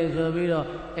ပြောနေဆိုပြီးတော့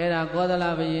အဲ့ဒါကောသလ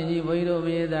ဘုရင်ကြီးဘုန်းကြီးတို့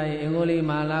မြေသားကြီးအင်္ဂုလိ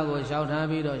မာလာကိုလျှောက်ထား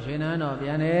ပြီးတော့ရွှေနန်းတော်ပြ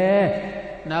န်တယ်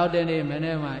နောက်တနေ့မ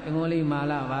နေ့မှာအင်္ဂုလိမာ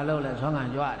လာဘာလို့လဲဆွမ်းခံ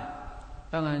ကြွတယ်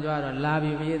ဆွမ်းခံကြွတော့လာ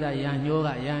ပြီမြေသားရန်ညိုးက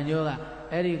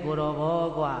အဲ့ဒီကိုတော်ဘော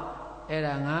ကွာအဲ့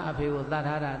ဒါငါအဖေကိုသတ်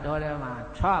ထားတာတော်တယ်မှာ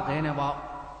ချခဲနေပေါ့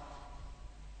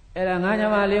အဲ့ဒါငါည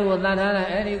မလေးကိုသတ်ထားတာ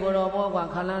အဲ့ဒီကိုတော်ဘောကွာ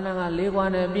ခလန်းကလေးကွာ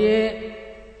နဲ့ပြေး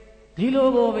ဒီလို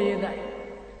ကိုမြေသား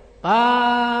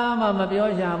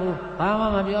ဘာမှ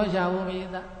မပြောရှာဘူးမြေ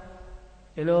သား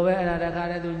ဒီလိုပဲအဲ့ဒါတခါ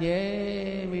တည်းသူငြိ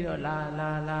မ်ပြီးတော့လာ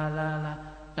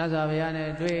မြတ်စွာဘုရားနဲ့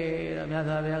တွေ့တော့မြတ်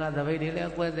စွာဘုရားကသပိတ်တွေလ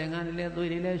ည်းကွဲသင်္ကန်းတွေလည်းသွေး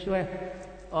တွေလည်းရွှဲ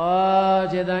ဩ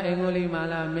ခြေသားအင်္ဂုလိမာ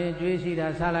လာမင်းကျွေးရှိတာ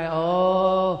ဆလိုက်ဩ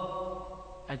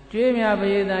အကျွေးမြပ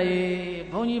ရိသတ်ကြီး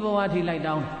ဘုန်းကြီးဘဝထိလိုက်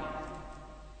တောင်း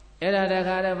အဲ့ဒါတ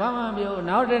ခါတည်းဘာမှပြော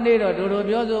နောက်တနေ့တော့တို့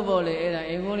ပြောဆိုဖို့လေအဲ့ဒါ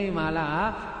အင်္ဂုလိမာလာ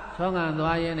ဆွမ်းခံ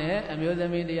သွားရင်းနဲ့အမျိုးသ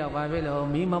မီးတယောက်ဘာဖြစ်လို့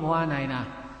မီးမဖွားနိုင်တာ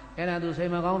အဲ့ဒါသူစိ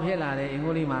တ်မကောင်းဖြစ်လာတယ်အင်္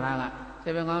ဂုလိမာလာကစိ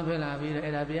တ်မကောင်းဖြစ်လာပြီးတော့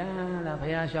အဲ့ဒါပြန်လာဘု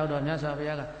ရားလျှောက်တော့မြတ်စွာဘု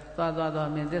ရားကသွား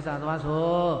မြင်သစ္စာသွား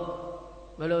ဆို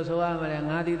ဘယ်လိုဆိုရမလဲ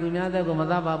ငါဒီသူများသက်ကိုမ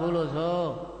သတ်ပါဘူးလို့ဆို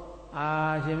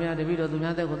ရှင်မရတပည့်တော်သူ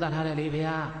များသက်ကိုသတ်ထားတယ်လေဘု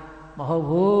ရားမဟုတ်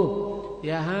ဘူးယ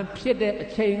ဟန်ဖြစ်တဲ့အ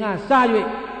ချိန်ကစ၍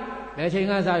ဘယ်ချိန်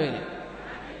ကစ၍လဲ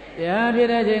တရားဖြစ်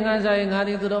တဲ့အချိန်ကစ၍ငါ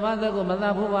ဒီသူတော်ဘာသက်ကိုမသ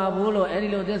တ်ဖို့ပါဘူးလို့အဲ့ဒီ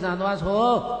လိုသစ္စာသွား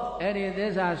ဆိုအဲ့ဒီသ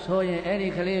စ္စာဆိုရင်အဲ့ဒီ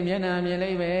ကလေးမျက်နှာမြင်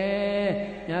လိုက်ပဲ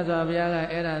မြတ်စွာဘုရားက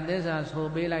အဲ့ဒါသစ္စာဆို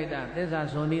ပေးလိုက်တာသစ္စာ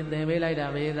ဆိုနည်းသင်ပေးလိုက်တာ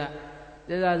ပဲ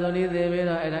သစ္စာဆိုနည်းသင်ပေး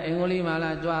တော့အဲ့ဒါအင်္ဂုလိမာ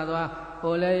လာကြွသွား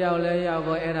ဟိုလဲရောက်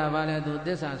ကိုအဲ့ဒါဘာလဲသူသ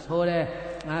စ္စာဆိုတယ်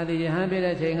ငါဒီယဟန်ပြ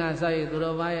တဲ့ချိန်ကစရည်သူ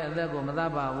တော်ဘာရဲ့အသက်ကိုမသ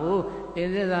တ်ပါဘူးဒီ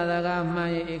သစ္စာစကားမှန်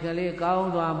ရင်ဧကလေးကောင်း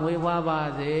စွာမွေးဖွားပါ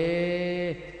စေ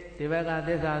ဒီဘက်ကသ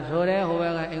စ္စာဆိုတယ်ဟိုဘ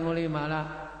က်ကအင်္ဂုလိမာလာ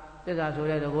သစ္စာဆို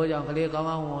တဲ့တကောကြောင့်ကလေးကောင်း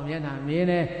ကောင်းဝင်မျက်နှာမြင်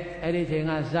တယ်အဲ့ဒီချိန်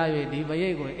ကစရည်ဒီပရိ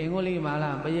တ်ကိုအင်္ဂုလိမာလာ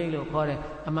ပရိတ်လို့ခေါ်တယ်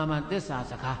အမှန်မှန်သစ္စာ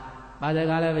စကားဘာစ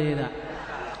ကားလဲပရိတ်က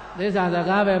သစ္စာစ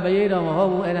ကားပဲပရိတ်တော့မဟု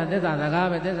တ်ဘူးအဲ့ဒါသစ္စာစကား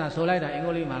ပဲသစ္စာဆိုလိုက်တာအင်္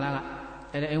ဂုလိမာလာက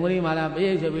အဲ့ဒါအင်္ဂုလိမာလာပရိ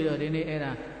တ်ဆိုပြီးတော့ဒီနေ့အဲ့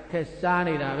ဒါခက်စား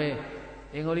နေတာပဲ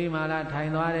အင်္ဂုလိမာလာထို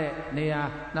င်သွားတဲ့နေရာ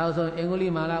နောက်ဆုံးအင်္ဂုလိ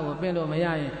မာလာကိုပင့်လို့မရ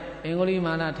ရင်အင်္ဂုလိ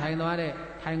မာလာထိုင်သွားတဲ့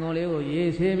ထိုင်ကုန်လေးကိုရေ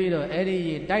ဆေးပြီးတော့အဲ့ဒီ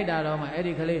ရေတိုက်တာတော့မှအဲ့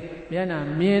ဒီကလေးမျက်နှာ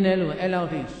မြင်တယ်လို့အဲ့လောက်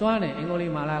ထိစွမ်းတယ်အင်္ဂုလိ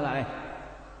မာလာကလည်း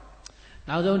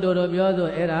နောက်ဆုံးတို့ပြောဆို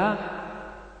အဲ့ဒါ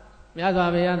မြတ်စွာ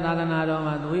ဘုရားသာသနာတော်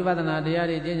မှာဝိပဿနာတရား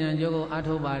တွေကျင့်ကြံကြိုးကိုအား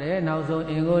ထုတ်ပါတယ်နောက်ဆုံး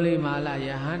အင်္ဂုလိမာလယ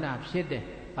ဟန္တာဖြစ်တယ်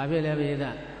ဘာဖြစ်လဲဘု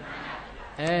ရား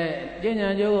ကျင့်ကြံ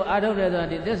ကြိုးကိုအားထုတ်တယ်ဆိုတာ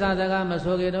ဒီသစ္စာစကားမ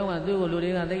ဆိုခင်တုန်းကသူ့ကိုလူ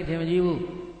တွေကသိထင်မကြည့်ဘူး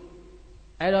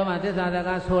အဲ့တော့မှသစ္စာစ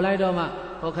ကားဆိုလိုက်တော့မှ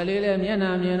ဟိုကလေးလေးမျက်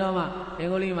နှာမြင်တော့မှအ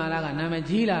င်္ဂုလိမာလကနာမည်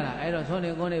ကြီးလာတာအဲ့တော့သွန်နေ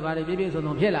ကွန်းတွေဘာတွေပြည့်ပြည့်စုံ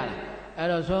စုံဖြစ်လာတာအဲ့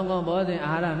တော့သွန်ကွန်းဘောဇင်အာ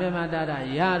ဟာရမြတ်မတတာ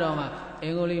ရတော့မှအ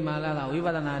င်္ဂုလိမာလကဝိပ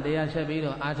ဿနာတရားဆက်ပြီး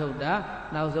တော့အားထုတ်တာ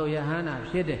နောက်ဆုံးယဟန္တာ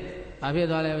ဖြစ်တယ်ဘာဖြစ်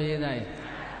သွားလဲဘုရားကြီး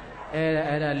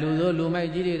အဲ့ဒါလူဆိုလူမိုက်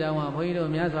ကြီးတွေတောင်မှဘုန်းကြီးတို့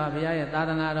မြတ်စွာဘုရားရဲ့သာ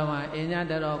သနာတော်မှာအင်ည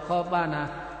တတော်ခောပနာ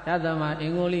ယသမအ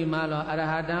င်္ဂုလိမာလောအရ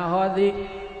ဟတံဟောတိ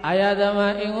အာယသမ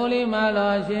အင်္ဂုလိမာ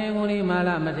လောရှင်အင်္ဂုလိမာလ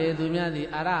မထေသူမြတ်သည်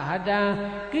အရဟတံ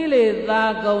ကိလေသာ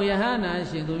ကုန်ယဟနာ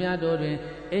ရှင်သူမြတ်တို့တွင်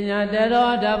အင်ညတ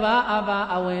တော်တပါအပါ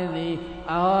အဝင်သည်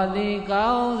အဟောတိကော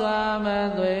င်းစွာမ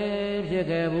သွေဖြစ်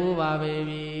ခဲ့ဘူးပါပေ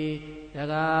ပြီတ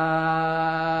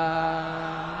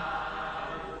ကား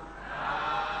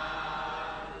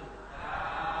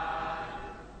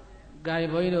ဂိုင်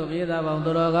ဘုန်းကြီးတို့မြေသားပေါင်း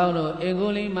တော်ကောင်းတို့အင်္ဂု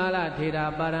လိမာလထေရ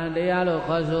ပါရံတရားလို့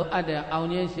ခေါ်ဆိုအပ်တဲ့အောင်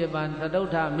ခြင်း၈ပါးသတုဋ္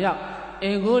ဌမြောက်အ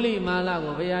င်္ဂုလိမာလ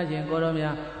ကိုဘုရားရှင်ကိုရောမြ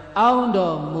တ်အောင်း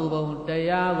တော်မူပုံတ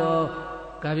ရားကို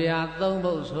ကြဗျာ၃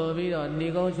ပုဒ်ဆိုပြီးတော့ဏိ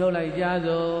ကုံးချုပ်လိုက်ကြ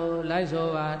စို့လိုက်ဆို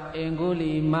ပါအင်္ဂု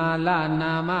လိမာလ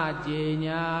နာမကြေ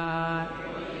ညာ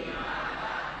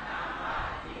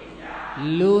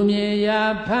လူမြေယာ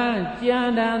ဖန်းကြံ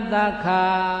တန်သခါ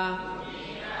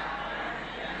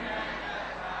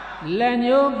လက်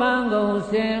ညှိုးပန်းကုန်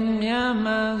စင်မြတ်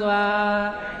မှန်စွာ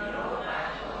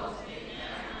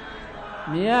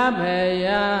မြတ်ဖေယ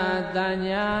တ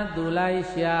ညာသူလိုက်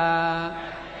ရှာ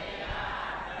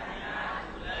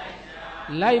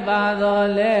လိုက်ပါတော်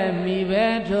လဲမိပဲ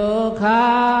ထိုခါ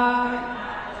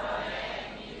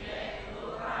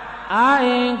အာရ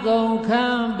င်ကုန်ခံ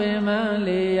ပင်မ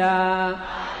လေးရာ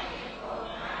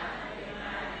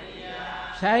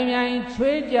ဆိုင်မြိုင်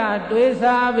ချွေးကြတွေး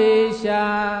စားပေရှာ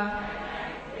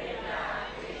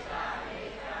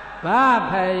ဘာ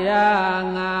ဖယား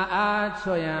ငါအား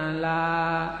ချွတ်ရန်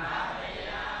လား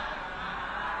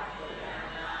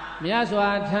မြတ်စွာ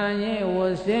ထံရင်ဝ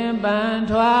စင်ပန်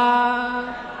ထွာ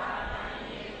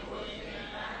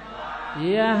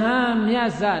ယဟန်မြ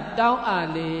တ်စတောင်းအ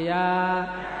လေးယာ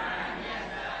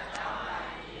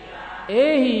အေ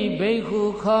ဟိဘိက္ခု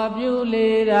ခေါ်ပြု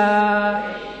လေတာ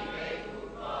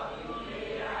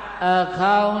အ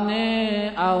ခေါင်နဲ့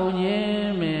အောင်ခြ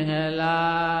င်းမင်္ဂလာ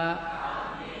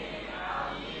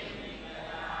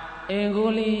အင်္ဂု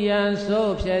လိယံဆို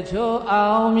ဖြတ်ချိုး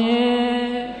အောင်မြ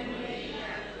င်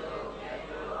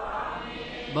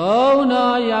ဘုံ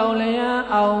တော်ရောက်လျံ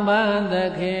အောင်ပန်းသ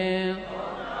ခင်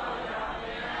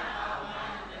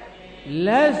လ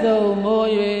က်စုံမိုး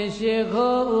၍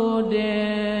ရှ िख ိုးဥတ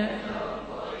င်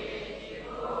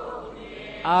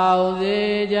အောင်စေ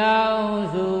ကြောင်း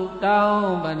စုတော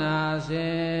င်းပနာစ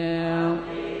ဉ်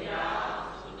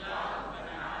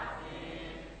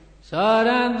သော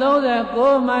ရံ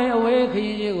39မိုင်အဝေးခ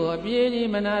ရီးကြီးကိုအပြေးကြီး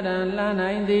မနာတန်လှမ်း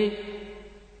နိုင်သည်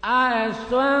အာ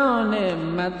စွမ်းနှင့်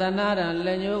မတနာတန်လ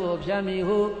က်ညှိုးကိုဖြတ်မိ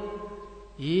ဟု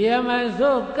ယမ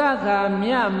စုကခ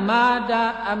မြတ်မာတာ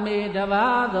အမေတပါ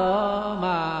တော်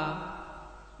မှာ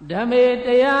ဓမေတ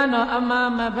ရားတော်အမှန်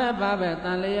မဖက်ပါပဲတ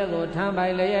န်လျက်ကိုထမ်းပို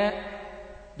င်လျက်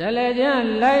ဒလကျန်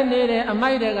လိုက်နေတဲ့အ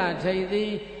မိုက်တကထိတ်သ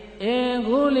ည်အင်္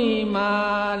ဂုလိမာ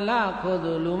လခို့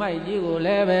သူလူမိုက်ကြီးကိုလ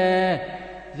ည်းပဲ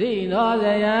ဇိတော်ဇ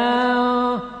ယံ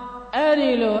အဲ့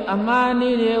ဒီလိုအမှားန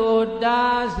ည်းတွေကို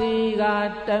တားစီက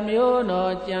တမျိုး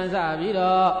တော်ကြံစပြီး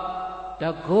တော့တ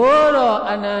ခိုးတော်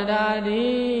အနန္တာတိ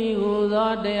ဟူ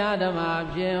သောတရားဓမ္မ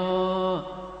ဖြင့်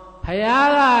ဖယား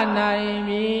ကနိုင်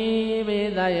ပြီ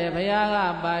ဘေးသားရဲ့ဖယားက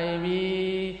ပိုင်ပြီ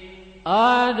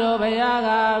အော်တို့ဘုရားက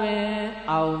ပင်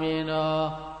အောင်မြင်တော်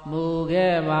မူ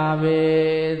ခဲ့ပါပေ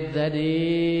သတ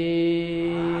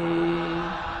ည်း